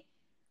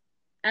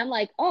 I'm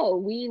like, oh,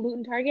 we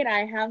Luton Target.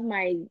 I have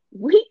my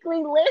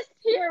weekly list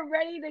here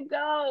ready to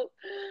go.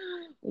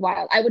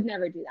 Wow, I would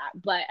never do that,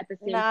 but at the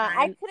same time,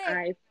 I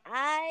couldn't.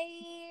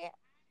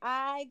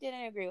 I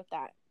didn't agree with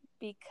that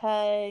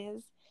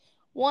because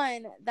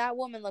one, that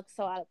woman looks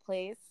so out of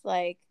place.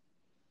 Like,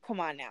 come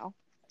on now.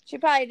 She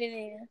probably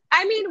didn't.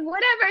 I mean,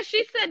 whatever.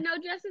 She said, no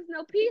justice,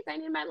 no peace. I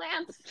need my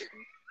lamps. She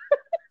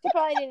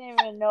probably didn't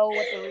even know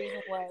what the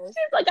reason was.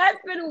 She's like,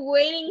 I've been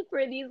waiting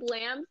for these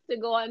lamps to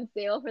go on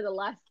sale for the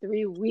last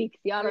 3 weeks.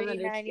 Y'all don't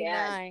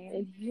understand.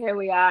 And here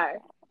we are.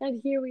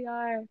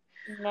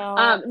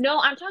 No,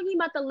 I'm talking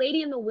about the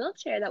lady in the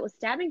wheelchair that was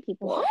stabbing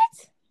people. What?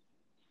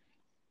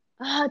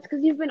 Oh, it's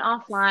because you've been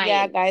offline.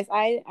 Yeah, guys,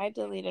 I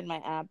deleted my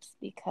apps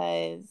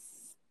because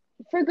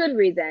for good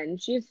reason.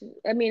 It's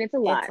a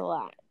lot. It's a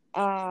lot.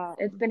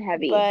 It's been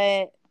heavy.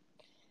 But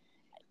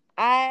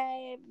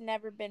I've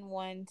never been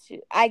one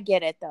to. I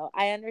get it though.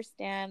 I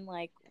understand.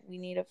 Like, we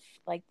need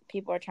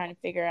people are trying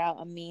to figure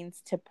out a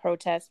means to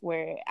protest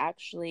where it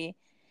actually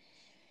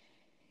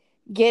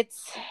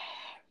gets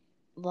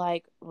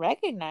like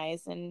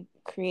recognized and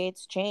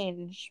creates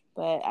change.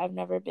 But I've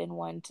never been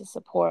one to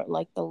support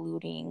like the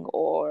looting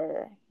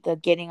or the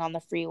getting on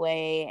the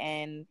freeway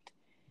and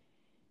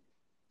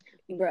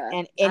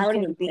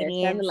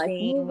inconveniencing like,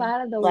 move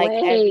out of the like way.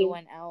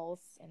 everyone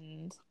else.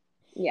 And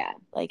yeah,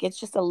 like, it's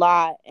just a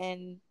lot,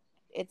 and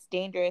it's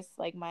dangerous,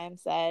 like Mayim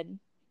said,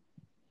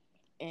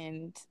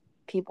 and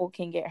people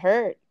can get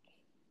hurt.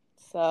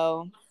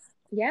 So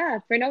yeah,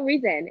 for no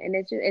reason. And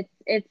it's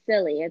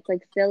silly. It's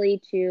like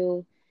silly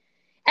to,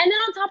 and then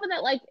on top of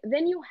that, like,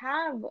 then you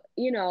have,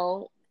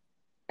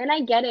 and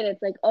I get it.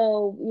 It's like,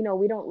 oh,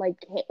 we don't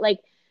like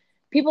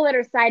people that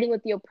are siding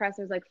with the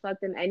oppressors, like, fuck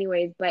them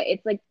anyways. But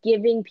it's like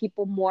giving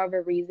people more of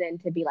a reason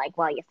to be like,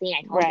 well, you see,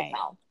 I told you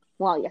so.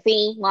 Well, you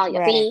see, you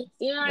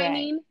know what I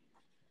mean?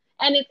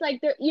 And it's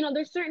like,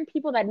 there's certain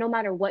people that no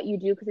matter what you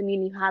do, because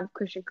you have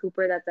Christian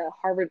Cooper, that's a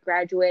Harvard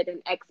graduate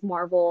and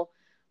ex-Marvel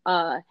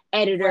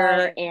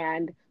editor,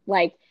 and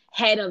like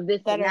head of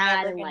this That and are that,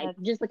 never and like gonna.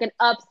 just like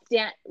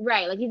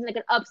right, like he's like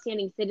an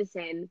upstanding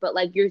citizen, but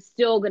like you're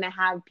still gonna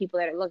have people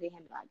that are looking at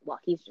him like, well,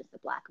 he's just a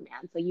black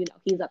man, so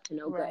he's up to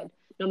no Right. good,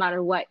 no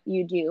matter what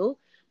you do.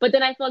 But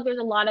then I feel like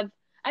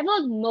I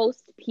feel like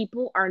most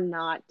people are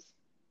not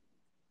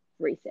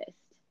racist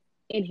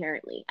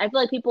inherently. I feel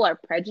like people are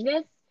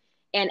prejudiced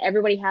and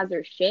everybody has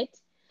their shit,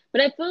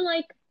 but I feel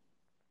like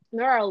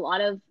there are a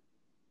lot of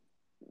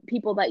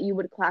people that you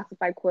would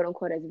classify quote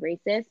unquote as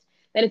racist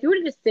that if you were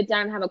to just sit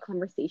down and have a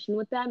conversation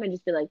with them and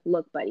just be like,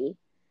 look, buddy,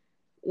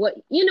 what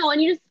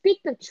and you just speak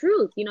the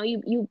truth,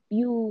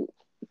 you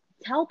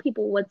tell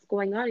people what's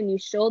going on and you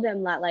show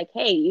them that like,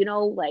 hey,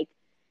 like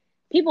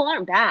people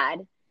aren't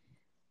bad.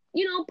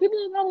 People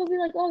will probably be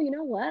like, oh, you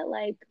know what,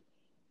 like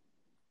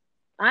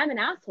I'm an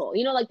asshole.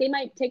 Like they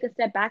might take a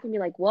step back and be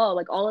like, whoa,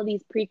 like all of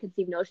these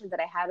preconceived notions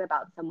that I had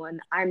about someone,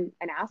 I'm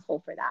an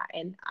asshole for that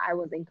and I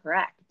was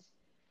incorrect.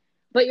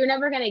 But you're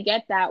never going to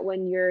get that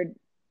when you're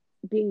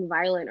being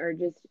violent or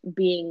just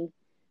being.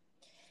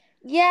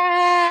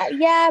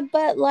 Yeah,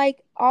 but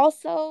like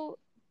also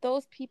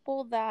those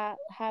people that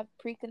have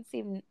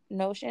preconceived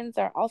notions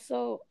are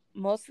also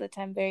most of the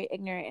time very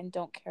ignorant and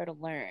don't care to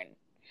learn.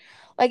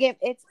 Like if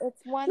it's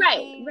one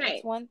thing, Right.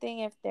 It's one thing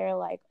if they're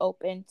like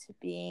open to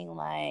being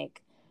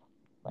like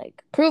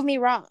prove me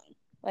wrong,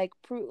 like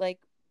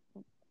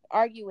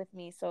argue with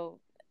me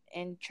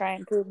and try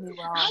and prove me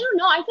wrong. I don't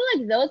know. I feel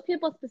like those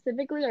people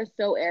specifically are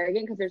so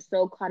arrogant because they're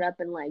so caught up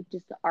in like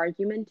just the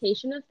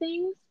argumentation of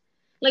things.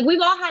 Like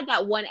we've all had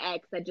that one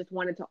ex that just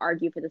wanted to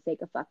argue for the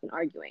sake of fucking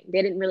arguing.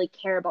 They didn't really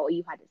care about what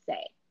you had to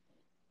say.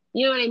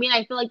 You know what I mean?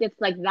 I feel like it's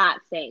like that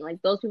saying,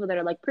 like those people that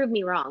are like, prove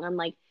me wrong. I'm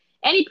like,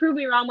 any prove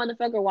me wrong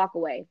motherfucker, walk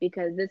away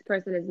because this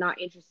person is not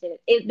interested.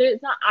 They're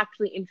not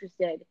actually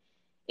interested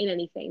in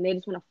anything. They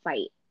just want to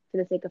fight for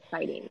the sake of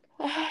fighting.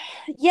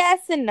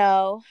 Yes and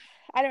no.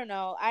 I don't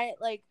know. I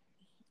like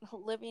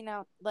living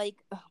out like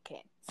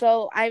okay.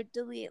 So I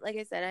deleted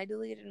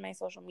my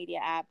social media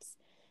apps.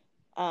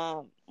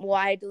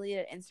 I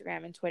deleted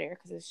Instagram and Twitter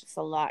because it's just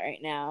a lot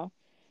right now.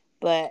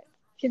 But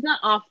she's not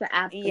off the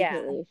app completely.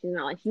 Yeah. She's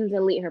not like she didn't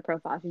delete her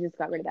profile. She just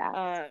got rid of the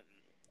app.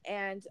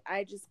 And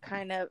I just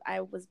I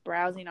was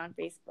browsing on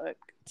Facebook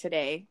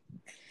today,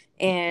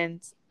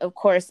 and of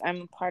course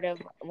I'm part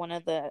of one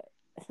of the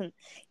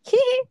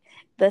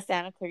the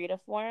Santa Clarita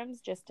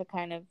forums just to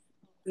kind of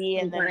be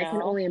in the know. I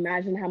can only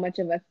imagine how much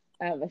of a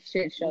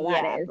shit show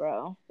that is. Yeah,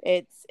 bro.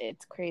 It's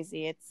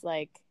crazy. It's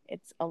like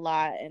it's a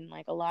lot, and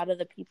like a lot of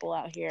the people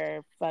out here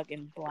are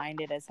fucking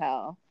blinded as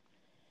hell.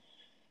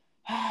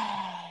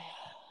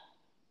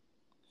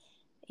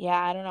 Yeah,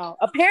 I don't know.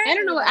 Apparently,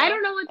 I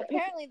don't know what.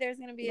 Apparently, there's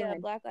gonna be a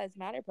Black Lives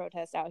Matter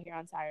protest out here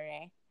on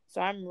Saturday, so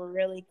I'm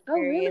really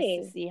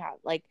curious to see how.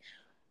 Like,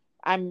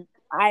 Are you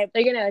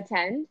gonna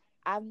attend?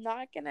 I'm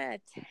not gonna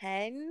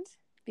attend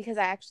because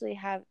I actually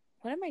have.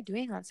 What am I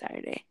doing on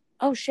Saturday?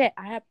 Oh shit!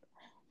 I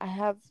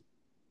have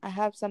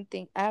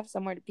something. I have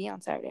somewhere to be on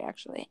Saturday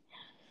actually,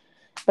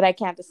 but I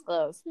can't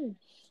disclose.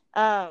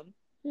 I'll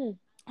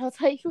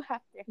tell you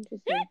after.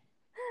 Interesting.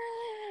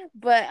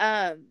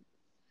 But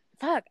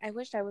fuck, I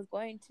wish I was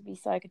going to be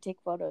so I could take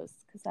photos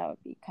because that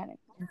would be kind of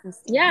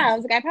interesting. Yeah, I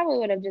was like,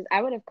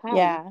 I would have come.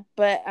 Yeah,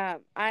 but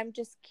I'm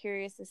just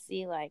curious to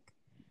see like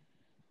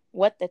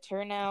what the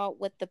turnout,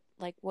 what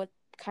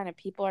kind of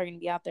people are going to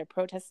be out there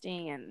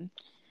protesting and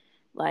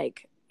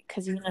like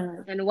because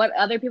and what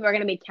other people are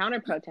going to be counter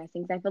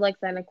protesting. Because I feel like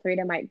Santa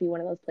Clarita might be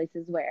one of those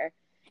places where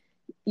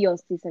you'll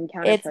see some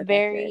counter. It's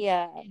very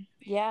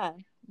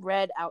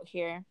red out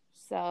here,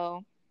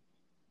 so.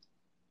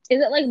 Is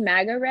it like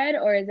MAGA red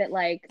or is it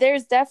like?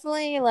 There's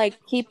definitely like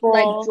people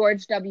like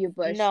George W.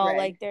 Bush. No, red.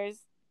 like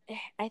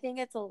I think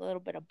it's a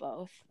little bit of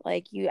both.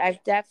 Like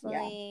I've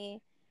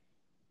definitely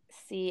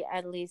see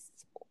at least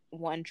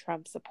one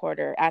Trump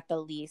supporter at the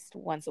least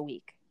once a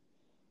week.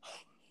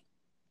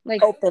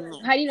 Like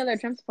openly. How do you know they're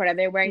Trump supporter? Are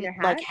they wearing their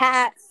hats? Like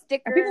hats,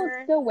 sticker. Are people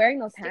still wearing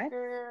those hats?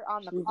 Sticker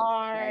on the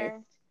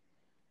car.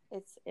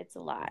 Christ. It's a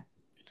lot.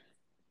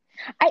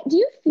 Do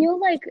you feel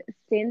like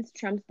since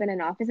Trump's been in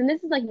office, and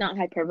this is like not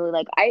hyperbole,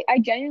 like I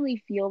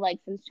genuinely feel like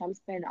since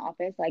Trump's been in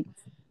office, like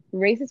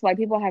racist white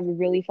people have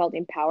really felt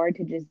empowered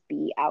to just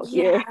be out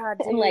here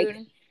and like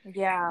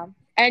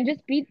and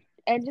just be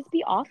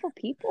awful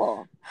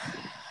people.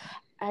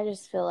 I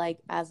just feel like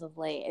as of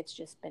late it's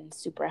just been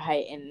super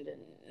heightened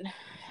and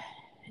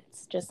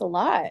it's just a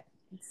lot.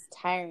 It's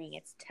tiring,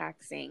 it's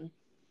taxing.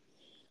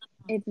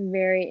 It's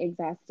very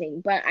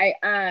exhausting. But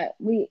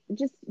we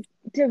just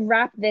to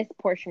wrap this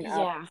portion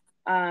up.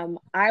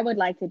 I would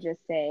like to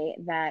just say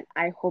that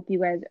I hope you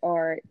guys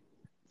are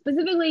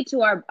specifically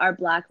to our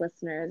Black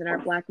listeners and our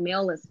Black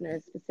male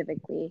listeners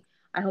specifically.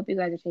 I hope you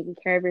guys are taking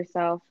care of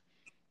yourself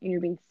and you're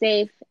being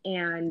safe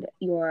and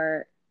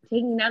you're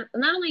taking not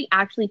only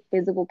actually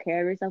physical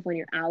care of yourself when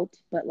you're out,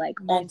 but like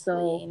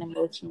mentally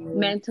also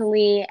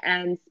mentally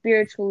and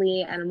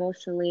spiritually and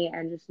emotionally,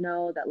 and just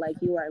know that like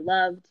you are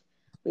loved.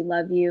 We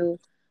love you.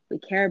 We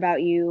care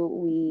about you.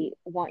 We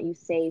want you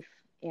safe,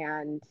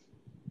 and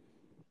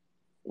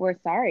we're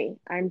sorry.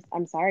 I'm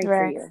sorry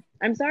for you.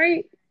 I'm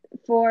sorry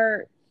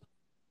for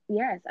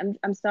yes,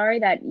 I'm sorry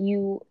that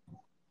you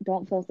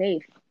don't feel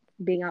safe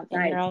being In your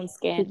outside own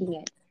skin. kicking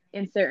it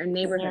in certain In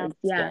your own neighborhoods.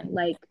 Yeah, skin.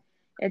 like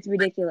it's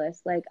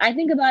ridiculous. Like I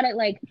think about it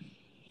like,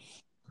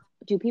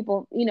 do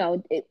people,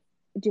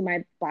 do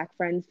my Black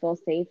friends feel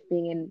safe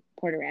being in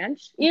Porter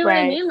Ranch? You know what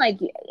I Right. mean? Like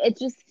it's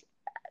just,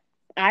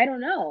 I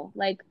don't know.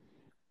 Like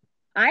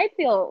I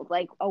feel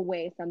like a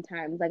way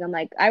sometimes. Like I'm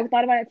like, I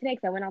thought about it today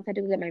because I went outside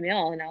to go get my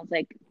mail, and I was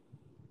like,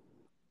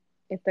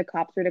 if the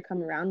cops were to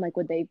come around, like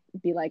would they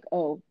be like,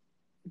 oh,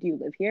 do you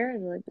live here?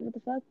 And they're like, what the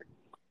fuck?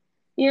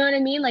 You know what I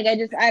mean? Like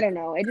I don't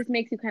know. It just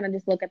makes you kind of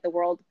just look at the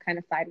world kind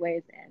of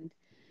sideways, and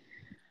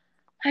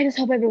I just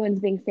hope everyone's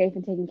being safe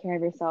and taking care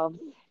of yourselves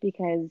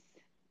because,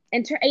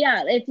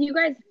 yeah, if you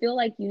guys feel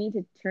like you need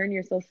to turn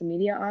your social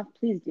media off,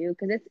 please do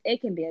because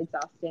it can be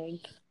exhausting,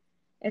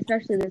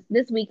 especially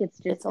this week. It's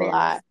just It's a been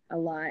lot. a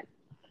lot.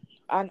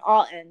 On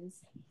all ends.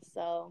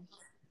 So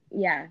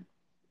Yeah.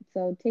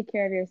 So take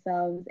care of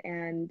yourselves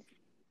and,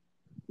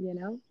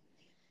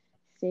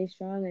 stay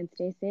strong and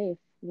stay safe.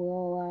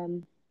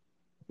 We'll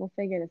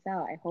figure this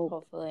out. I hope.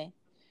 hopefully.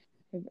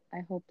 I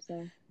hope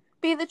so.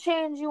 Be the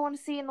change you want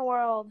to see in the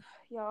world,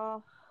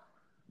 y'all.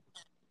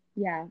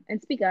 Yeah,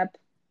 and speak up,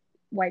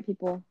 white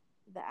people.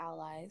 The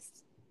allies.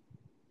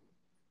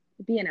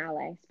 Be an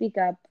ally. Speak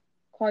up.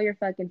 Call your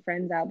fucking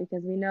friends out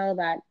because we know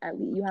that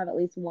you have at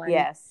least one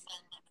Yes.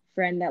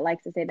 friend that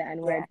likes to say the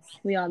N-word. Yes.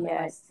 We all know it.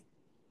 Yes.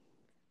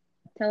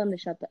 Tell them to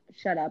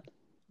shut up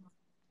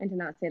and to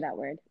not say that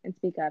word and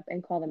speak up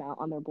and call them out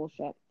on their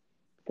bullshit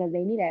because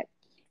they need it.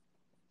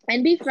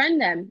 And befriend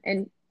them,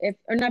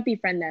 or not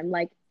befriend them,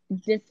 like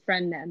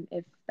disfriend them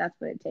if that's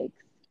what it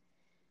takes.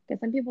 Because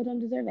some people don't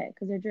deserve it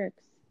because they're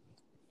jerks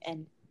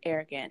and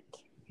arrogant.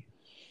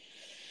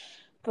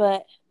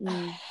 But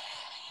Mm.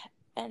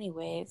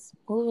 anyways,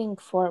 moving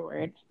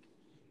forward.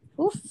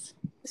 Oof.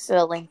 This is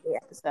a lengthy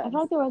episode. I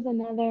thought there was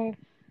another.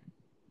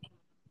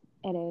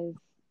 It is.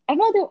 I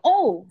thought there.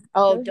 Oh,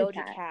 Doja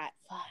Doja Cat.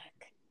 Fuck.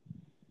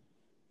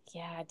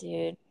 Yeah,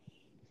 dude.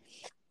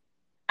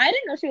 I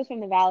didn't know she was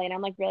from the Valley, and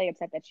I'm like really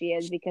upset that she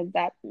is because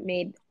that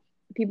made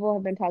people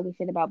have been talking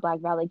shit about Black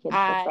Valley kids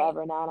for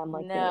forever now, and I'm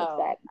like really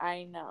upset.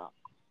 I know.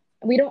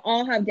 We don't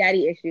all have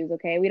daddy issues,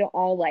 okay? We don't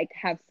all like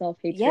have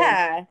self-hatred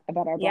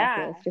about our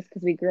blackness just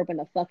because we grew up in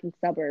the fucking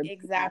suburbs.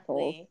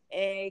 Exactly.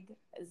 Assholes.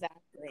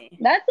 Exactly.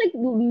 That's like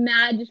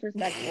mad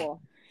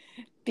disrespectful.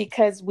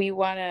 Because we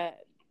want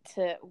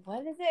to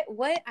what is it?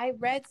 What I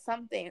read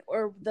something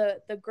or the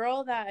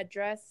girl that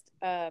addressed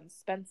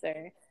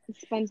Spencer.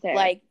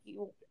 Like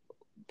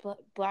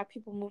Black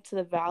people moved to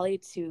the Valley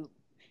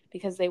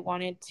because they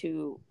wanted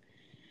to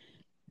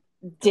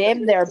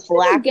dim their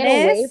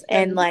blackness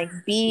and like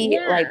be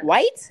like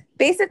white.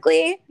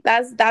 Basically,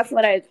 that's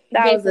what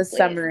was the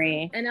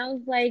summary. And I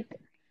was like,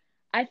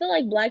 I feel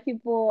like Black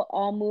people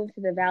all moved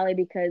to the Valley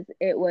because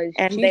it was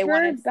and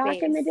cheaper back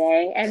in the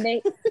day, and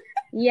they,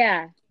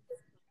 yeah,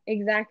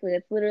 exactly.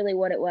 It's literally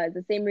what it was.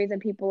 The same reason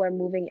people are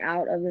moving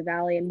out of the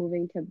Valley and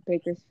moving to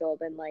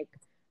Bakersfield and like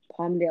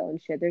Palmdale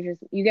and shit. There's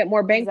just, you get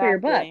more bang for your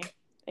buck.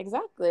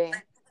 Exactly.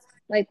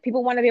 Like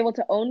people want to be able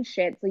to own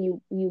shit, so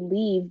you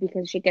leave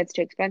because shit gets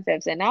too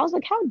expensive. And I was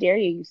like, how dare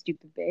you, you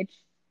stupid bitch?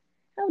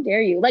 How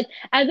dare you? Like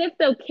as if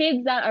the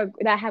kids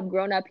that have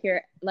grown up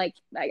here, like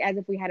as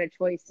if we had a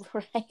choice.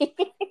 Right.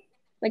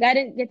 Like I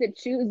didn't get to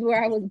choose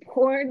where I was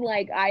born.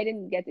 Like I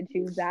didn't get to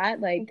choose that.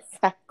 Like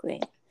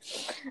exactly.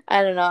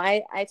 I don't know.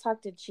 I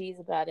talked to Cheese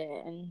about it,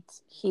 and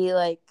he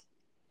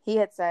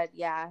had said,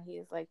 yeah,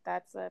 he's like,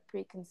 that's a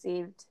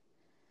preconceived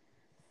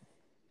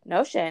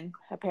notion.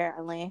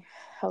 Apparently,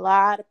 a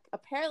lot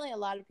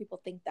of people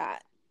think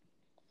that,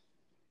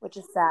 which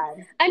is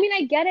sad. I mean,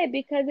 I get it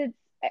because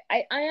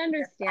I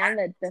understand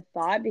that the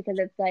thought because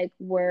it's like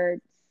we're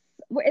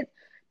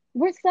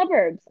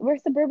suburbs, we're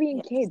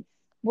suburban kids.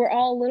 We're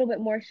all a little bit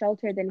more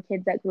sheltered than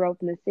kids that grew up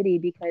in the city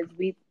because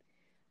we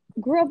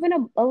grew up in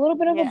a little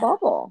bit of a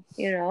bubble,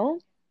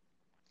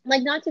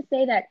 like not to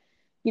say that,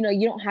 you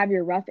don't have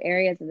your rough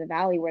areas of the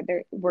Valley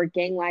where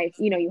gang life,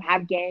 you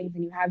have gangs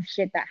and you have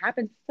shit that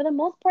happens. For the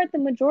most part, the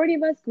majority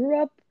of us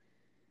grew up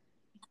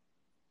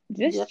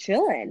just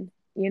chilling,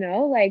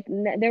 like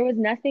there was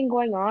nothing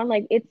going on.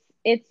 Like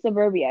it's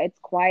suburbia. It's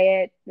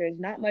quiet. There's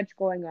not much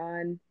going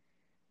on.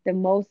 The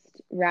most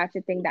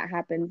ratchet thing that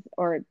happens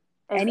or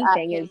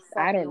anything is,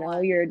 I don't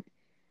know,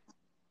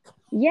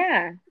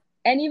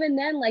 and even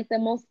then, like the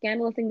most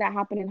scandalous thing that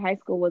happened in high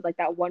school was like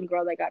that one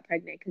girl that got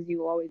pregnant because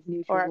you always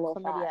knew she was a little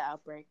chlamydia fat.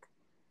 Outbreak.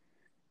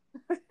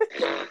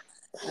 I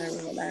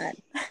remember that.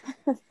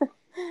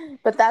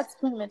 But that's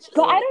pretty much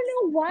But it. I don't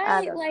know why.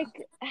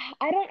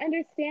 I don't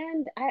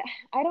understand.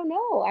 I don't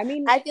know. I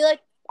mean, I feel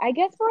like I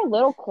guess we're a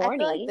little corny. I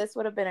feel like this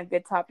would have been a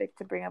good topic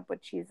to bring up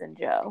with Cheese and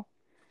Joe.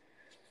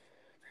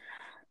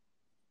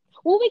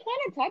 Well, we kind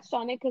of touched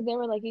on it because they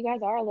were like, "You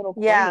guys are a little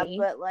corny." Yeah,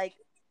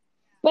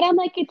 but I'm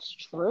like, it's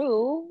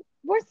true.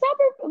 We're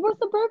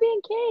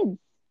suburban kids.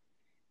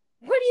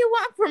 What do you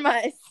want from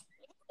us?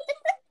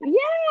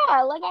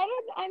 Yeah, like I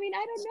don't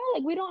know.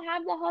 Like we don't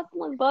have the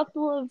hustle and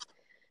bustle of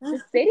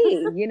the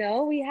city,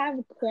 we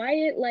have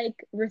quiet,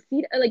 like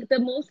Reseda, like the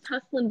most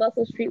hustle and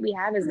bustle street we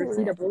have is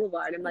Reseda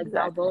Boulevard and like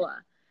Exactly.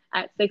 Balboa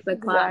at 6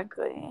 o'clock.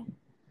 Exactly.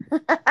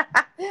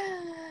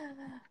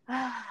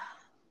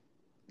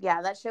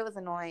 Yeah, that shit was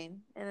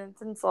annoying and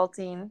it's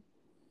insulting.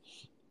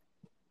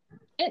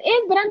 It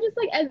is, but I'm just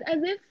like,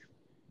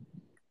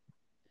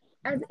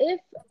 as if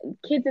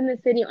kids in the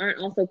city aren't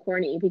also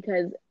corny,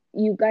 because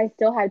you guys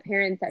still had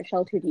parents that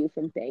sheltered you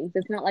from things.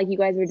 It's not like you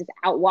guys were just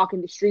out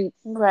walking the streets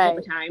all the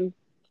Right. time.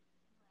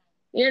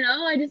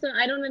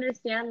 I don't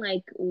understand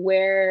like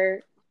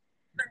what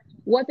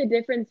the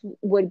difference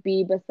would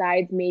be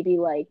besides maybe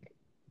like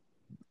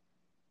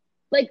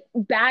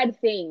bad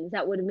things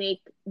that would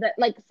make that,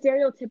 like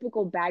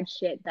stereotypical bad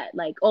shit, that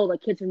like, oh,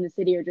 like kids from the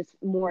city are just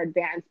more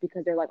advanced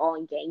because they're like all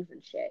in gangs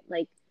and shit.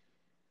 Like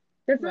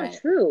that's not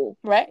Right. true.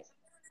 Right.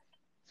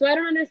 So I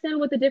don't understand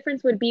what the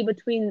difference would be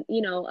between,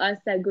 us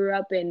that grew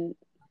up in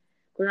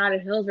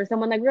Granada Hills or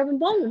someone that grew up in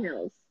Baldwin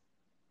Hills.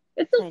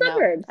 It's still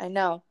suburbs. I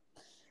know.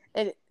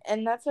 And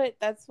that's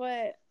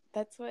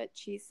what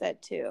she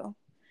said too,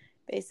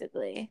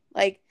 basically.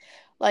 Like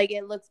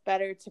it looks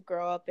better to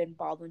grow up in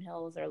Baldwin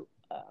Hills or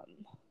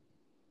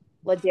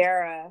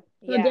Ladera.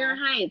 Ladera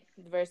Heights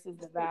versus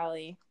the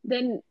Valley.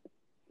 Then,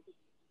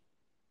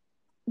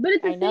 but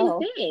it's the same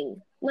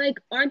thing.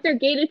 Like, aren't there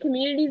gated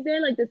communities there?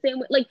 Like the same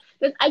way, like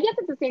I guess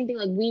it's the same thing.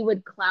 Like we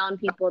would clown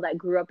people that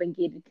grew up in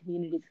gated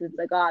communities because it's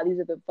like, oh, these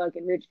are the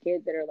fucking rich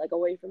kids that are like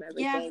away from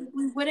everything. Yeah,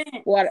 we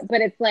wouldn't.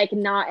 But it's like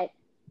not.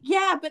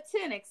 Yeah, but to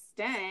an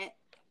extent.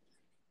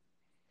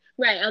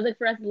 Right. I was like,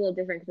 for us, it's a little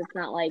different because it's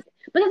not like.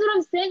 But that's what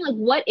I'm saying. Like,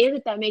 what is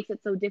it that makes it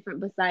so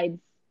different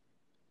besides?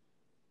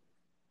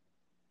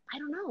 I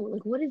don't know.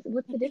 Like,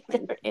 what's the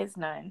difference? There is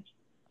none.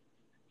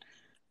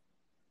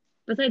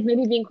 Besides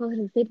maybe being closer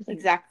to the Staples Center.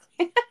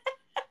 Exactly.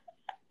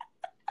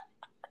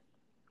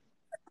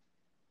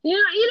 You know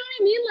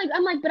what I mean? Like,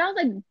 I'm like, but I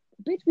was like,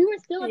 bitch, we were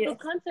still at those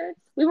concerts.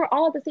 We were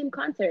all at the same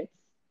concerts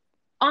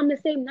on the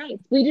same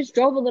nights. We just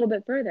drove a little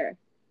bit further.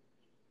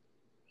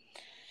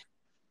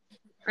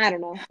 I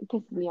don't know. It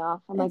pisses me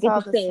off. I'm like,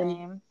 it's the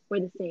same. We're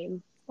the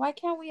same. Why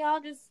can't we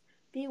all just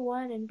be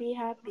one and be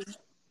happy?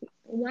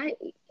 Why?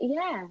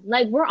 Yeah.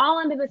 Like, we're all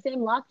under the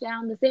same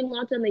lockdown. The same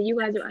lockdown that you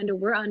guys are under,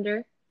 we're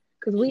under.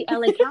 Because we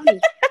LA County.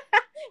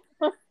 You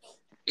know what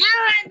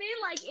I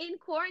mean? Like, in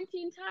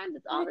quarantine times,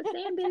 it's all the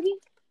same, baby.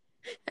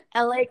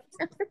 LA.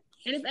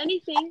 And if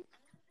anything,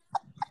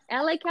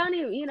 LA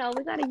County, we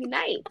gotta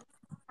unite.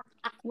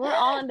 We're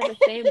all under the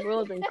same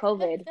rules in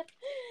COVID.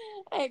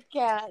 I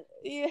can't.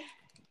 You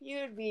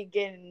would be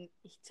getting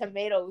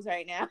tomatoes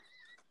right now.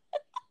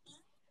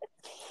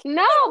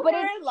 No, but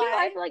it's true.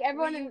 I feel like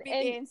everyone would be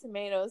getting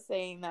tomatoes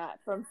saying that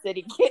from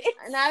City Kids.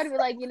 And I would be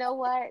like, you know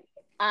what?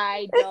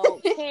 I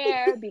don't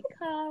care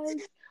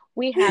because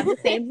we have the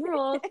same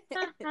rules.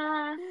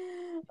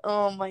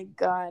 Oh my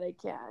god, I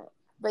can't.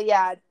 But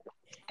yeah,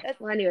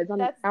 anyways, on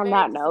that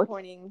note,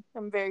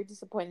 I'm very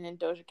disappointed in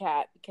Doja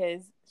Cat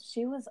because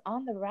she was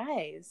on the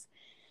rise.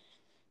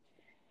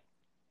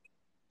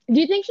 Do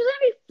you think she's gonna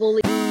be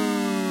fully?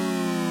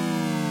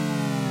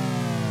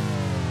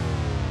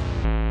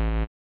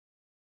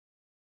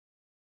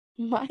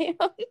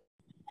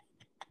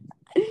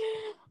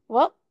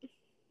 Well,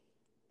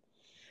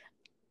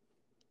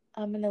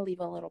 I'm gonna leave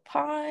a little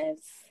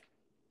pause.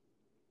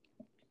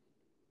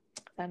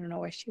 I don't know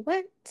where she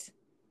went.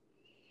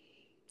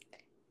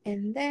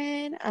 And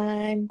then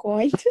I'm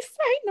going to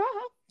sign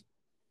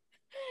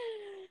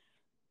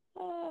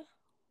off.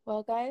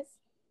 Well, guys,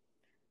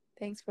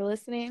 thanks for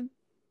listening.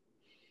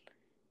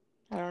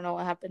 I don't know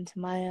what happened to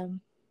Maya.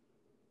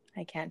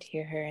 I can't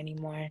hear her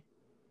anymore.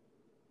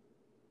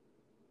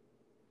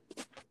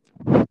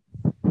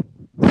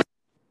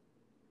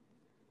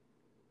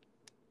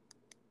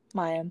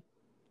 Maya.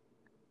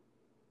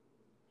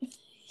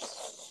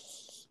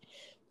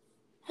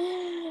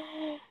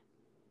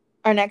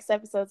 Our next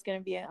episode is going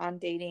to be on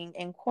dating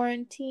in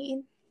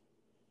quarantine.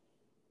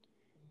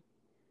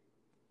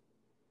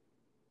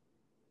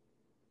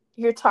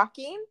 You're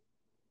talking?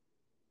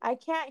 I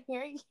can't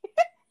hear you.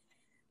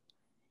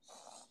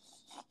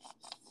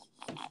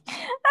 I'm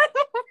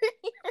over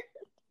here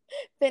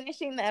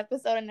finishing the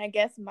episode, and I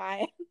guess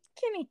Maya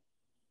can hear me.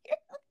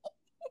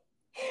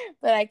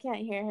 But I can't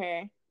hear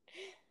her.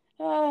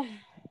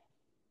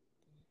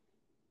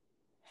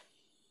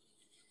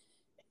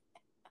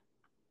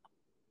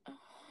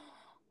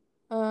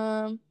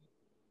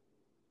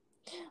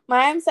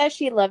 Maya says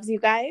she loves you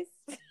guys.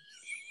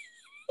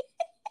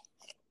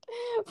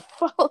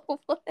 Follow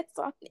us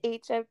on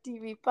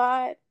HFTV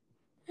Pod.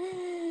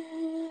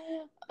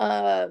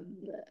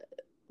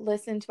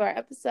 Listen to our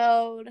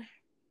episode.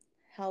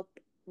 Help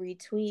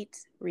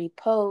retweet,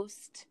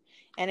 repost.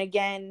 And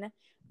again,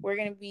 we're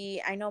going to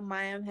be, I know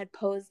Mayam had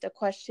posed a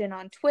question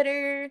on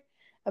Twitter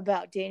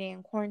about dating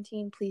in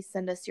quarantine. Please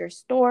send us your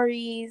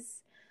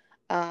stories.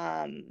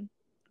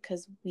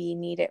 Because we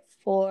need it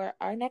for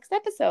our next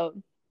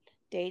episode.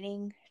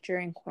 Dating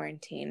during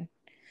quarantine.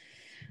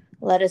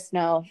 Let us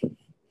know.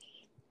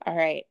 All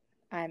right.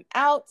 I'm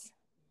out.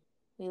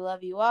 We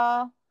love you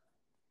all.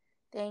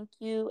 Thank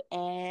you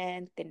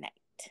and good night.